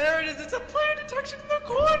 Oh, there it is. It's a player detection in the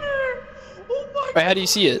corner. Oh my god. Wait, how do you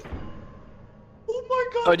see it? Oh my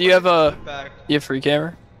god. Oh, do you have a Back. you have free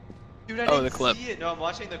camera? Dude, I Oh, didn't the clip. see it. No, I'm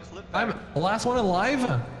watching the clip. I'm Back. the last one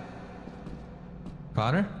alive.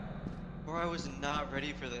 Connor? Bro, I was not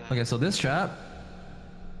ready for that. Okay, so this trap.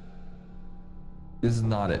 This is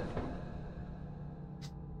not it.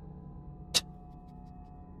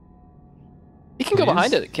 He can go Please?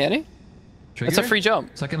 behind it, can't he? Trigger? It's a free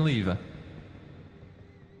jump. So I can leave.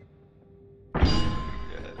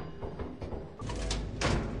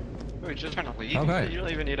 We're just trying to leave. Okay. You don't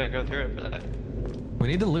even need to go through it for that. We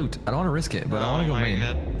need to loot. I don't want to risk it, but I want to go my main.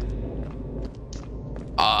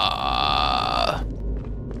 God.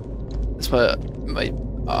 That's my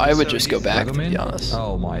I would So just go easy. back, Go to main? be honest.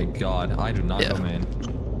 Oh my god, I do not Yeah. go main.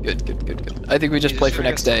 Good. I think we just You play just for gonna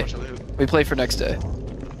next get day. so much loot. We play for next day.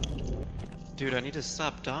 Dude, I need to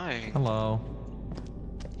stop dying. Hello.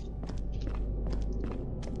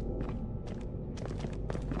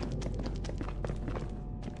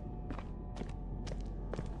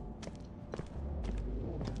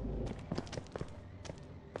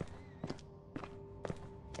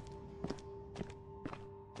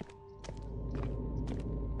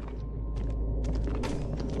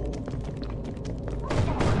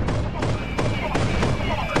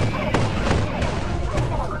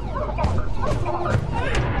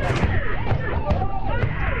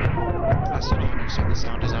 I still don't understand the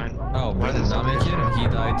sound design. Oh, Why Brett did does not it- make it, and he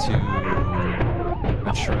died to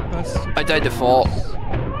a trap us. I died default.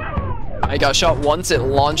 I got shot once, it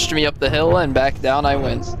launched me up the hill, and back down I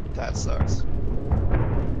went. That sucks.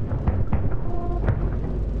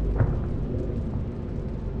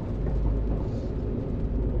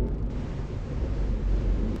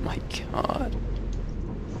 My god.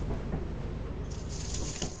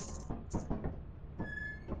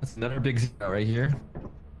 That's another big zero right here.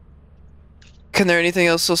 Can there anything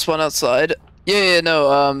else still spawn outside? Yeah,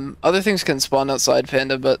 no, other things can spawn outside,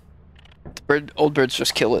 Panda, but old birds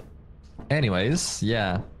just kill it. Anyways,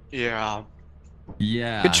 yeah. Yeah.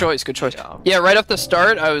 Yeah. Good choice. Yeah, right off the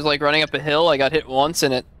start, I was like running up a hill, I got hit once,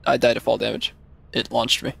 and I died to fall damage. It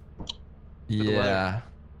launched me. Yeah.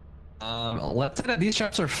 Let's say that these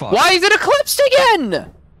traps are fucked. Why is it eclipsed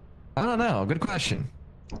again? I don't know. Good question.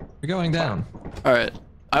 We're going down. Alright,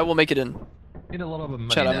 I will make it in. Need a little bit of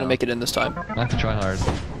money Chat, I'm now. gonna make it in this time. I have to try hard.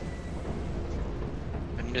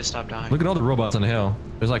 I need to stop dying. Look at all the robots on the hill.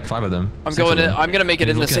 There's like 5 of them. I'm 6 going of in, them. I'm gonna make it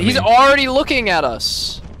He's in this. looking at He's me. already looking at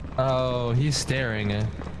us. Oh, he's staring.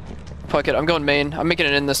 Fuck it, I'm going main. I'm making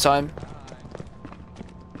it in this time.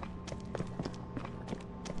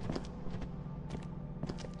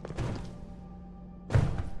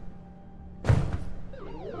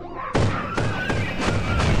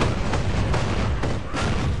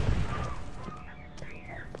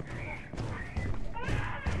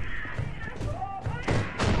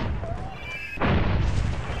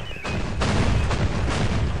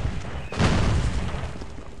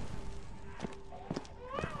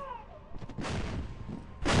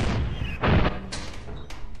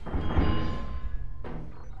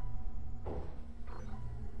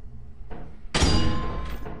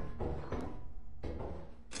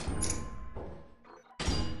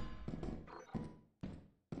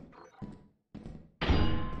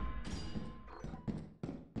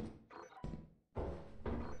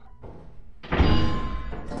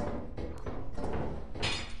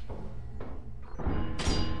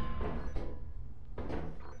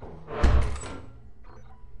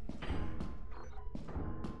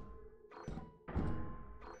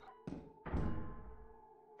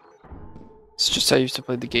 It's just how I used to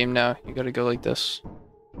play the game now. You gotta go like this.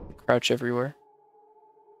 Crouch everywhere.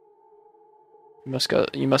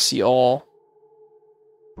 You must see all.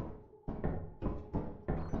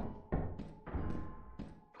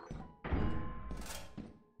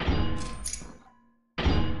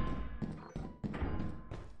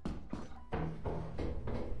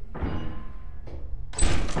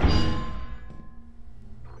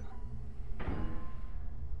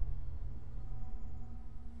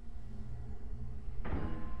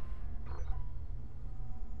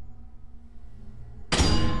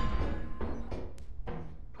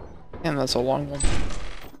 Damn, that's a long one.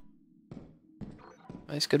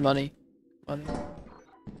 Nice, good money. Money.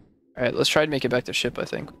 Alright, let's try and make it back to ship, I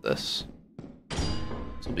think, with this.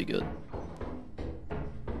 This will be good.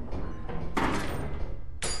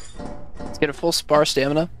 Let's get a full spar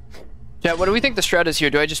stamina. Yeah, what do we think the strat is here?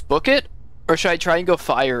 Do I just book it? Or should I try and go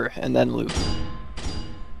fire and then loop?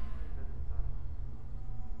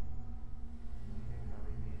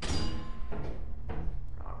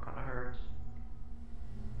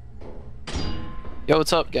 Yo,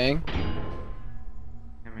 what's up, gang?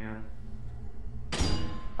 Hey, man.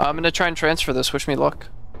 I'm gonna try and transfer this. Wish me luck.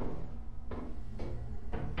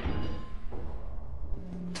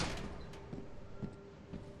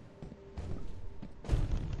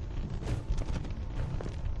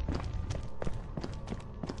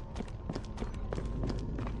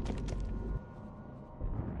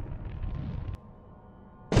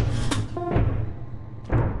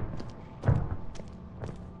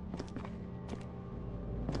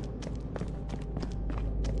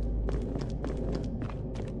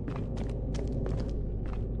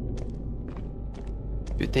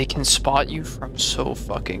 Dude, they can spot you from so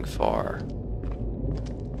fucking far.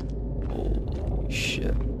 Holy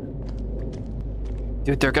shit.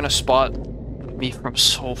 Dude, they're gonna spot me from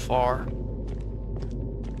so far.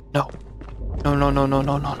 No. No, no, no, no,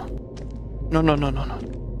 no, no, no. No, no, no, no, no.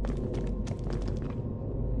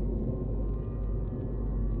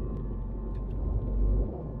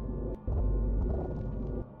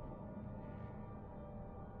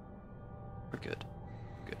 We're good.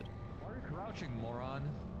 Why are you crouching, moron?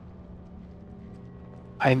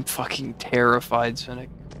 I'm fucking terrified, Cynic.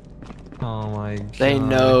 Oh my god.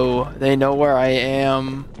 They know where I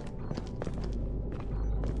am.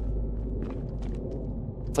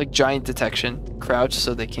 It's like giant detection. Crouch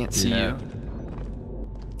so they can't see you.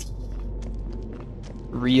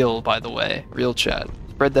 Real, by the way. Real chat.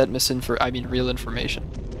 Spread that real information.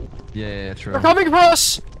 Yeah, true. They're coming for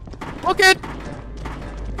us! Look it!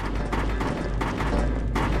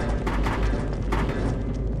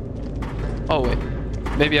 Oh wait.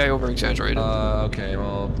 Maybe I over-exaggerated. Okay,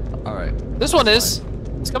 well, alright. This one is.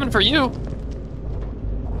 It's coming for you.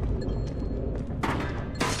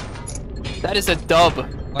 That is a dub.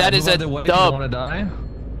 That is a dub. You wanna die?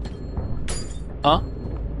 Huh?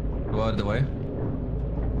 Go out of the way.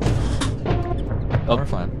 Oh. We're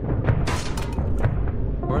fine.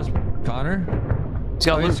 Where's Connor? He's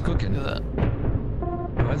got he's loot. cooking. Look at that.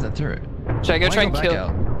 Where's that turret? Should I go Why try and go back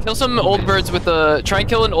out? kill some old birds with the... Try and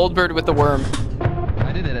kill an old bird with the worm.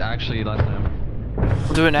 I did it actually last time.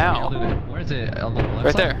 We'll do it I'll now. do it. Where is it? On the left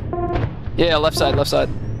Right side? there. Yeah, left side, left side.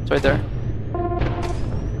 It's right there.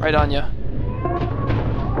 Right on ya.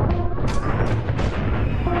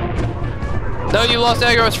 No, you lost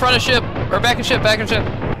aggro. It's front of ship. Or back of ship, back of ship.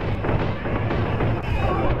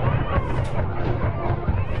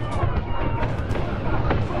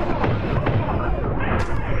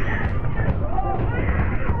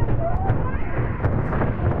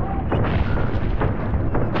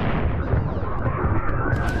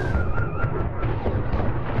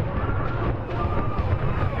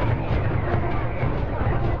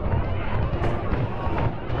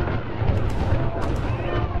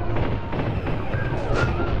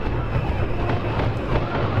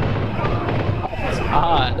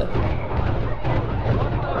 Odd.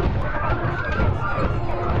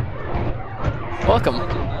 Welcome.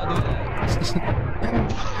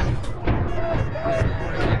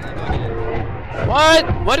 What?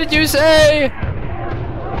 What did you say?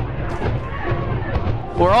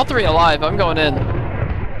 We're all three alive. I'm going in.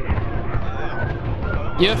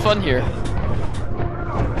 You have fun here.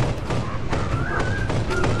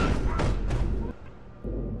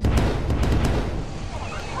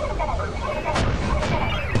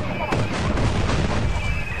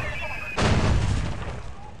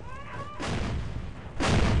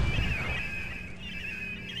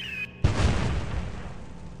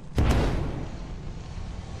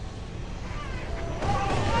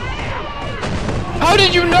 How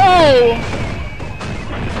did you know?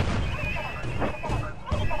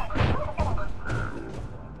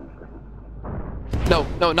 No,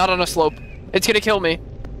 no, not on a slope. It's gonna kill me.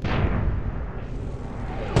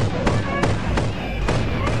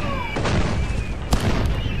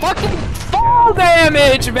 Fucking fall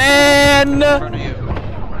damage, man! In front of you.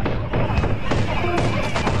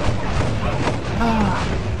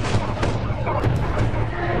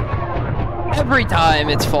 Every time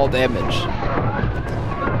it's fall damage.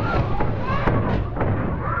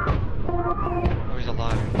 Oh, he's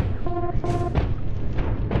alive.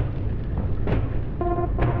 Oh,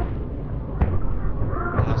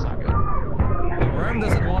 that's not good. The worm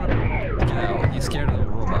doesn't want to get out. He's scared of the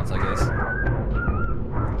robots, I guess.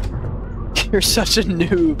 You're such a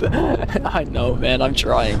noob. I know, man. I'm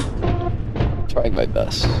trying. Trying my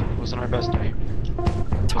best. Wasn't our best day.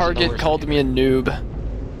 Target called me a noob.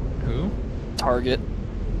 Who? Target.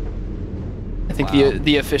 I think Wow.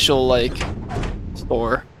 the official like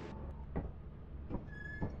store.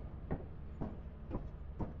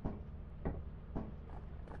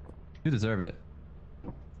 You deserve it.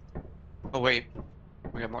 Oh wait,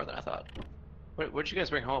 we got more than I thought. What'd you guys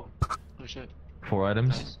bring home? Oh shit. 4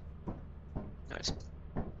 items. Nice.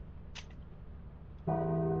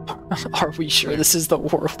 Are we sure this is the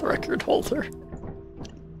world record holder?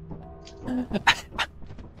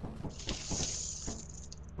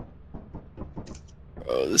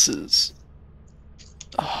 Oh, this is...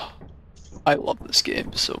 Oh, I love this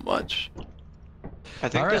game so much. I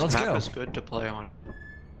think Alright, this let's map go. is good to play on.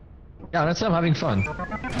 Yeah, that's I'm having fun.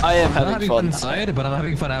 I am I'm not having having fun. inside, but I'm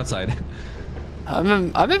having fun outside.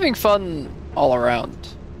 I'm having fun all around.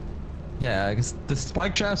 Yeah, I guess the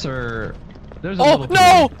spike traps are. There's a Oh little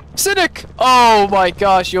no! Cynic! Oh my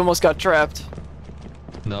gosh, you almost got trapped.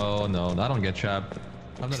 No, no, I don't get trapped.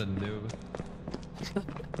 I'm not a noob.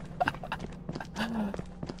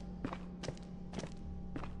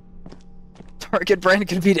 Target brand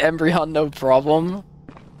can beat Embrion, no problem.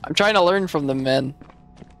 I'm trying to learn from them, man.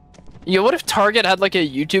 Yo, what if Target had like a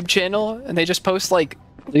YouTube channel and they just post like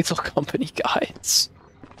Lethal Company guides?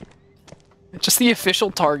 Just the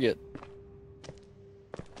official Target.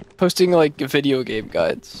 Posting like video game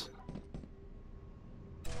guides.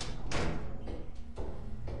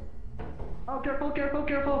 Oh, careful, careful,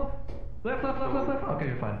 careful! Left, left, left, left, left. Okay,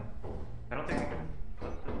 you're fine. I don't think we can.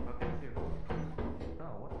 Okay, too. Oh,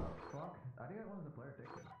 what the fuck? I think I wanted the player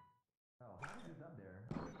ticket. Oh, how did you get there?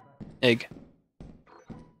 Egg.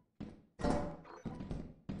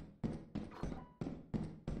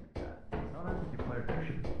 No, that's the player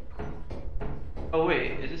ticket. Oh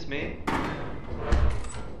wait, is this me?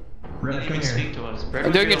 Red, He didn't even speak to us. Brett I'm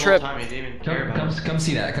was doing here a the trip. whole time, he didn't even care Come, about us. come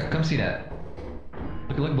see that. Come see that.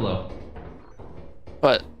 Look below.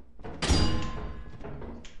 What?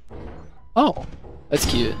 Oh, that's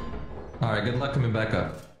cute. All right, good luck coming back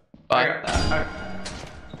up. I Bye. got that.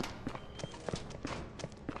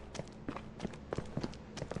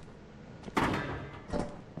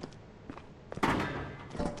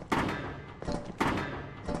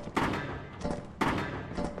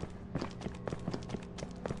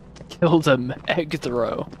 Killed him. Egg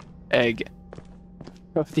throw. Egg.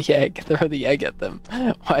 Throw the egg. Throw the egg at them.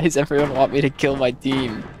 Why does everyone want me to kill my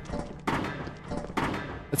team?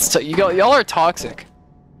 It's y'all are toxic.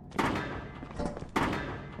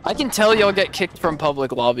 I can tell y'all get kicked from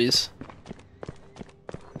public lobbies.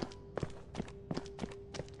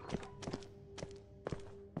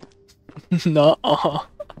 No.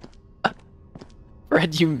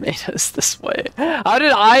 Fred, you made us this way. How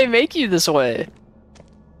did I make you this way?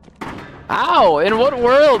 Ow! In what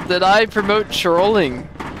world did I promote trolling?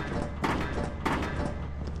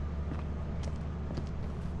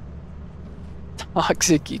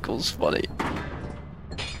 Toxic equals funny.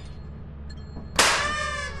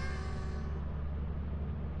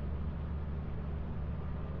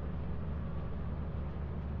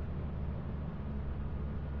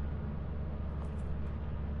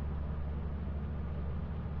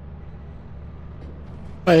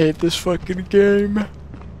 I hate this fucking game.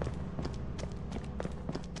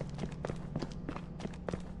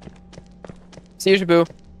 See you, Shabu.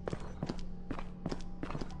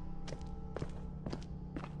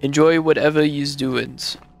 Enjoy whatever you's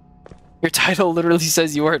doings. Your title literally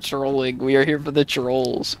says you are trolling. We are here for the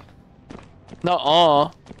trolls.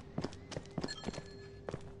 Nuh-uh.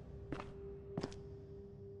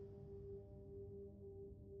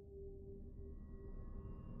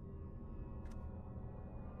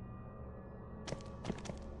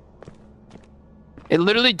 It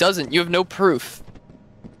literally doesn't. You have no proof.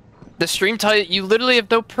 The stream title, you literally have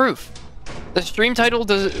no proof. The stream title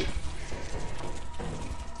does.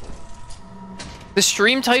 The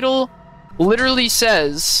stream title literally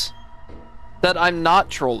says that I'm not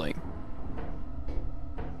trolling.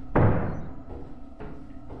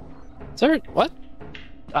 Is there what?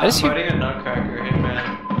 I'm fighting a nutcracker, hey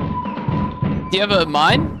man. Do you have a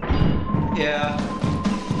mine? Yeah.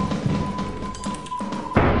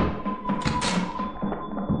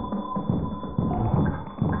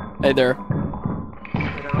 Hey there.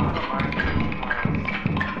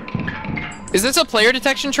 Is this a player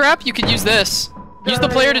detection trap? You could use this. Use the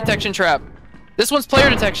player detection trap. This one's player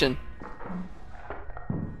detection.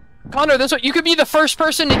 Connor, this one, you could be the first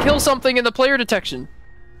person to kill something in the player detection.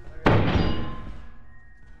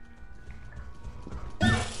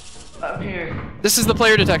 I'm here. This is the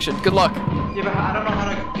player detection. Good luck. Yeah, but I don't know how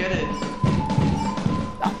to get it.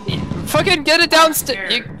 Fucking get it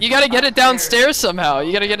downstairs. You gotta get it downstairs somehow.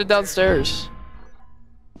 You gotta get it downstairs.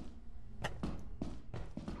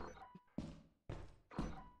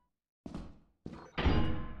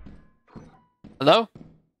 Hello?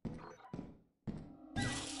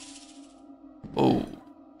 Oh.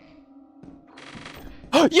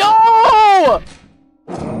 Yo!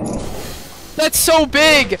 That's so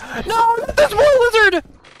big! No, not this war lizard!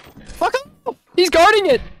 Fuck off! He's guarding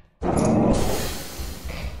it!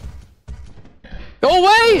 Go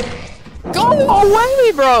away! Go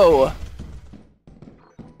away, bro!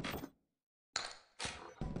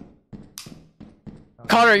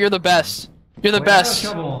 Connor, you're the best. You're the best. I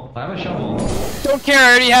have a shovel. Don't care,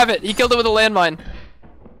 I already have it. He killed it with a landmine.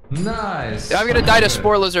 Nice. I'm gonna die to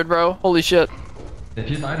Spore Lizard, bro. Holy shit. If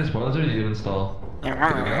you die to Spore Lizard, you install. There we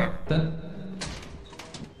go. Then.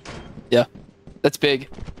 Yeah. That's big.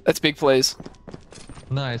 That's big plays.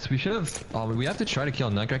 Nice. We should have. We have to try to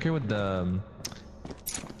kill Nutcracker with the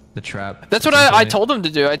trap. That's what I told him to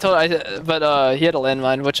do. But he had a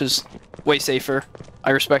landmine, which is way safer.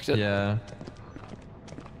 I respect it. Yeah.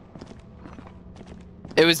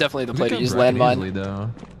 It was definitely the play to use Easily, landmine.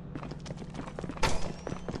 though.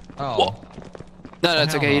 Oh. Whoa. No,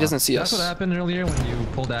 it's okay. He doesn't see us. That's what happened earlier when you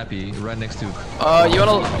pulled Appy right next to.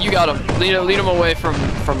 You got him. Lead him away from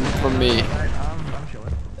me. I'm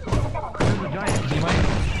chilling. There's a giant. You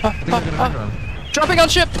might. Dropping on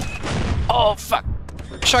ship. Oh fuck.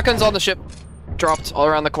 Shotguns on the ship. Dropped all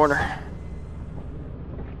around the corner.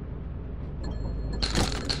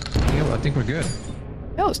 Yeah, I think we're good.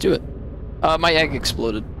 Yeah, let's do it. My egg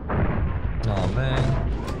exploded. Oh man.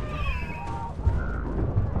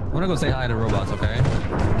 I'm gonna go say hi to robots, okay?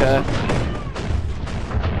 Okay.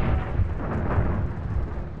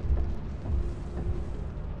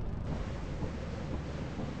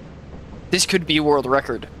 This could be a world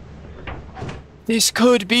record. This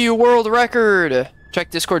could be a world record. Check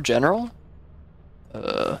Discord general.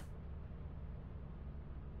 Nice.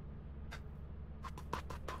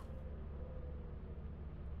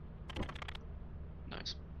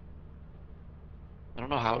 I don't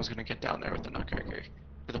know how I was gonna get down there with the Nutcracker.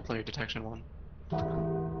 For the player detection one.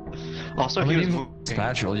 Also, he was moving.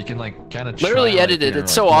 Spatula, you can like kind of Literally edited.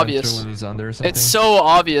 It's so obvious. It's so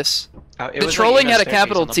obvious. It The was trolling like had a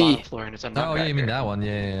capital T. Floor and it's a Oh yeah, you mean Nutcracker. that one?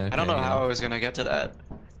 Yeah. I don't know how I was gonna get to that.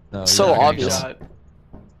 No, So you're not gonna obvious. kill it.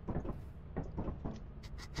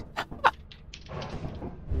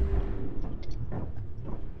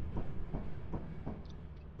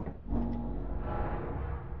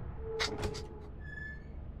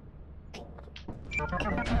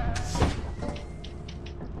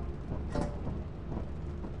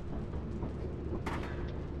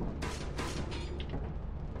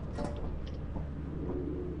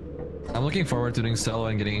 I'm looking forward to doing solo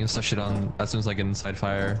and getting stuff shit on as soon as I get inside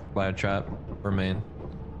fire by a trap or main.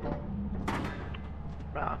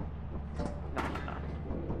 Nah.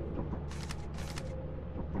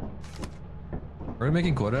 Are we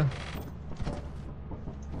making quota?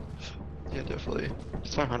 Yeah, definitely.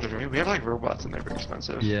 It's 500, right? We have like robots and they're very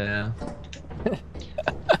expensive. Yeah.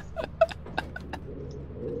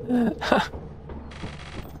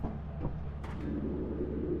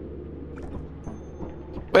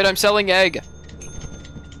 Wait, I'm selling egg.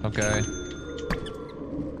 Okay.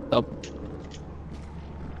 Oh.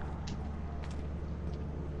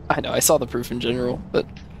 I know, I saw the proof in general, but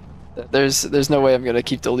there's no way I'm gonna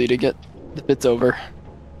keep deleting it. It's over.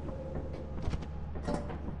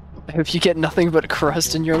 I hope you get nothing but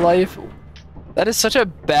crust in your life. That is such a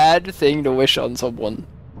bad thing to wish on someone.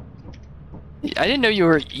 I didn't know you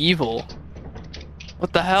were evil.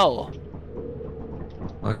 What the hell?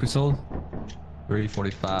 What we sold?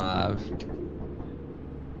 345.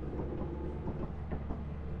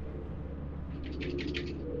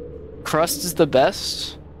 Crust is the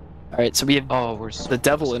best? Alright, so we have We're so the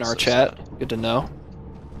devil close, in our so chat. sad. Good to know.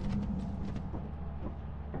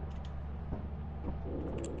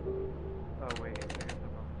 Oh wait, there's the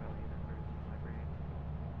wrong value numbers in my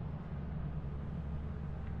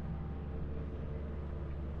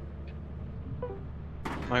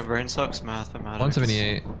brain. My brain sucks mathematics.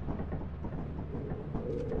 178.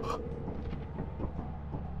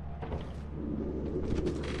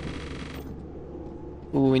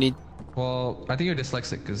 Ooh, we need Well, I think you're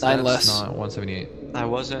dyslexic because 9 that's less. not 178. I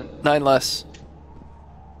wasn't. 9 less.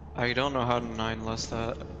 I don't know how to 9 less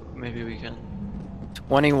that. Maybe we can.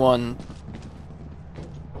 21.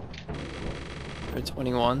 Or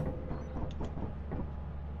 21.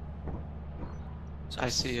 I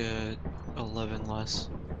see a 11 less.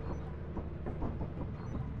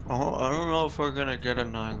 Oh, I don't know if we're gonna get a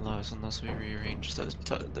 9 less unless we rearrange the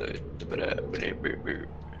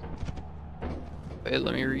Wait,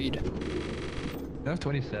 let me read. You have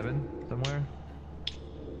 27 somewhere?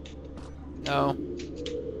 No.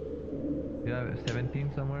 You have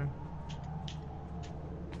 17 somewhere?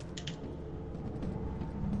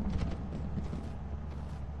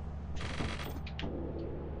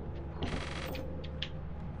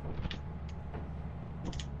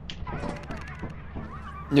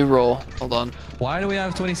 New roll. Hold on. Why do we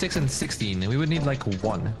have 26 and 16? We would need like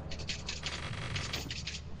 1.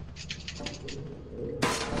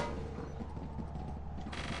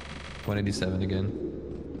 $187 again.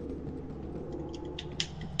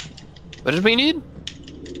 What did we need?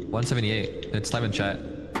 178. It's time in chat.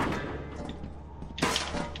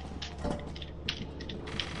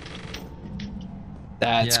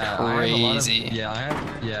 That's yeah, crazy. I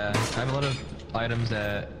have a lot of items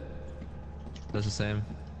that does the same.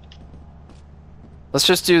 Let's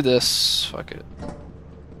just do this. Fuck it.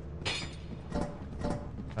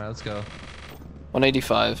 Alright, let's go.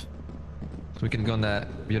 185. So we can go on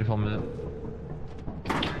that beautiful map.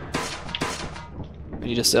 We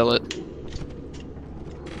need to sell it.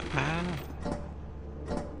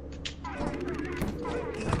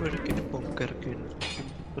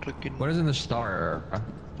 What is in the star?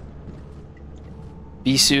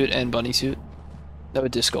 Bee suit and bunny suit. No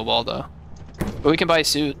disco ball though. But we can buy a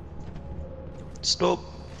suit. Stop.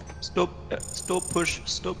 Stop. Stop push.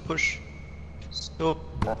 Stop push. Stop.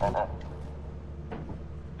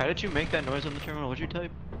 How did you make that noise on the terminal? What'd you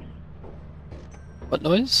type? What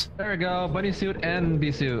noise? There we go, bunny suit and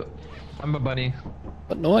bee suit. I'm a bunny.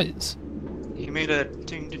 What noise? He made a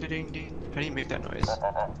ding ding ding ding. How do you make that noise?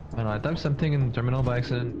 I don't know, I typed something in the terminal by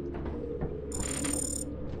accident.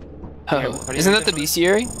 Oh, How do you isn't make that the noise?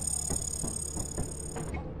 bestiary?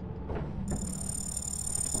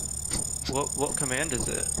 What command is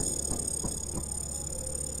it?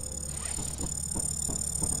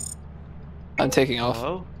 I'm taking off.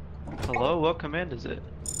 Hello? Hello? What command is it?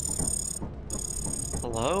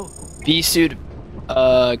 Hello? Bee suit,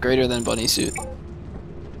 greater than bunny suit.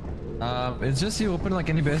 It's just you open like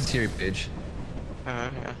any bestiary page.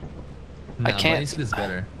 Yeah. Nah, I can't- bunny suit is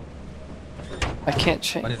better. I can't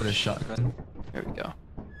change. Bunny with a shotgun. There we go.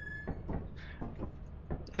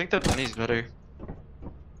 I think the bunny's better.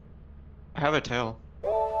 I have a tail.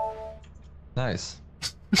 Nice.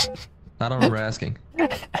 I don't remember asking.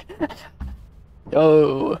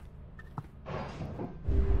 Yo.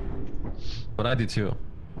 But I do too.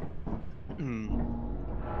 Hmm.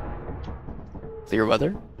 Clear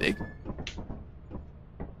weather. Big.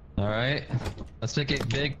 Alright. Let's make it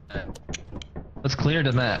big. Let's clear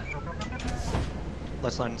the map.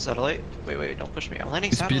 Let's land satellite. Wait, don't push me. I'm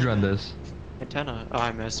landing satellite. Speedrun this. Antenna. Oh,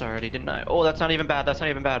 I missed already, didn't I? Oh, that's not even bad. That's not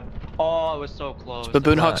even bad. Oh, I was so close.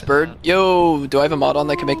 Baboon That's Hawk's not bird. bad. Yo, do I have a mod on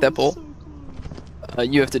that can make that pull?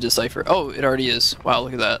 You have to decipher. Oh, it already is. Wow,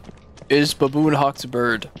 look at that. Is Baboon Hawk's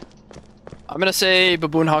bird? I'm gonna say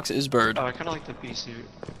Baboon Hawk's is bird. Oh, I kind of like the bee suit.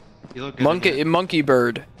 You look good. Monkey, monkey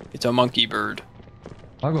bird. It's a monkey bird.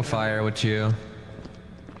 I'll go fire with you.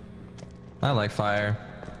 I like fire.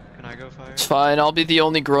 Can I go fire? It's fine. I'll be the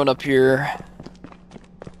only grown up here.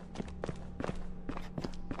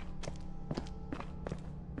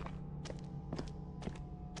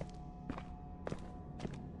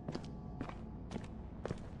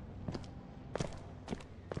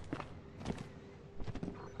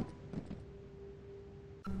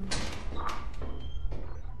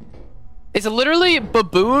 It's literally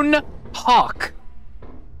Baboon Hawk.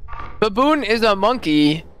 Baboon is a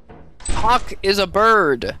monkey. Hawk is a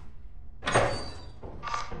bird.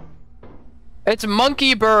 It's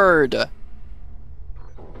monkey bird.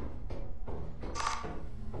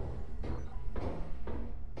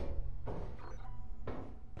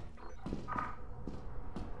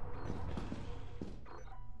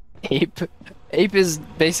 Ape. Ape is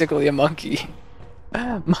basically a monkey.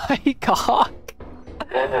 Mike Hawk.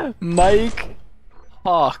 Mike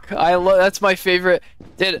Hawk. I love. That's my favorite.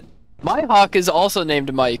 Dude, my hawk is also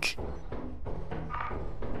named Mike.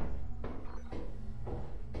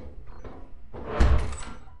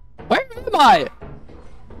 Where am I?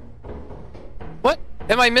 What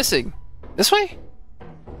am I missing? This way?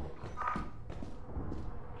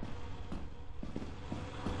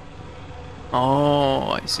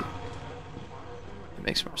 Oh, I see. It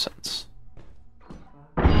makes more sense.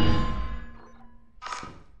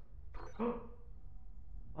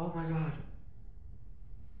 Oh my god.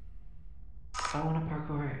 I want to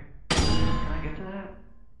parkour. Can I get to that?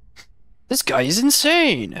 This guy is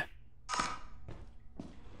insane. I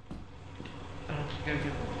don't think I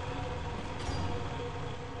can.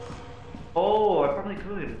 Oh, I probably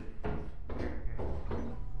could.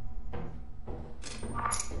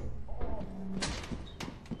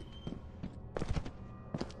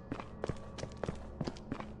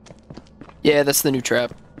 Yeah, that's the new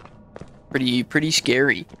trap. Pretty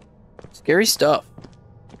scary. Scary stuff.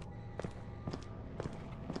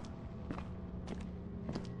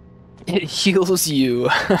 It heals you.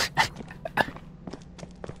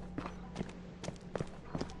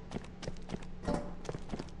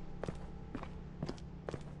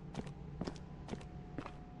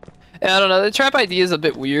 Yeah, I don't know, the trap idea is a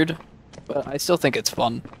bit weird, but I still think it's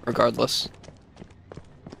fun, regardless.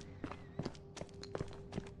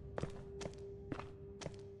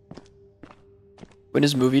 When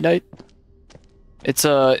is movie night? It's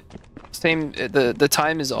same, the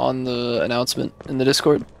time is on the announcement in the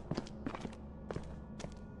Discord.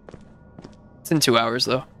 It's in 2 hours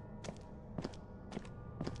though.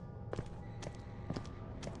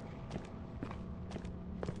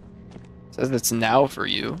 It says it's now for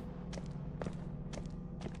you.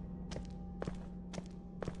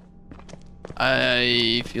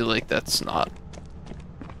 I feel like that's not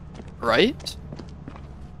right,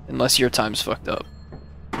 unless your time's fucked up.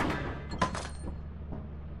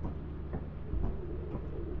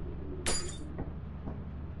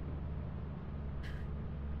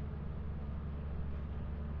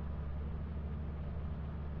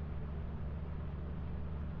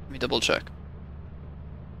 Let me double check.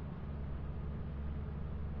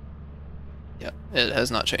 Yeah, it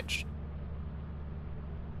has not changed.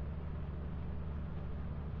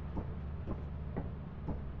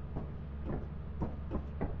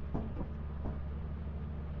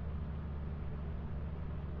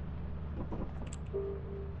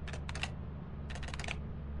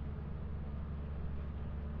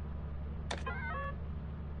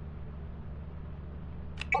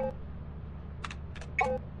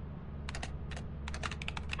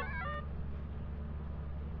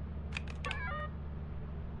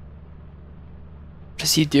 What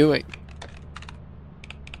is he doing?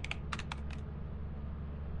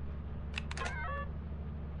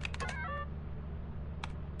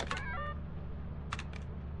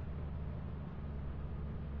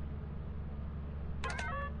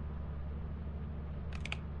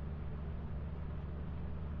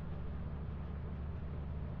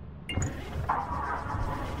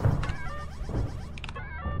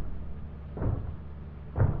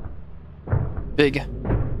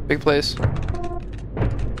 Big place.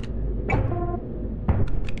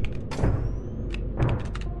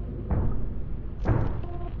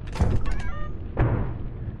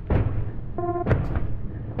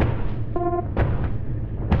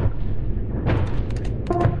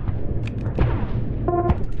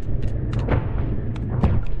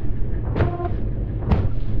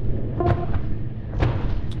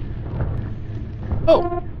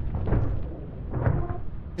 Oh.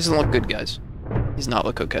 He doesn't look good, guys. He's not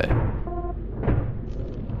look okay.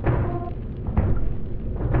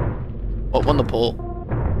 What won the poll?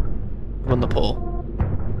 Won the poll.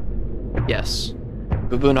 Yes.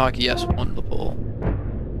 Baboon Hockey, yes, won the poll.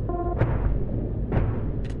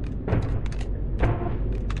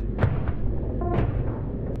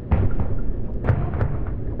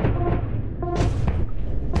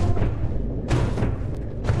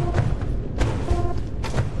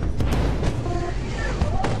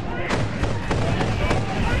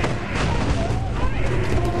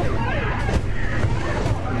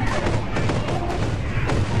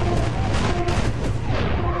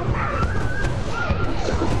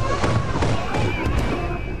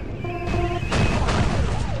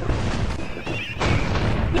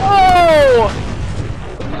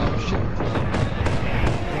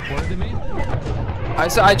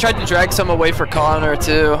 I tried to drag some away for Connor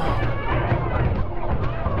too.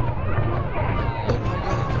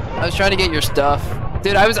 I was trying to get your stuff.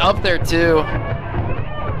 Dude, I was up there too.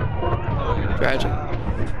 Tragic.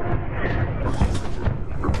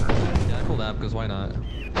 Yeah, I pulled out because why not?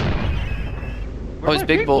 Oh, it's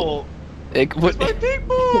big bull. Where's my big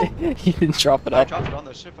bull? He didn't drop it I up. dropped it on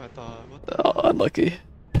the ship, I thought. What the Oh, unlucky.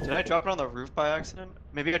 Did I drop it on the roof by accident?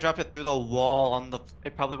 Maybe I dropped it through the wall on the...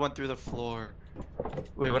 It probably went through the floor.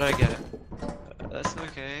 Wait, what did I get? That's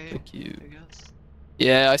okay. Thank you. I guess.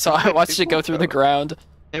 Yeah, I watched it go through the ground.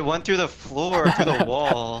 It went through the floor, through the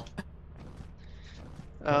wall.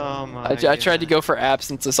 Oh my I tried to go for apps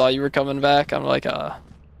since I saw you were coming back. I'm like, Oh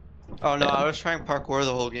no, yeah. I was trying parkour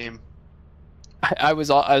the whole game. I was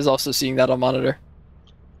also seeing that on monitor.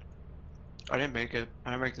 I didn't make it.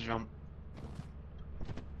 I didn't make the jump.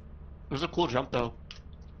 It was a cool jump though.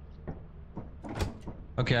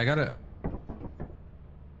 Okay, I gotta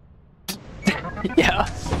Yeah.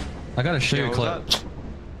 show you a Yo, clip. was that-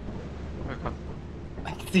 Okay.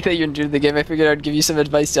 I can see that you're new to the game. I figured I'd give you some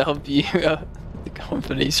advice to help you. The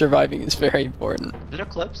company surviving is very important. Is it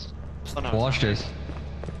Eclipse? Oh no. Watch this.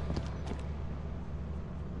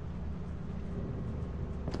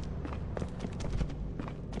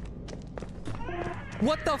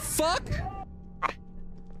 What the fuck?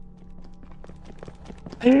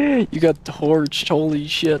 You got torched, holy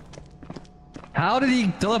shit. How did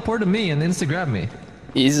he teleport to me and insta grab me?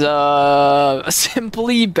 He's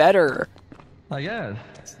simply better. I guess.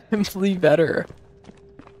 Simply better.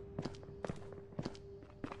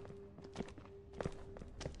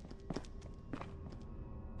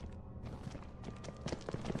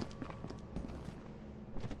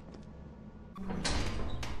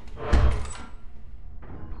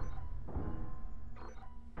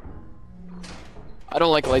 I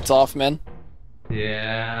don't like lights off, man.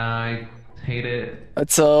 Yeah, I hate it.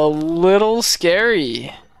 It's a little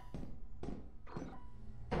scary.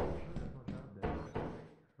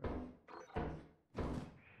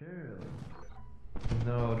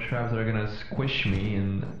 No traps are gonna squish me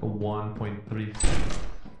in 1.3.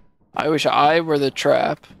 I wish I were the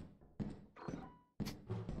trap.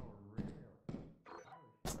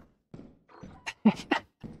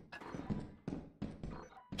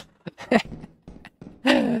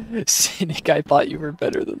 Cynic, I thought you were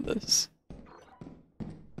better than this.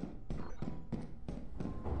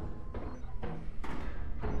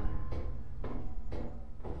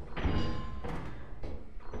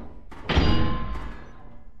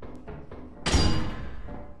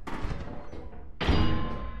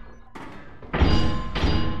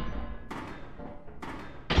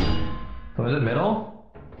 So is it middle?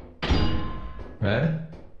 Red?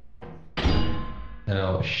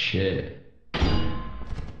 Oh shit.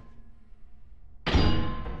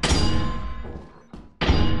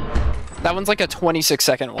 That one's like a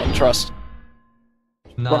 26-second one, trust.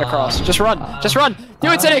 Nah. Run across. Just run. Just run.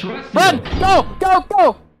 Do it, Cynic. trust Run. you. Go. Go.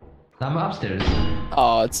 Go. I'm upstairs.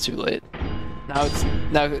 Oh, it's too late. Now it's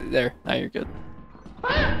now there. Now you're good.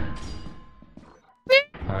 Alright.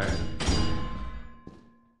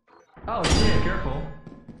 Oh shit, careful.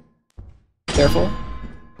 Careful.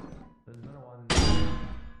 There's another one.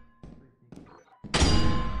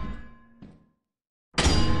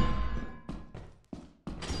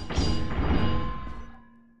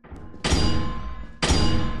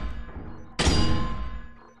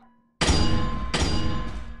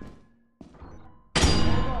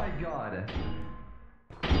 Oh my god.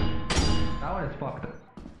 That one is fucked up.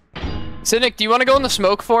 Cynic, do you want to go in the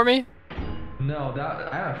smoke for me? No,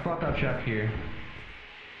 that I have a fucked up trap here.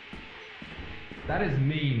 That is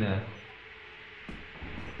mean.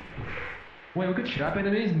 Wait, we could trap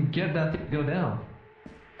enemies and get that thing to go down.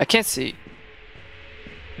 I can't see.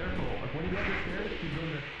 Careful, like when you go up the stairs, you go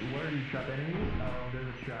to where you trap enemies. There's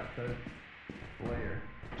a trap, there's a layer.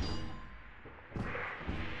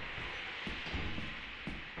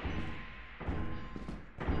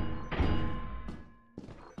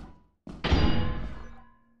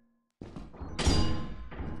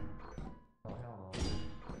 Oh hell no.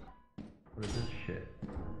 What is this shit?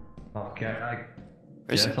 Okay, I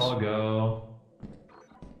Where's guess this? I'll go.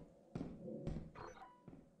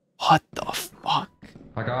 What the fuck?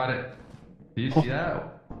 I got it. Do you see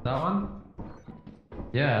that? That one?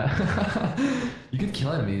 Yeah. You could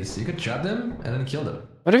kill enemies. You could trap them and then kill them.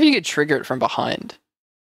 What if you get triggered from behind?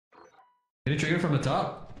 Can you trigger from the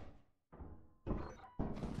top?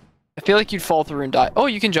 I feel like you'd fall through and die. Oh,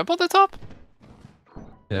 you can jump on the top?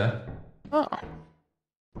 Yeah. Oh.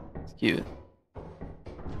 It's cute.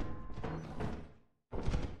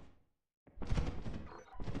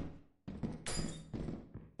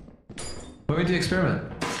 What do we do experiment?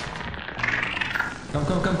 Come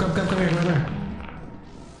here, come here.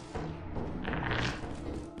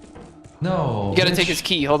 No. You gotta bitch. take his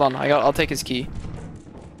key. Hold on. I'll take his key.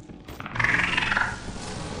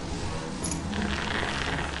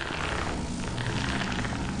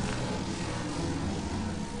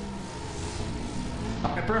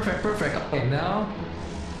 Okay, perfect. Okay, now.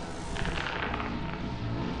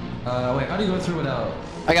 Wait, how do you go through without?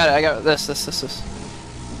 I got this.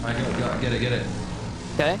 Alright, go, get it.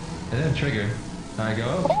 Okay. And then trigger. Alright,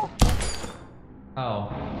 go.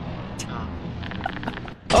 Oh.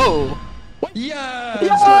 Oh. Yes!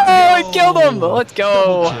 Yeah, we killed him. Let's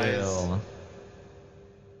go. Chill.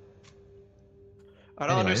 I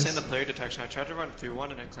don't Anyways. understand the player detection. I tried to run through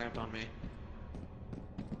one and it clamped on me.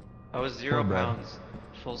 I was 0 Poor bro. pounds,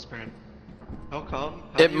 full sprint. How come?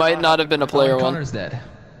 How It do you might not have been a player one. Connor's dead.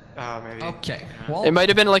 Maybe. Okay. Yeah. Well, It might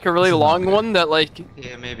have been like a really This is not long good. one that like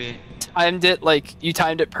Yeah, maybe. timed it like you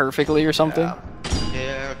timed it perfectly or something.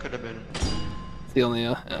 Yeah, it could have been. It's the only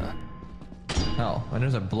yeah. Oh, and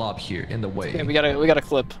there's a blob here in the way. Okay, we gotta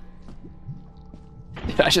clip.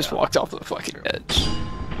 I just walked off the fucking edge.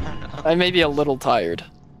 I may be a little tired.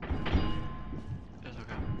 It's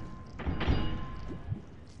okay.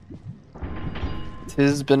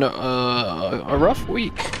 Tis been a rough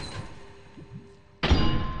week.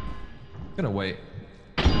 I'm gonna wait.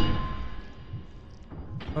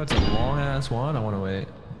 Oh, it's a long ass one. I want to wait.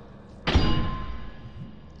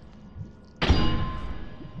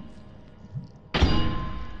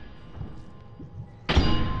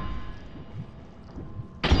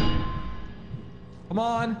 Come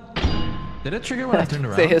on. Did it trigger when I turned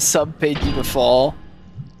around? Say a sub paid you to fall.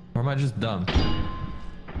 Or am I just dumb?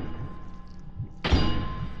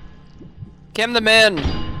 Cam the man.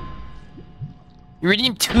 You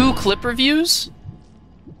redeemed 2 clip reviews?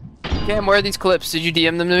 Cam, where are these clips? Did you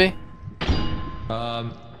DM them to me?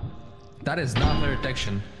 That is not player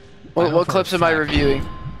detection. What clips am I reviewing?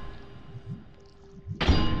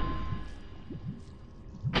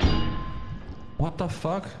 What the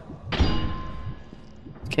fuck?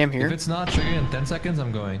 Cam here? If it's not triggering in 10 seconds,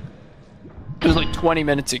 I'm going. It was like 20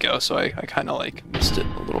 minutes ago, so I kind of like missed it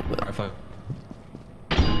a little bit. Alright, fuck.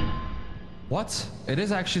 What? It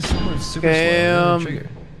is actually super slow. Trigger.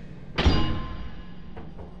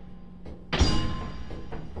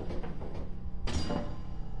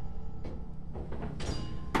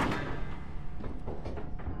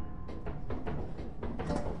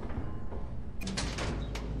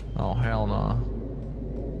 Oh hell no.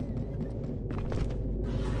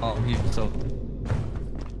 Oh, he's so.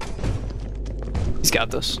 He's got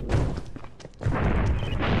this.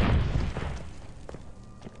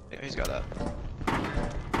 Yeah, he's got that.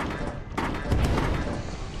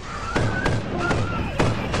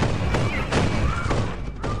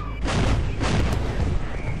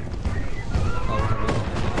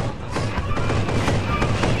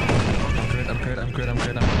 I'm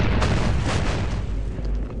good.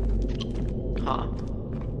 Huh.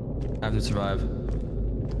 I have to survive.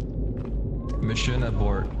 Mission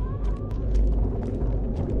abort.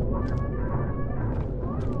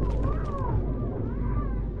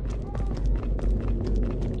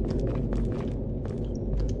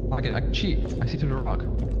 I can cheat. I see through the rock.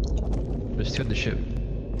 Just hit the ship.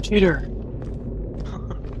 Cheater.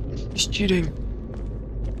 He's cheating.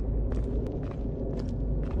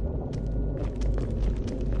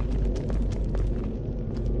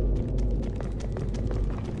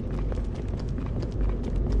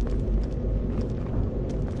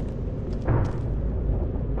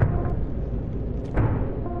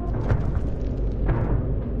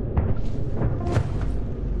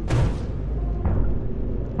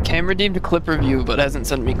 Cam redeemed a clip review, but hasn't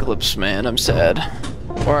sent me clips, man. I'm sad.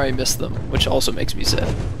 Or I missed them, which also makes me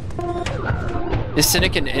sad. Is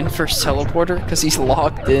Cynic an in-first teleporter? Because he's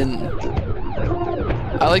locked in.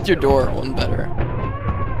 I liked your door one better.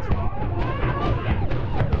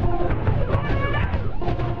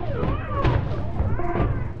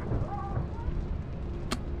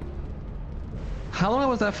 How long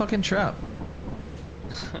was that fucking trap?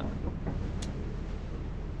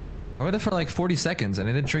 I waited for like 40 seconds and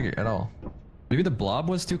it didn't trigger at all. Maybe the blob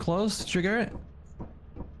was too close to trigger it?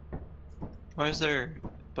 Why is there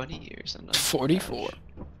bunny ears in this? 44.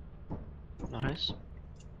 Nice.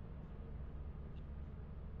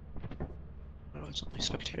 Oh, it's only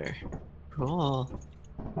spectator. Cool.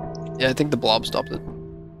 Yeah, I think the blob stopped it.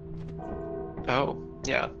 Oh,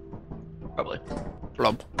 yeah. Probably.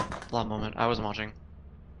 Blob. Blob moment. I wasn't watching.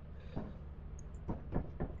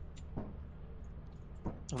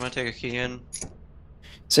 I'm gonna take a key in.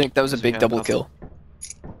 Cynic, that was a big double kill.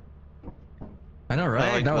 I know,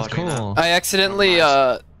 right? like That was watching cool. I accidentally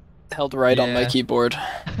held right on my Yeah. keyboard.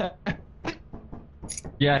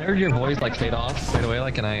 Yeah, I heard your voice like fade off right away,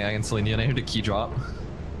 like, and I instantly knew, and I heard a key drop.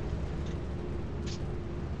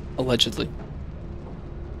 Allegedly.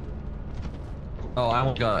 Oh, I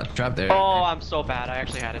almost got trapped there. Oh, I'm so bad. I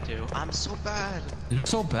actually had it too. I'm so bad. You're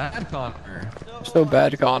so bad, Connor. So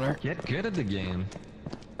bad, Connor. Get good at the game.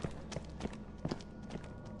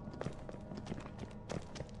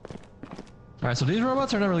 Alright, so these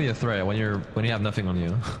robots are not really a threat when you have nothing on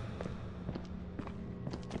you.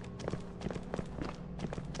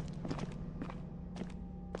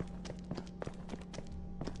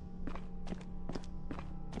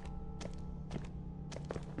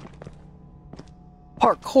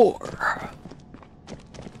 Parkour.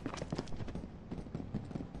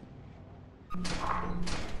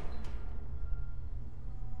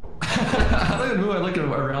 I don't even know who I look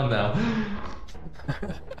around now.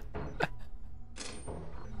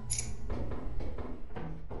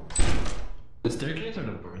 The staircase or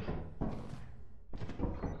the birth?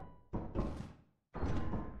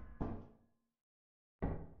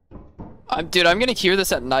 Dude, I'm gonna hear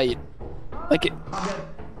this at night. Like it. I'm dead.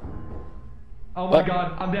 Oh my What?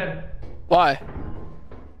 god, I'm dead. Why?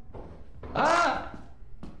 Ah!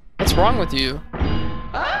 What's wrong with you?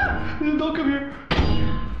 Ah! Don't come here.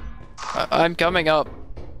 I'm coming up.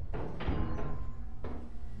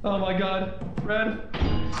 Oh my god. Red.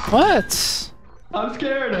 What? I'm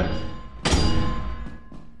scared.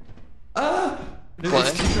 Ah! There's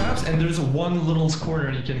What? 2 traps and there's one little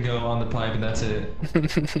corner you can go on the pipe and that's it.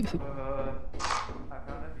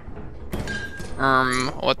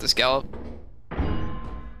 What the scallop?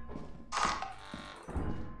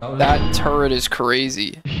 Oh, That turret is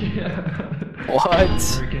crazy. yeah. What?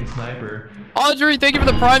 Hurricane sniper. Audrey, thank you for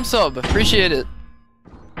the Prime sub. Appreciate it.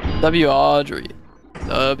 W Audrey.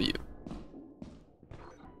 W.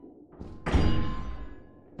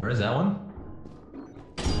 Where is that one?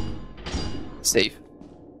 Safe.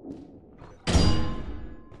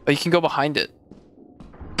 Oh, you can go behind it.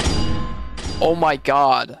 Oh my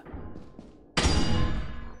god.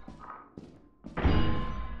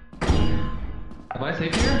 Am I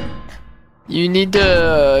safe here? You need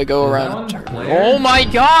to go Is that around. one the turret. player? Oh my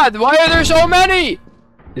god, why are there so many?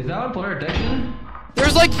 Is that one player detection?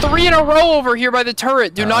 There's like 3 in a row over here by the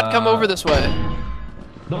turret. Do not come over this way.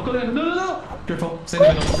 Don't go there. No, no, no. Careful. Stay in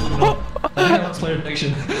the middle. Stay in the middle. I think that one's player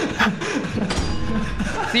detection.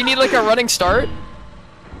 Do you need like a running start?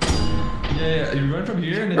 Yeah, you run from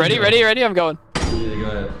here and then Ready, you go. ready, ready? I'm going. Yeah, go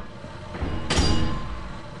ahead.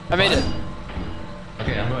 I made it.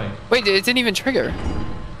 Okay, I'm going. Wait, it didn't even trigger.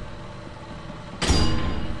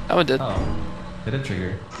 That one did. Oh, it did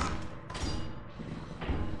trigger.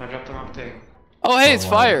 I dropped the wrong thing. Oh, hey, Oh, it's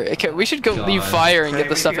wow. fire. Okay, we should go leave God. fire and get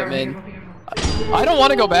the stuff at main. I don't want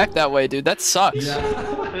to go back that way, dude. That sucks. Yeah.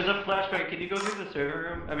 There's a flashback. Can you go through the server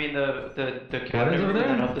room? I mean the cabinet over room there?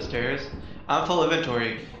 and then up the stairs. I'm full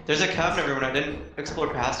inventory. There's a cabinet room and I didn't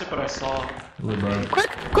explore past it, but I saw. Little bro. Quick,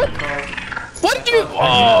 quick! What did you?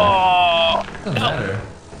 Oh! Doesn't matter.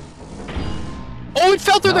 Oh, it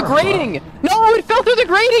fell through the No, grating! No, it fell through the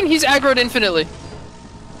grating! He's aggroed infinitely.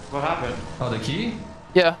 What happened? Oh, the key?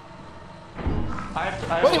 Yeah.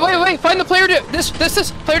 Wait! Find the player. This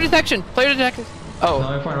player detection. Player detection. No, Oh.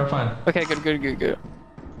 I'm fine. I'm fine. Okay, good.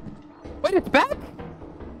 Wait, it's back?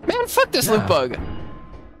 Man, fuck this Yeah. loot bug.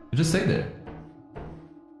 You just stay there.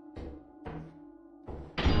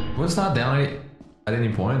 Was not down at any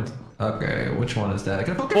point. Okay, which one is that?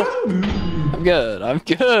 I'm good. I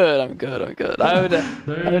would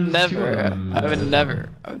never.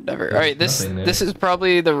 All right, this nothing there. this is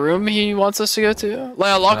probably the room he wants us to go to.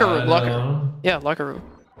 Locker room. No. Yeah, locker room.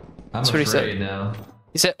 I'm That's what he said. afraid now.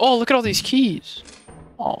 He said, "Oh, look at all these keys.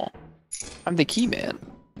 Oh, I'm the key man."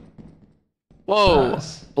 Whoa,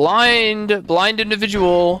 Nice. blind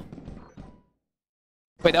individual.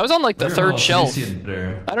 Wait, that was on like the Very third well, shelf. you see it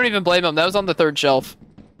there. I don't even blame him. That was on the third shelf.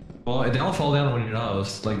 Well, they all fall down when you're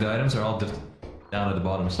housed. Like the items are all down at the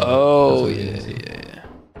bottom. So Oh that's what yeah, you see. yeah.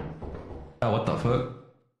 Oh, what the fuck?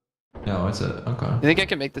 No, it's a okay. You think I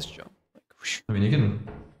can make this jump? Like, whoosh. I mean, you can.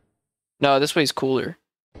 No, this way's cooler.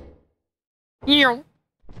 Ew.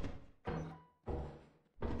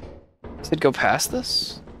 Said go past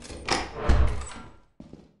this?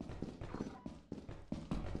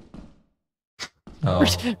 Oh,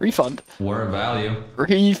 Refund. war of value.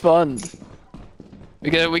 Refund. We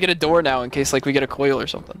get a door now in case like we get a coil or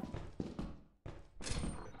something.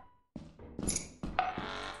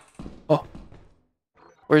 Oh.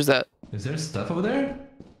 Where's that? Is there stuff over there?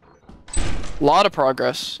 Lot of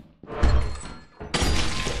progress.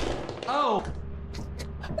 Oh.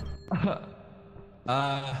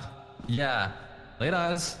 Yeah. Late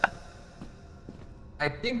eyes. I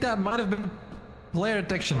think that might have been player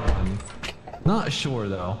detection one. Not sure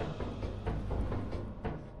though.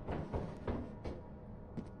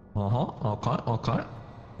 Okay.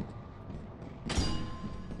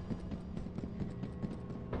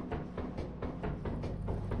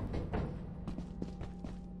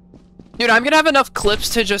 Dude, I'm gonna have enough clips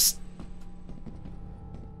to just...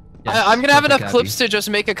 I'm gonna have enough clips to just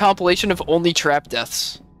make a compilation of only trap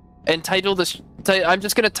deaths. And title this... I'm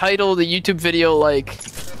just gonna title the YouTube video like...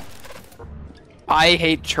 I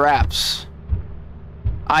hate traps.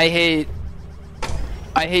 I hate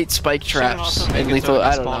spike traps and lethal...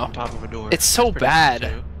 I don't know. Top of a door. It's so That's pretty bad.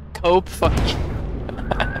 cool, Cope, fuck. too.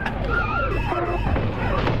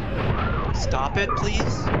 Stop it, please.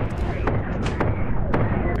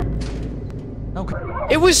 Okay.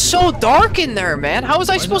 It was so dark in there, man. How was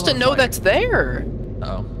I Why is supposed to it on know fire? that's there? Uh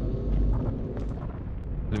oh.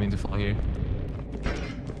 Didn't mean to fall here.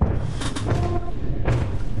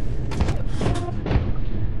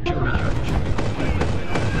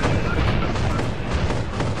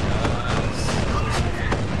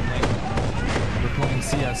 We're playing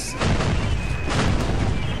CS.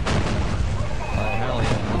 Oh hell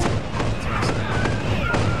yeah. That's where I'm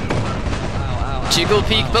standing. Ow, ow, ow. Chico angle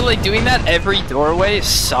peek, but like doing that every doorway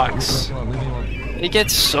sucks. Leave me alone. It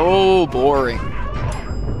gets so boring.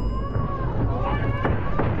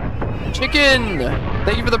 Chicken!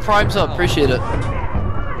 Thank you for the prime sub, appreciate it.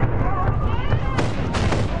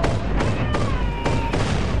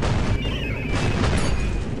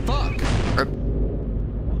 Fuck!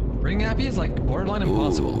 Ring happy is like borderline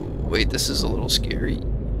impossible. Ooh, wait, this is a little scary.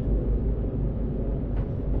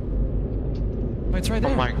 Wait, it's right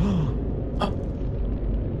there. Oh my.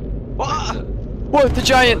 What? What? The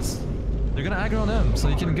giants! They're gonna aggro on them, so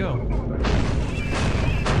you can go.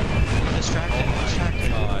 Distracted. Distracted.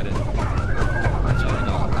 God.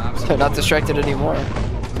 They're not distracted anymore.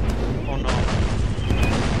 Oh no.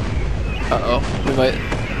 Uh-oh.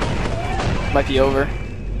 We might be over.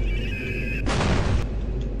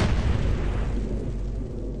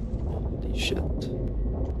 Holy shit.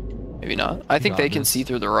 Maybe not. I think they can see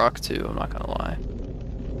through the rock too, I'm not gonna lie.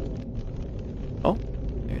 Oh,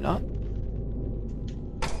 maybe not.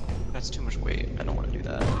 That's too much weight. I don't want to do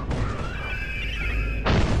that.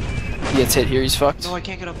 He gets hit here, he's fucked. No, I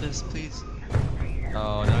can't get up this, please.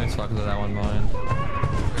 Oh, now he's fucking with that one mine.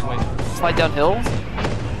 Wait. Slide downhill?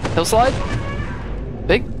 Hill slide?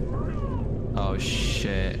 Big? Oh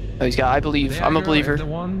shit. Oh, he's got, I believe. They I'm a aggro believer. If the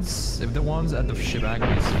ones at the ship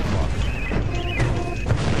aggro, he's fucked.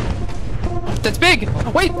 That's big!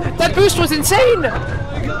 Wait, that boost was insane! Wait,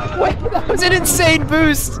 that was an insane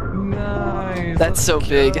boost! Nice. That's so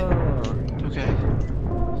big. Okay.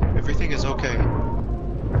 Everything is okay.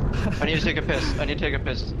 I need to take a piss. I need to take a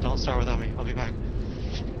piss. Don't start without me. I'll be back.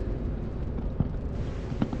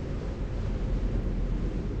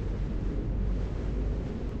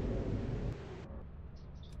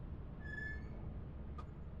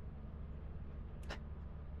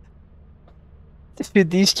 Dude,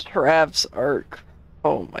 these traps are...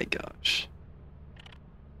 Oh my gosh.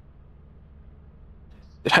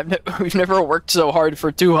 Dude, we've never worked so hard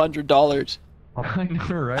for $200. I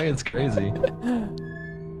know, right? It's crazy.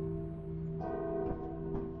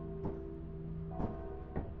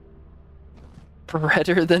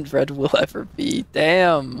 Redder than red will ever be.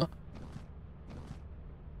 Damn.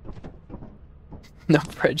 No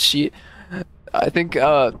spreadsheet. I think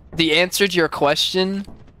the answer to your question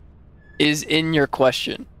is in your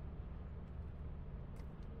question.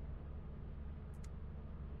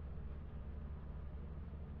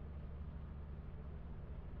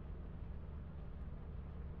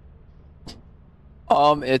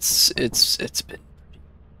 It's been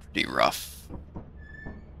pretty rough.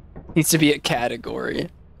 Needs to be a category.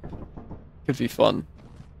 Could be fun.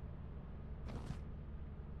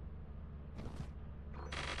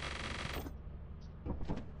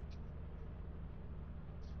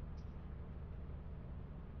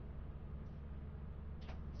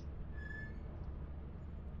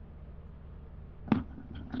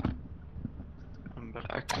 I'm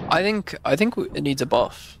back. I think it needs a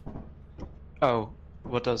buff. Oh,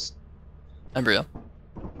 what does? Embryo.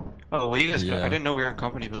 Oh, well, you guys. Yeah. I didn't know we were in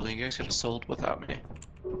company building. You guys could have sold without me.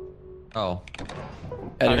 Oh.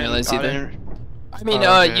 I didn't realize either. didn't- I mean,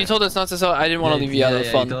 Oh, okay. you told us not to sell. I didn't want to leave you out of the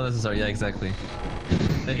Yeah, fun. you told us to start. Yeah, exactly.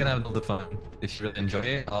 They can have all the fun. If you really enjoy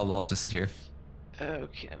it, I'll just here.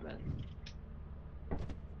 Okay, man.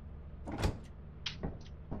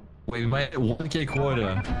 Wait, we might 1K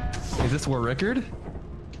quota. Is this world record?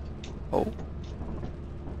 Oh.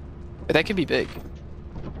 Wait, that could be big.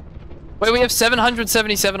 Wait, we have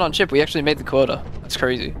 777 on chip. We actually made the quota. That's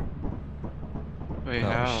crazy. Wait,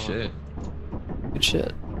 Oh how? shit. Good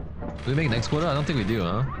shit. Do we make next quota? I don't think we do,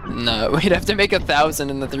 huh? No, we'd have to make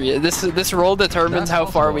 1,000 in the 3. This roll determines That's how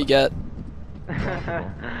far possible. we get.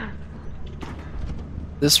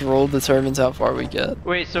 This roll determines how far we get.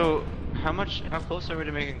 Wait, so how close are we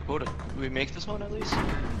to making quota? Did we make this one at least?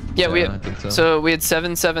 Yeah, we I think so. so we had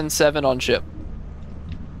 777 on chip.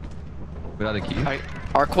 Without a key?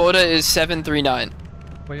 Our quota is 739.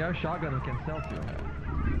 Wait, our shotgun can sell to.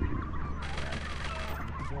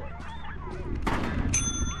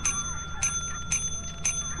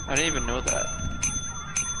 I didn't even know that.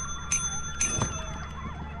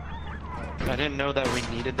 I didn't know that we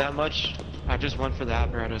needed that much. I just went for the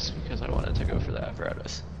apparatus because I wanted to go for the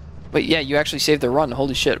apparatus. Wait, yeah, you actually saved the run.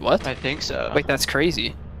 Holy shit, what? I think so. Wait, that's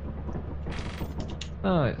crazy.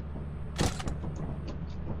 Oh,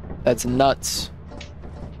 That's nuts.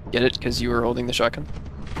 Get it? Because you were holding the shotgun?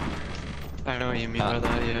 I know what you mean by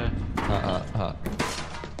that, yeah.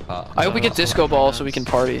 I hope we get disco ball so we can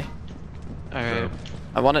party. Alright.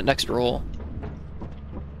 I want it next roll.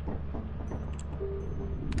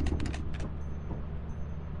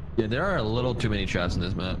 Yeah, there are a little too many traps in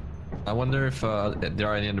this map. I wonder if there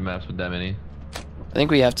are any other maps with that many. I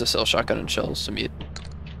think we have to sell shotgun and shells to meet.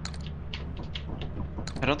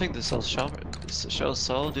 don't think the shells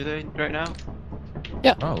sell, do they, right now?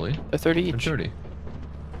 Yeah, Probably. they're 30 They're each. 30.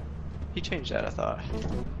 He changed that, I thought.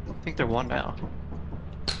 I think they're 1 now.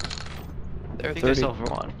 They're I think they 30. sell for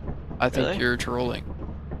 1. I think Really? you're trolling.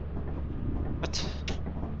 What?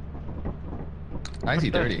 I see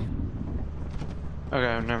 30.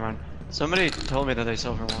 Okay, never mind. Somebody told me that they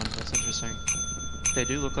sell for 1. That's interesting. They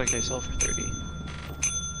do look like they sell for 30.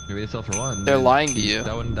 Maybe they sell for 1. They're then lying to you.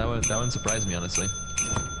 That wouldn't surprise me, honestly.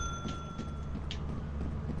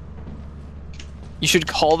 You should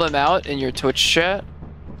call them out in your Twitch chat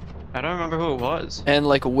I don't remember who it was. and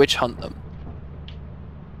like witch hunt them.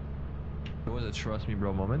 It was a trust me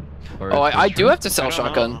bro moment. Or Oh, a I trust do me? have to sell I don't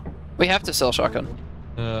shotgun. know. We have to sell shotgun.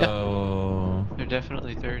 Oh. They're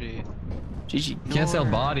definitely 30. GG. Can't sell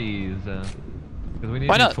bodies. Because we need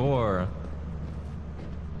Why not? 4.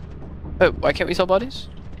 Oh, why can't we sell bodies?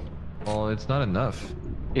 Well, it's not enough.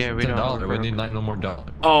 Yeah, we $10. don't. We need no more dollars.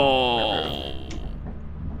 Oh.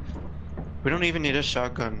 We don't even need a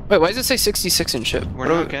shotgun. Wait, why does it say 66 in ship? We're What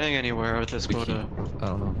not do getting anywhere with this We quota. I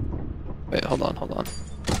don't know. Wait, hold on, hold on.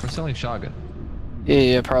 We're selling shotgun.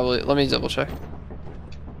 Yeah, probably. Let me double check.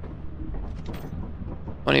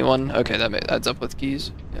 21. Okay, that adds up with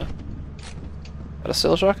keys. Yeah. Gotta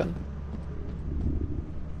sell shotgun.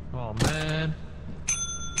 Oh man.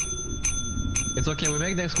 It's okay, we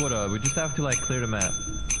make next quota. We just have to like clear the map.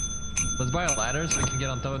 Let's buy a ladder so we can get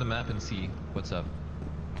on top of the map and see what's up.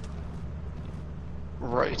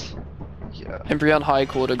 Right. Yeah. Embrion high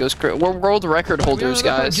quota goes crit. We're world record holders, We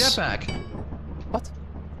don't have guys. enough jetpack. What?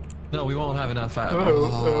 No, we won't have enough.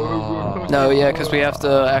 No, yeah, because we have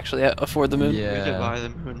to actually afford the moon. Yeah. We could buy the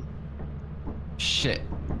moon. Shit.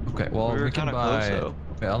 Okay, well We we, were can kinda buy. close, though.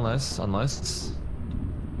 Wait, unless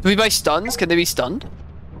Do we buy stuns? Can they be stunned?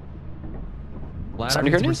 ladder Stun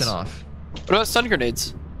 50% grenades? off. What about stun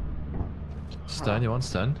grenades? Stun? You want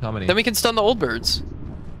stun? How many? Then we can stun the old birds.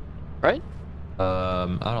 Right?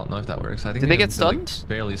 I don't know if that works. I think Did they get have to, stunned? Like,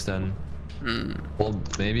 barely stun. Hmm. Well,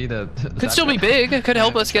 maybe the. Could still be big. It could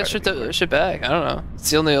help Yeah, us get try to be shit back. I don't know. It's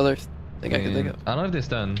the only other thing I can think of. I don't know if they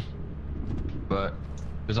stun, but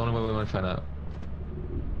there's only way we want to find out.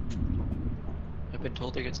 I've been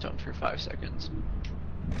told it gets done for 5 seconds.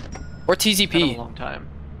 Or Kind of a TZP. long time.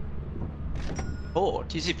 Oh,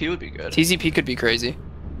 TCP would be good. TZP could be crazy.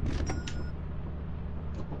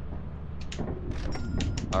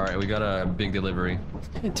 All right, we got a big delivery.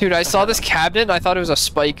 Dude, I saw this cabinet and I thought it was a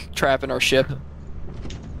spike trap in our ship.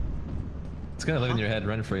 It's gonna live in your head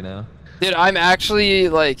rent free now. Dude, I'm actually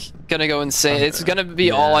like gonna go insane. It's gonna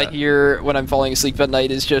be all I Yeah. hear when I'm falling asleep at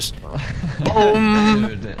night is just Dude,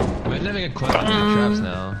 imagine having a coil on your traps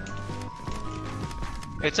now.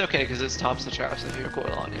 It's okay because it stops the traps if you have a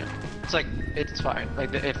coil on you. It's like, it's fine.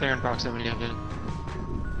 Like, if they're in proximity of it.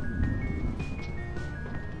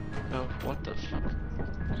 Oh, what the fuck?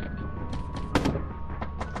 Okay.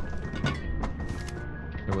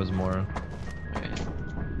 There was more. Wait.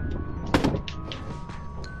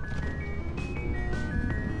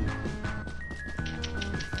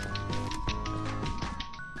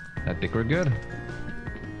 I think we're good.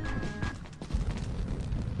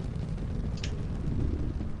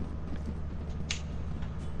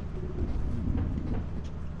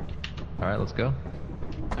 All right, let's go.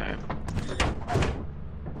 Alright.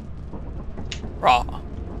 raw.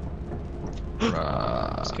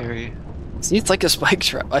 Scary. See, it's like a spike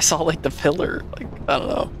trap. I saw like the pillar. Like, I don't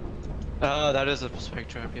know. Oh, that is a spike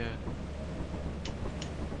trap, yeah.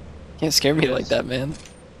 Can't scare me It like is. that, man.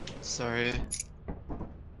 Sorry.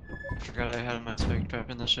 I forgot I had my spike trap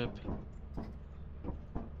in the ship.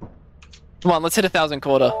 Come on, let's hit 1,000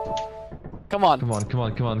 quota. Come on. Come on, come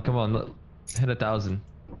on, come on, come on. Hit 1,000.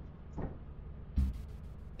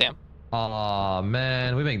 Damn. Aw,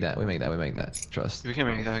 man, we make that. We make that. We make that. Trust. We can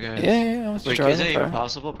make that, guys. Yeah, let's Wait, try. is it let's even try.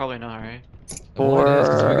 possible? Probably not, right? Well, it is,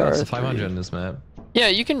 'cause we got Or 500 in this map. Yeah,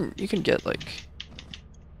 you can get like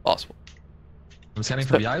possible. I'm scanning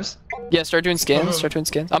for beehives. Yeah, start doing scans. Start doing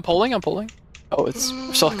scans. I'm polling. I'm polling. Oh, it's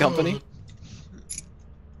we're still a company.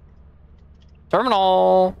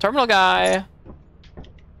 Terminal guy.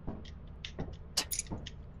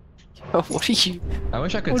 Oh, what are you? I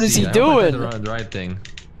wish I could What see. is he I hope I did doing? the right thing.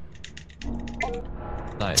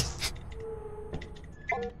 Nice.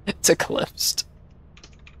 It's eclipsed.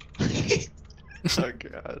 Oh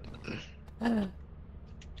god.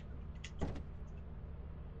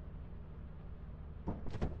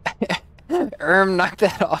 Knock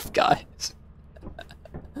that off, guys.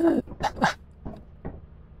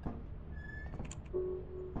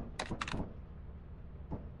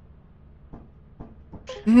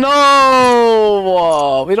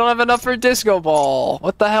 No! We don't have enough for a disco ball.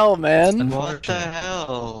 What the hell, man? What the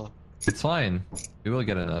hell? It's fine. We will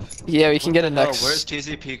get enough. Yeah, we can get it Oh, next. where's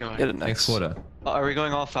TZP going? Get it Next next. quota. Are we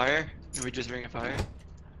going all fire? Did we just bring a fire?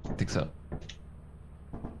 I think so.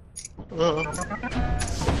 Uh.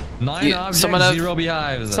 9 objects, someone have- 0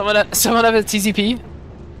 beehives. Someone have a TCP?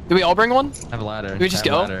 Do we all bring one? I have a ladder. Do we just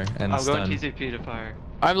I have a go? ladder and I'm going stun. TZP to fire.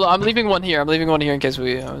 I'm leaving one here. I'm leaving one here in case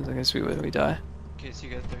we die. In case you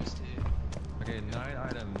get thirsty. Okay, 9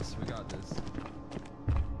 items. We got this.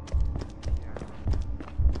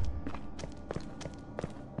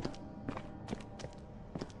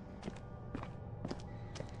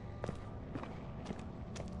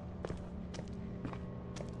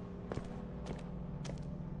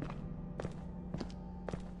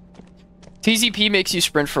 TZP makes you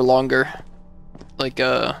sprint for longer. Like,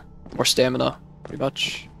 more stamina, pretty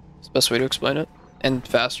much. It's the best way to explain it. And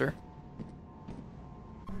faster.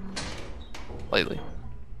 Lately.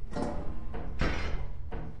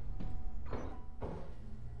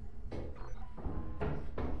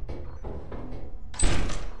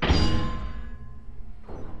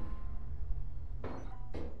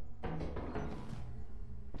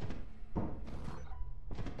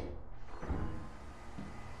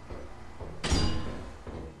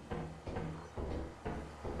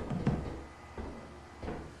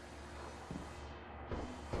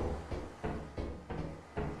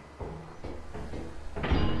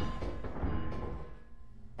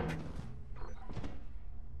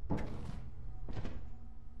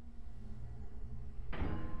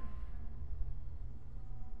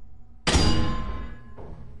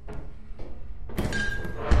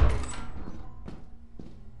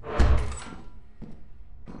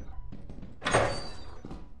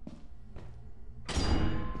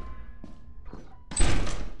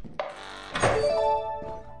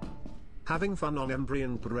 Having fun on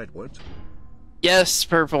Embrion Redwood. Yes,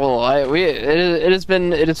 purple. It has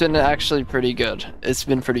been actually pretty good. It's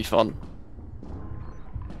been pretty fun.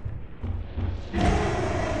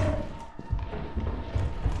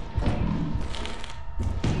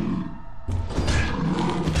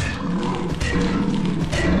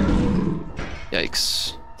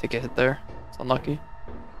 Yikes. Take a hit there. It's unlucky.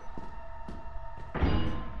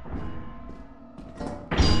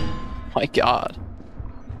 My god.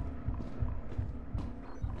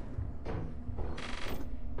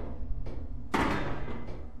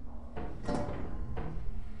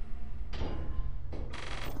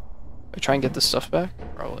 I try and get this stuff back?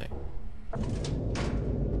 Probably.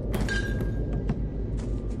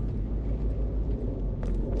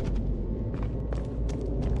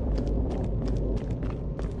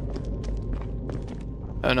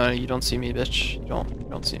 Oh no, you don't see me, bitch. You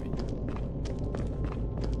don't see me.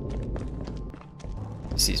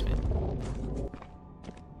 He sees me.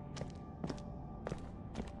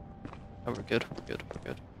 Oh, we're good, we're good, we're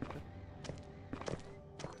good.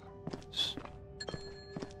 Nice.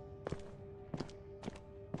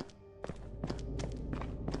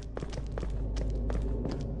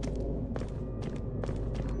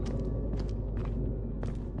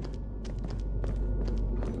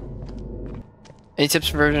 Any tips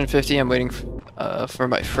for version 50? I'm waiting for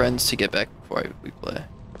my friends to get back before we play.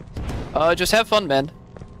 Just have fun, man.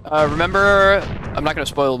 Remember, I'm not gonna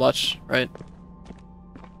spoil much, right?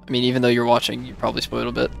 I mean, even though you're watching, you probably spoiled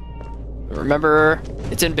a bit. But remember,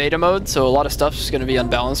 it's in beta mode, so a lot of stuff's gonna be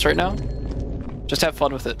unbalanced right now. Just have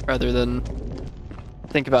fun with it, rather than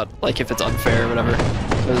think about, like, if it's unfair or whatever.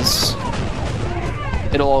 Because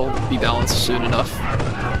it'll all be balanced soon enough.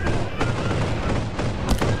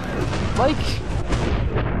 Like...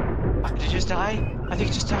 Did you just die? I think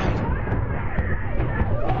you just died.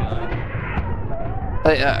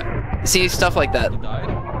 See, stuff like that. You died?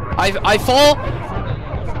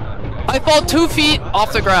 I fall 2 feet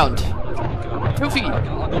off the ground. 2 feet.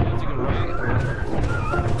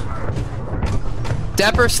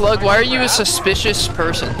 Dapper Slug, why are you a suspicious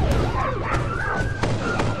person?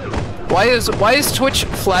 Why is Twitch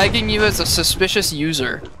flagging you as a suspicious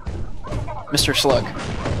user, Mr. Slug?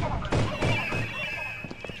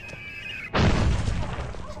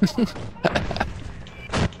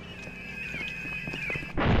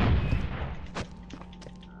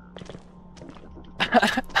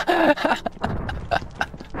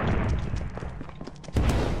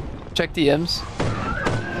 Check DMs.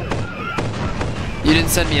 You didn't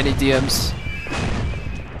send me any DMs.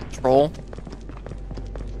 Troll.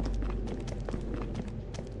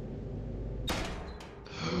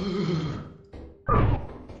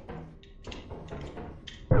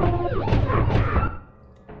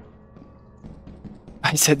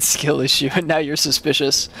 I said skill issue and now you're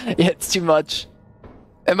suspicious. Yeah, it's too much.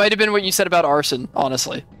 It might have been what you said about arson,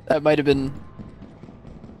 honestly. That might have been...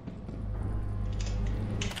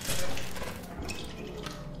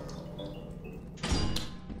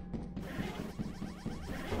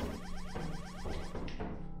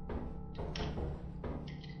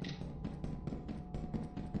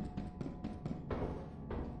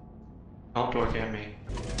 Don't dork at me.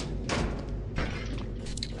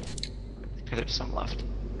 Okay, there's some left.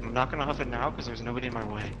 I'm not gonna huff it now because there's nobody in my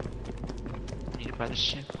way. I need to buy the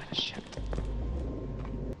ship, buy the ship.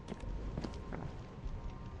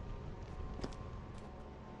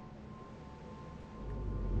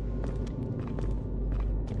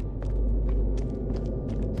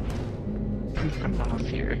 I'm not off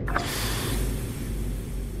here.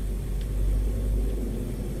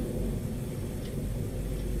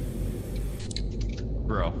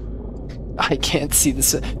 Bro. I can't see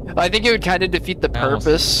this. I think it would kind of defeat the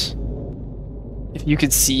purpose if you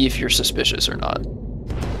could see if you're suspicious or not.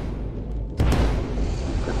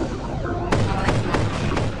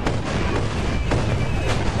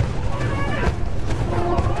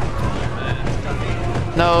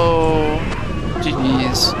 No.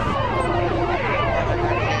 GG's.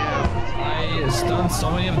 I stunned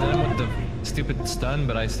so many of them with the stupid stun,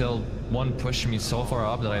 but I still one pushed me so far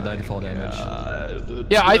up that I died to fall damage.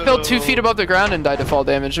 Yeah, I fell 2 feet above the ground and died to fall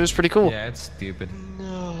damage. It was pretty cool. Yeah, it's stupid.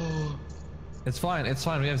 No. It's fine. It's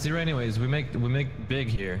fine. We have 0 anyways. We make big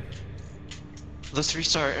here. Let's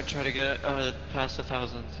restart and try to get past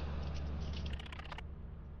 1,000.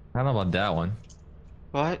 I don't know about that one.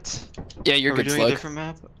 What? Yeah, you're Are we good doing slug. a different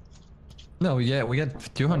map? No, yeah, we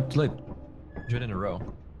got 200 like 100 in a row.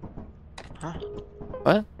 Huh?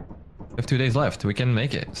 What? We have 2 days left. We can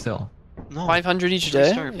make it still. No. 500 each day?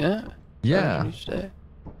 Restart. Yeah. Yeah. 500 each day.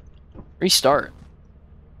 Restart.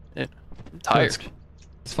 Yeah, I'm tired.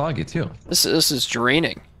 It's foggy too. This is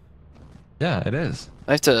draining. Yeah, it is.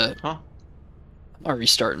 I have to. Huh? I'm not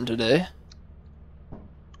restarting today.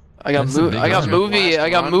 I got That's a big I got run. movie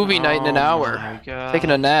Last one? movie night in an Oh hour. my God.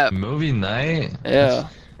 Taking a nap. Movie night. Yeah.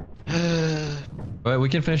 But we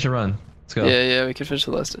can finish the run. Let's go. Yeah, we can finish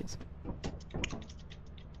the lessons.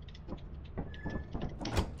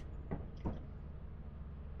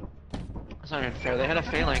 That's not even fair. They had a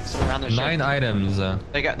phalanx around the ship. 9 items.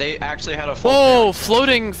 They actually had a full Whoa!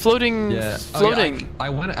 phalanx. Floating, Yeah. floating, Oh, yeah, I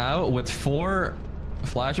went out with 4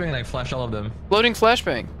 flashbang and I flashed all of them. floating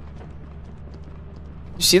flashbang.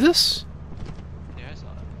 You see this? Yeah, I saw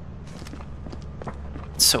it.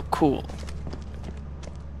 It's so cool.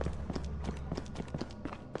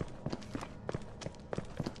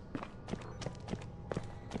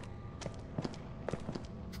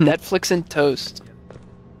 Netflix and toast.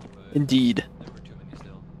 Indeed. There were too many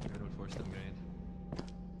still. It would force them grenade.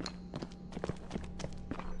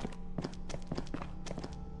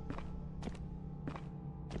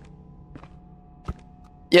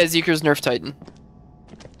 Yeah, Zeeker's Nerf Titan.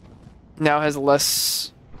 Now has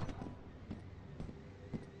less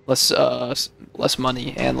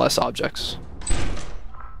money and less objects.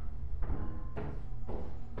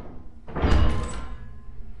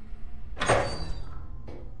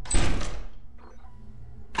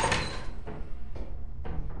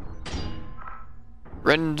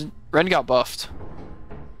 Ren got buffed.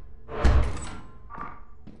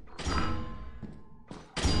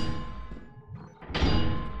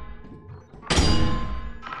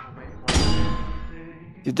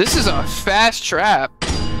 Dude, this is a fast trap.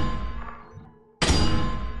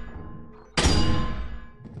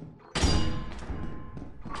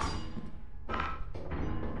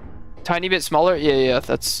 Tiny bit smaller? Yeah,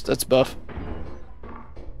 that's buff.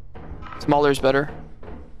 Smaller is better.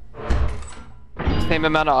 Same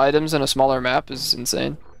amount of items in a smaller map is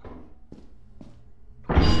insane.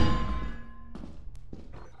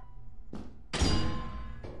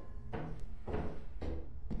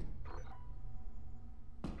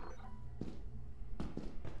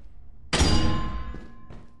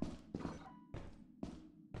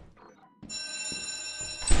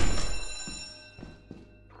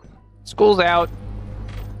 School's out.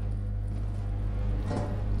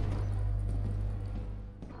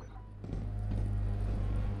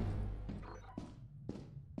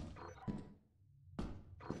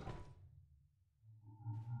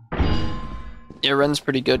 Yeah, Ren's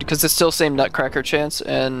pretty good because it's still same Nutcracker chance,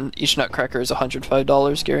 and each Nutcracker is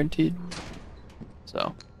 $105 guaranteed.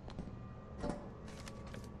 So,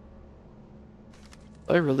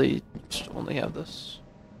 I really just only have this.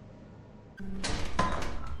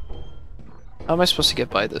 How am I supposed to get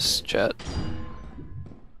by this, chat?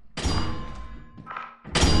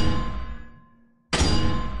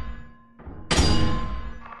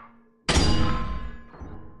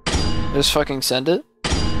 Just fucking send it?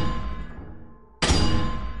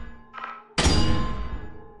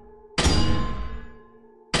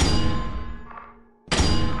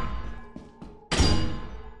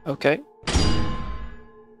 Okay.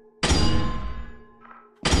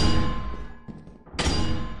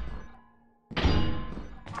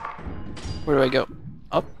 Where do I go?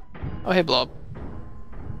 Up? Oh, hey, Blob.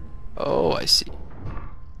 Oh, I see.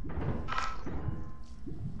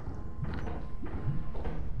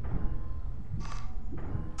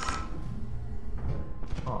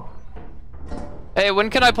 Oh. Hey, when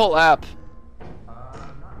can I pull app? Not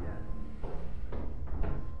yet.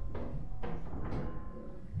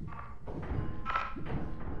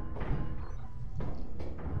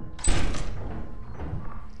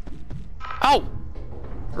 Ow!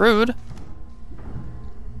 Rude.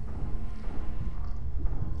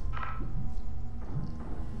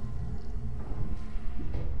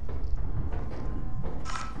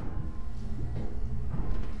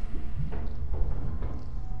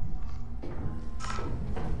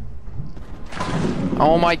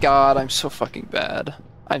 Oh my god, I'm so fucking bad.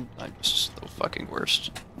 I'm just the fucking worst.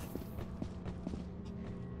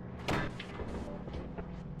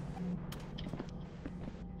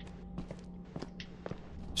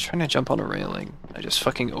 Just trying to jump on a railing. I just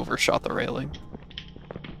fucking overshot the railing.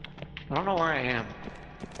 I don't know where I am.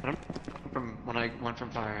 I don't from when I went from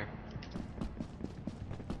fire.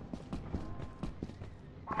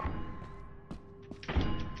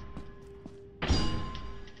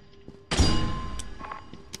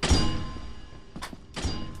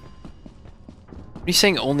 What are you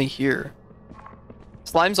saying only here?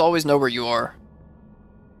 Slimes always know where you are.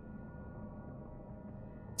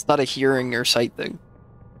 It's not a hearing or sight thing.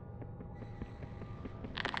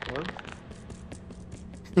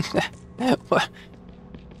 What?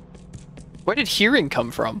 Where did hearing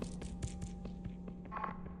come from?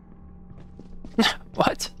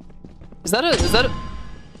 What? Is that a...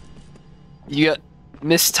 You got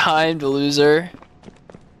mistimed, loser.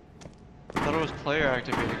 I thought it was player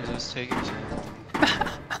activated because it was taking so long.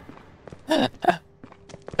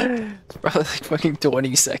 It's probably like fucking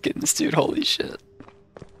 20 seconds, dude. Holy shit.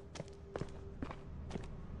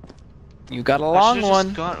 You got a long I one.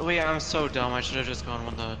 just gone. Wait, I'm so dumb. I should have just gone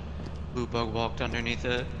when the blue bug walked underneath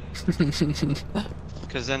it.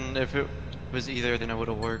 Because then if it was either, then it would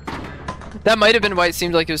have worked. That might have been why it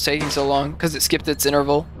seemed like it was taking so long, because it skipped its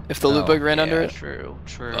interval. If the loot bug ran under it. True.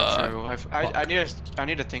 True. Fuck. I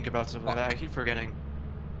need to think about stuff like that. I keep forgetting.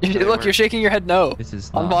 Look, you're shaking your head no. This is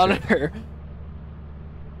On not monitor.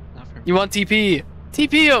 Not for me. You want TP?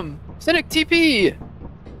 TP him! Cynic, TP!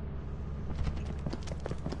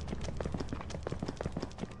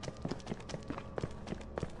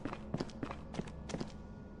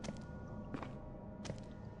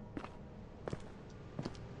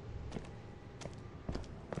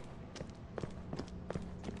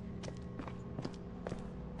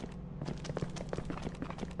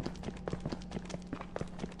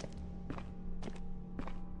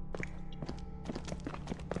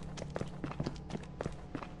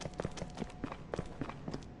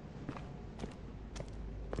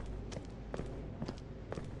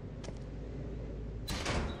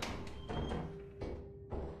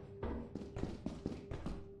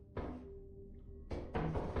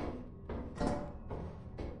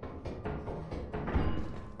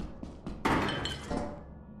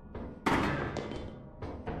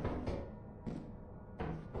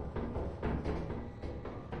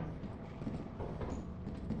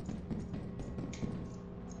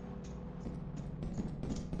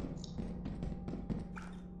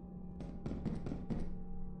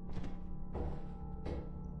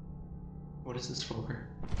 What is this for?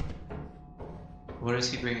 What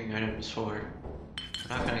is he bringing items for?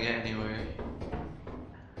 We're not gonna get anywhere.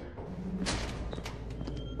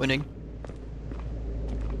 Winning.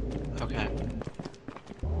 Okay.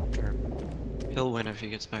 Sure. He'll win if he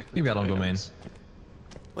gets back. Maybe I don't go main. items.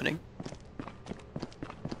 Winning.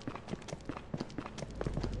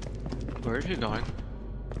 Where are you going?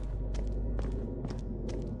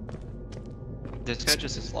 This guy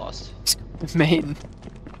just is lost. Main.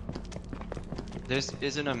 This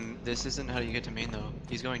isn't how you get to main though.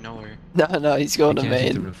 He's going nowhere. No, he's going to Can't see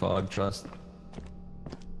through main. the fog, trust.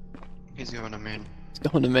 He's going to main. He's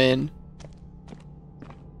going to main.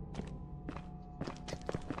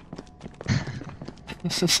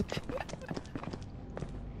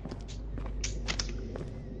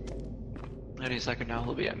 Any second now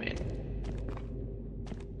he'll be at main.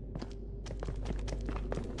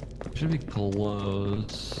 Should be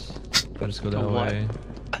close. I'll just go To that what? way.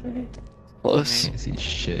 Close. Can't see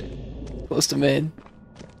shit. Close to main.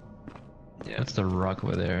 Yeah. That's the rock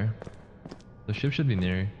over there. The ship should be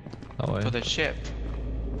near that way. For the ship.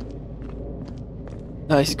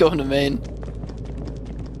 No, he's going to main.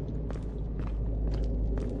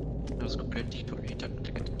 It was let's go get a decoy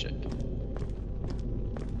to get the jet.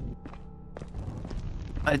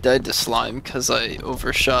 I died to slime because I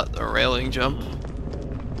overshot a railing jump.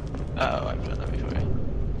 Oh, I've done that before.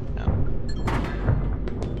 No.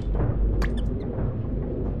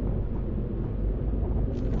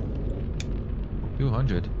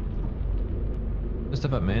 200. Good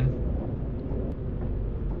stuff up, man.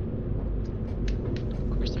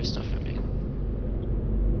 Of course there's stuff at me.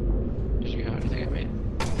 Did you have anything at me?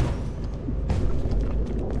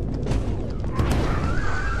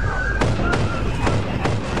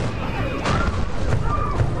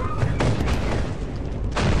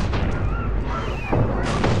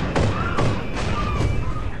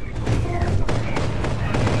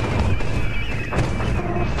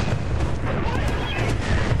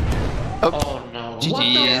 Oh no.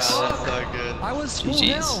 GG's. That's not good. I was full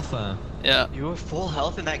GG's. health. Yeah. You were full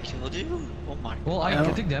health and that killed you? Oh my god. Well, I Yeah.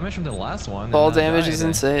 took damage from the last one. and Fall I damage died. is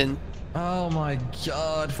insane. Oh my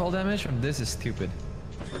god, fall damage from this is stupid.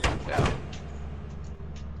 Yeah.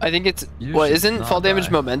 I think it's You what should isn't not fall damage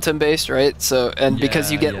die. momentum based, right? So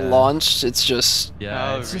because you Yeah, get yeah. launched, it's just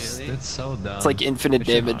Yeah, Oh, it's just really? it's so dumb. it's like infinite It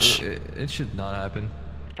should not- damage. It should not happen.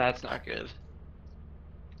 That's not good.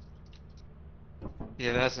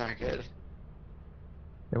 Yeah, that's not good.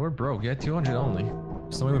 Yeah, we're broke. Yeah, 200 only.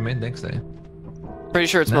 It's the way we made next day. Pretty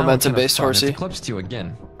sure it's Now momentum it's gonna based, fun. It's Horsey, eclipsed you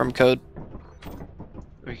again. from code.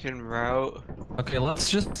 We can route. Okay, let's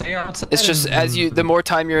just stay outside. It's just and- as you, the more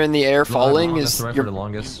time you're in the air falling, longest, is right for your the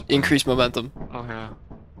longest. increased momentum. Okay.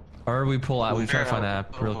 Or we pull out. We try to find an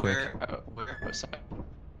app real quick. Where was that?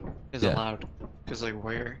 Is Yeah. allowed? Cause like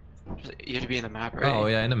where? Just, you have to be in the map, right? Oh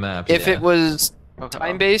yeah, in the map. If yeah. it was Okay.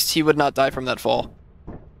 time based, he would not die from that fall.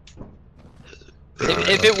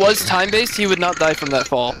 If it was time based, he would not die from that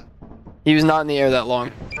fall. He was not in the air that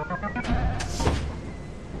long.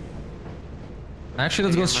 Actually,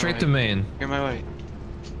 let's go You're straight my to way. main. You're my way.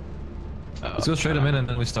 Let's go straight to main and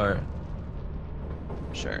then we start.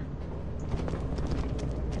 Sure.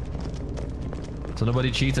 So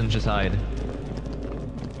nobody cheats and just hide.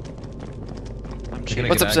 I'm We're cheating. gonna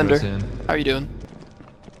What's get up, aggro Cinder? soon. How are you doing?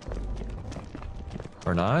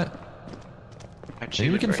 Or not? I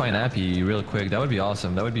Maybe we cheated can right find now. Appy real quick. That would be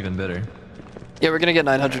awesome. That would be even better. Yeah, we're gonna get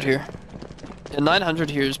 900 here. Yeah, 900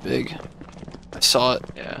 here is big. I saw it.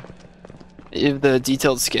 Yeah. If the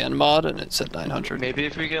detailed scan mod, and it said 900. Maybe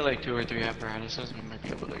if we get like 2 or 3 apparatuses, we might be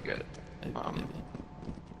able to get Maybe.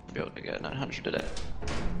 Be able to get 900 today.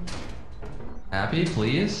 Appy,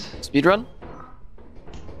 please? Speedrun?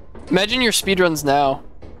 Imagine your speedruns now.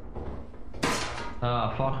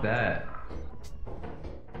 Ah, fuck that.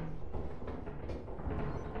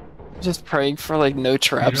 Just praying for like no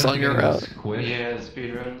traps on your route. Squish. Yeah,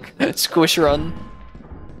 speedrun. Squish run.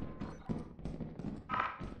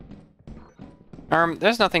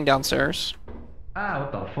 There's nothing downstairs. Ah,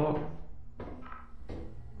 what the fuck?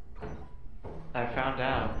 I found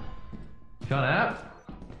out. You found an app?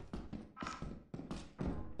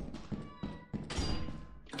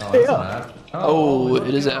 Oh, that's not app. Oh,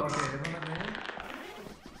 it is app.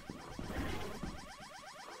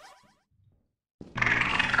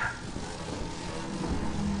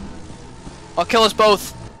 I'll kill us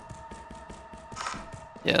both.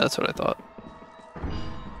 Yeah, that's what I thought.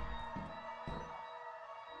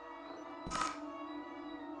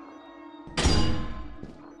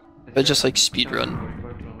 But just like speedrun.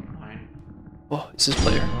 Whoa, is this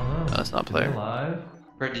player? Oh, No, it's not player. Live?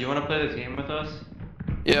 Bert, do you want to play this game with us?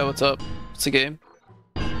 Yeah, what's up? What's the game?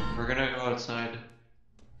 We're gonna go outside.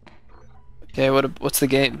 Okay, what's the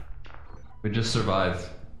game? We just survived.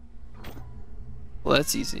 Well,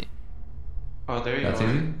 that's easy. Oh, there you That's go.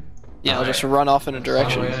 easy? Yeah, I'll Alright. just run off in a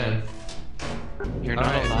direction. Oh, yeah. You're not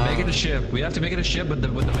Alright, allowed. make it a ship. We have to make it a ship with the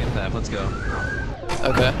main path. Let's go.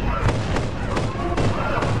 Okay.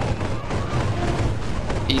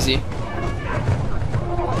 Easy.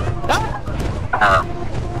 Ah!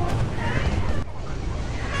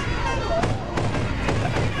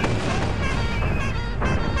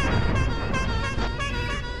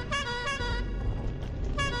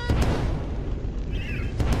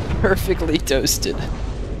 Perfectly toasted.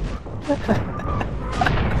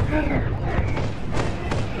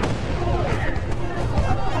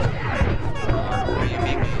 Where you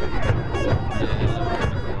meet me?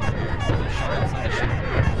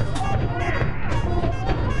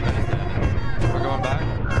 We're going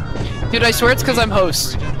back? Dude, I swear it's because I'm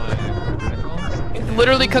host.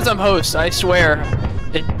 Literally because I'm host, I swear.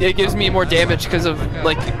 It gives me more damage because of,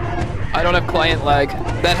 like, I don't have client lag.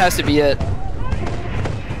 That has to be it.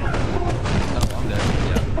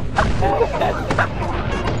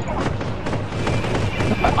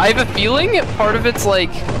 I have a feeling part of it's like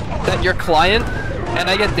that your client and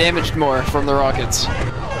I get damaged more from the rockets.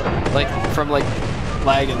 Like, from like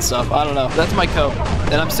lag and stuff. I don't know. That's my code,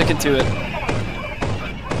 and I'm sticking to it.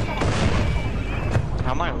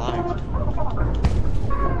 How am I alive?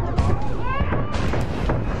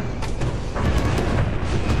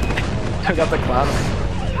 I got the cloud.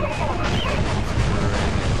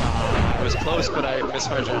 It was close, but I missed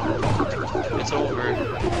my jump. It's over.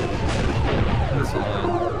 That's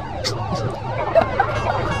fine.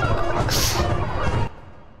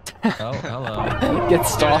 Oh, hello. Get I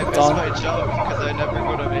stomped missed on. my jump because I never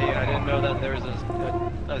go to me. I didn't know that there was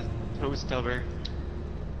a toast cover.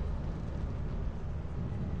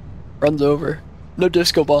 Runs over. No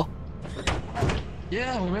disco ball.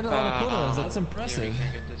 Yeah, we made a lot of quotas. That's Yeah, impressive. we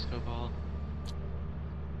can't get disco ball.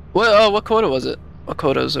 What quota was it? What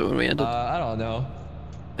quota was it when we ended? I don't know.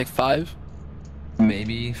 Like 5?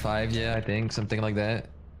 Maybe 5, yeah, I think. Something like that.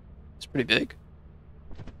 It's pretty big.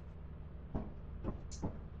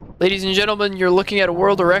 Ladies and gentlemen, you're looking at a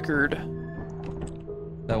world record.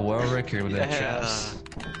 The world record with that Yeah. chest.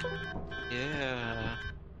 Yeah.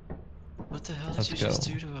 What the hell Let's did you just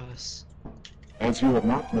go. do to us? As you have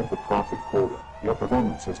not met the profit quota, your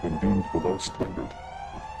performance has been deemed below standard.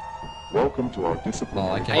 Welcome to our disciplinary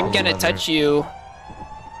Oh, I can't I'm gonna remember. touch you.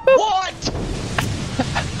 What?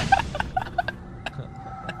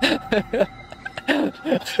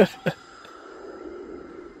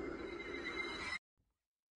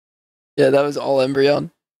 Yeah, that was all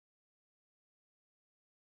Embrion.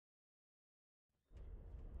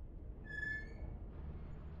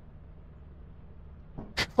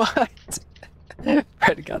 What?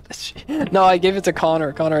 Fred got the cheese. No, I gave it to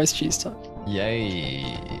Connor. Connor has cheese touch.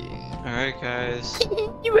 Yay. Alright, guys.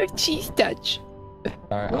 You have cheese touch.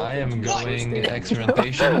 Alright, I am going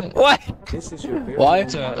experimentation What? This is your very Why? own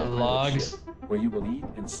to private logs. ship, where you will eat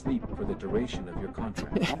and sleep for the duration of your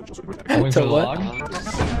contract. Going To for what?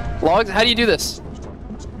 log. Logs? How do you do this?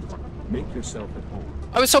 Make yourself at home.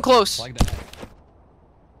 I was so close. Like that.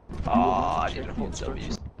 Oh, Check the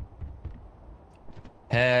instructions.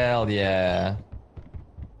 Hell yeah.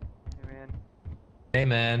 Hey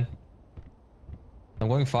man. I'm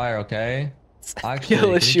going fire, okay? Actually, Kill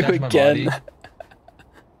can issue catch my again. body?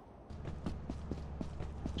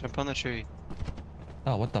 Jump on the tree.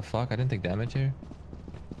 Oh, what the fuck? I didn't take damage here.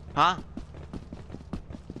 Huh?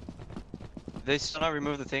 Did they still not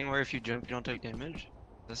remove the thing where if you jump you don't take damage?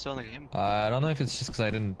 That's still in the game? I don't know if it's just because I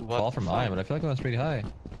didn't What fall the from fuck? high, but I feel like I was pretty high.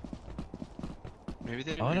 Maybe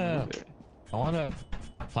they I didn't wanna- remove it. I wanna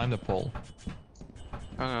climb the pole.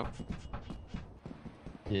 Oh,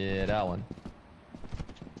 Yeah, that one.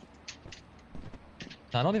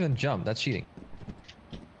 I don't even jump. That's cheating.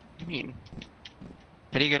 what do you mean?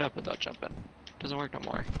 How do you get up without jumping? Doesn't work no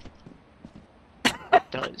more. It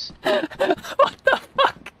does. What the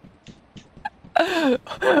fuck?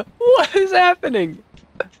 What is happening?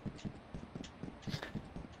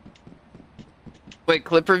 Wait,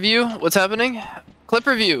 clip review? What's happening? Clip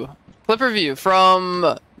review. Clip review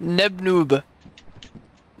from Nebnoob.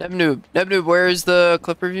 Nebnoob, where is the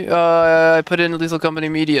clip review? I put in Lethal Company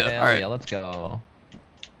Media. Hell Alright. yeah, let's go.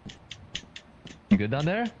 You good down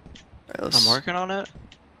there? I'm working on it.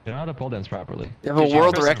 You know how to pole dance properly. You have a Did you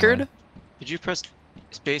world press record? Did you press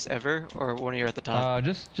space ever, or when you're at the top?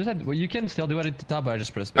 Just well, you can still do it at the top, but I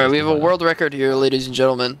just press space. Alright, we have a why not? world record here, ladies and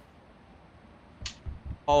gentlemen.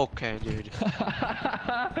 Okay, dude. I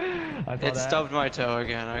thought It that. stubbed my toe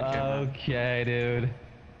again. Okay. Okay, dude.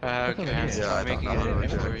 Okay, Yeah, I'm I making don't know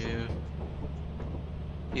it what for you.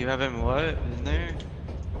 You have him what in there?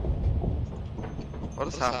 What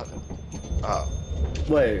is happening?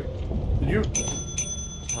 Wait, did you?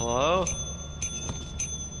 Hello?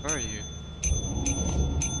 Where are you?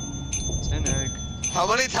 Cynic. How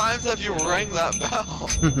many times have you rang that bell?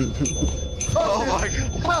 Oh my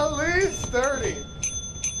god. At least 30.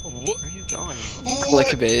 Where are you going?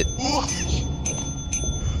 Clickbait.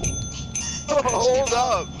 Hold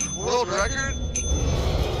up. World record?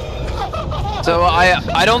 So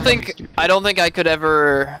I don't think I could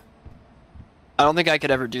ever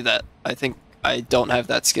do that. I think I don't have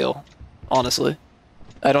that skill, honestly.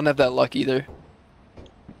 I don't have that luck either.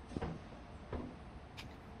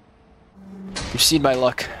 You've seen my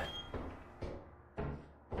luck.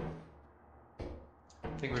 I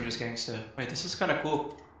think we're just gangsta. Wait, this is kind of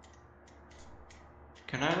cool.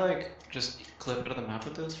 Can I like just clip it to the map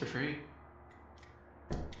with this for free?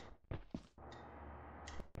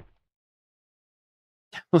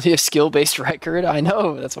 Will you have skill-based record? I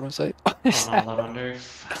know, that's what I'm saying. What is Oh, that? no, that under.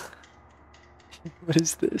 What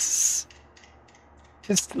is this?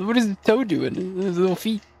 What is the toe doing? His little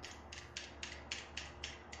feet.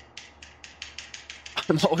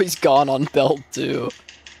 I'm always gone on belt too.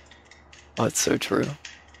 Oh, it's so true.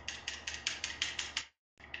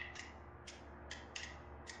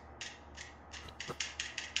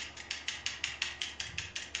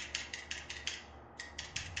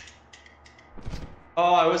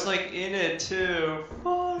 Oh, I was like in it too.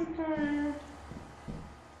 Fuck.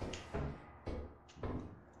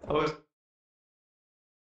 I was.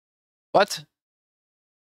 What?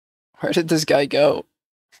 Where did this guy go?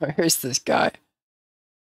 Where is this guy?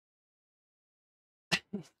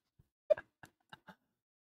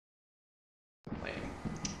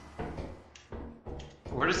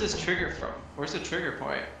 Where does this trigger from? Where's the trigger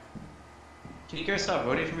point? Can you guys stop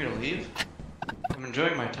voting for me to leave? I'm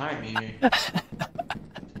enjoying my time here.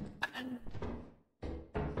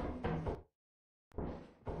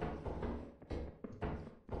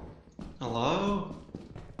 Hello?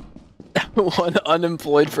 One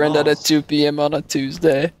unemployed friend at a 2 p.m. on a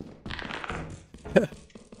Tuesday.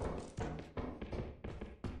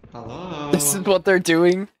 Hello? This is what they're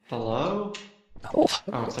doing. Hello? Oh,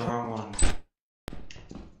 Oh, it's the wrong one.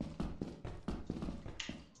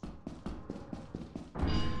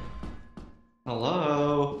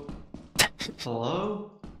 Hello?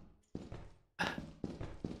 Hello?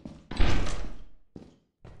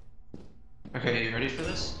 Okay, you ready for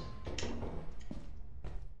this?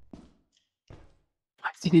 why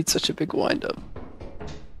does he need such a big wind-up?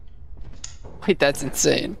 Wait, that's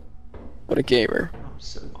insane. What a gamer. I'm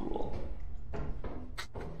so cool.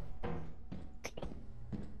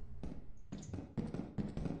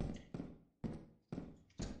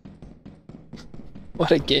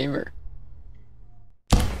 What a gamer.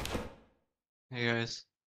 Hey guys.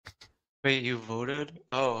 Wait, you voted?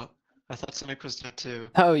 Oh, I thought Sonic was dead too.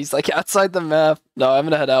 Oh, he's like outside the map. No, I'm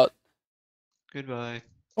gonna head out. Goodbye.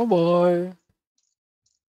 Oh boy.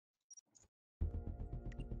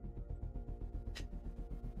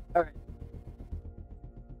 Alright.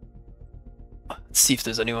 Let's see if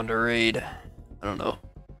there's anyone to raid. I don't know.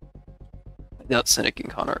 I doubt Cynic and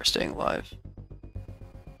Connor are staying alive.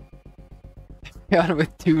 Got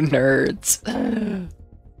with 2 nerds.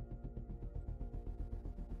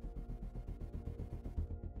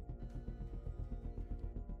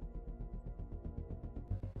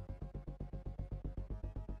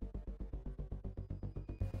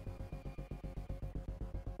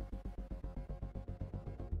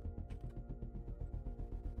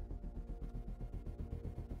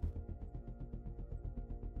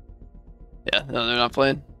 Yeah, no, they're not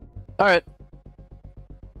playing. Alright.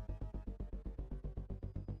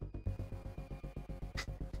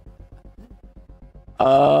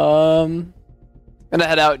 Gonna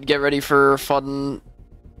head out and get ready for fun,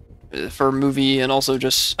 for a movie, and also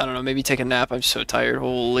just, I don't know, maybe take a nap. I'm so tired,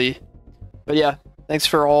 holy. But yeah, thanks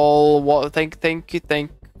for all, thank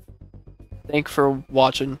for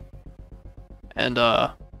watching. And,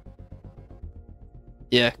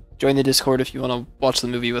 yeah, join the Discord if you want to watch the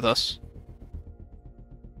movie with us.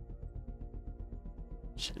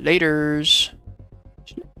 Laters.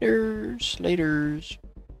 Laters.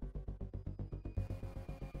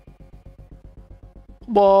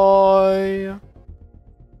 Bye.